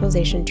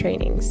conceptualization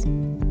trainings.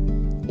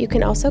 You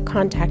can also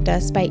contact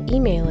us by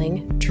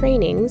emailing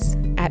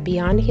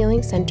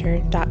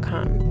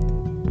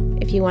trainings@beyondhealingcenter.com.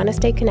 If you want to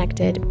stay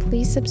connected,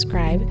 please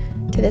subscribe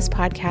to this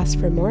podcast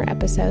for more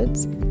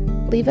episodes,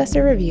 leave us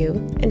a review,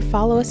 and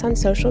follow us on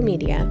social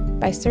media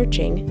by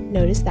searching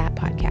Notice That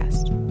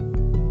Podcast.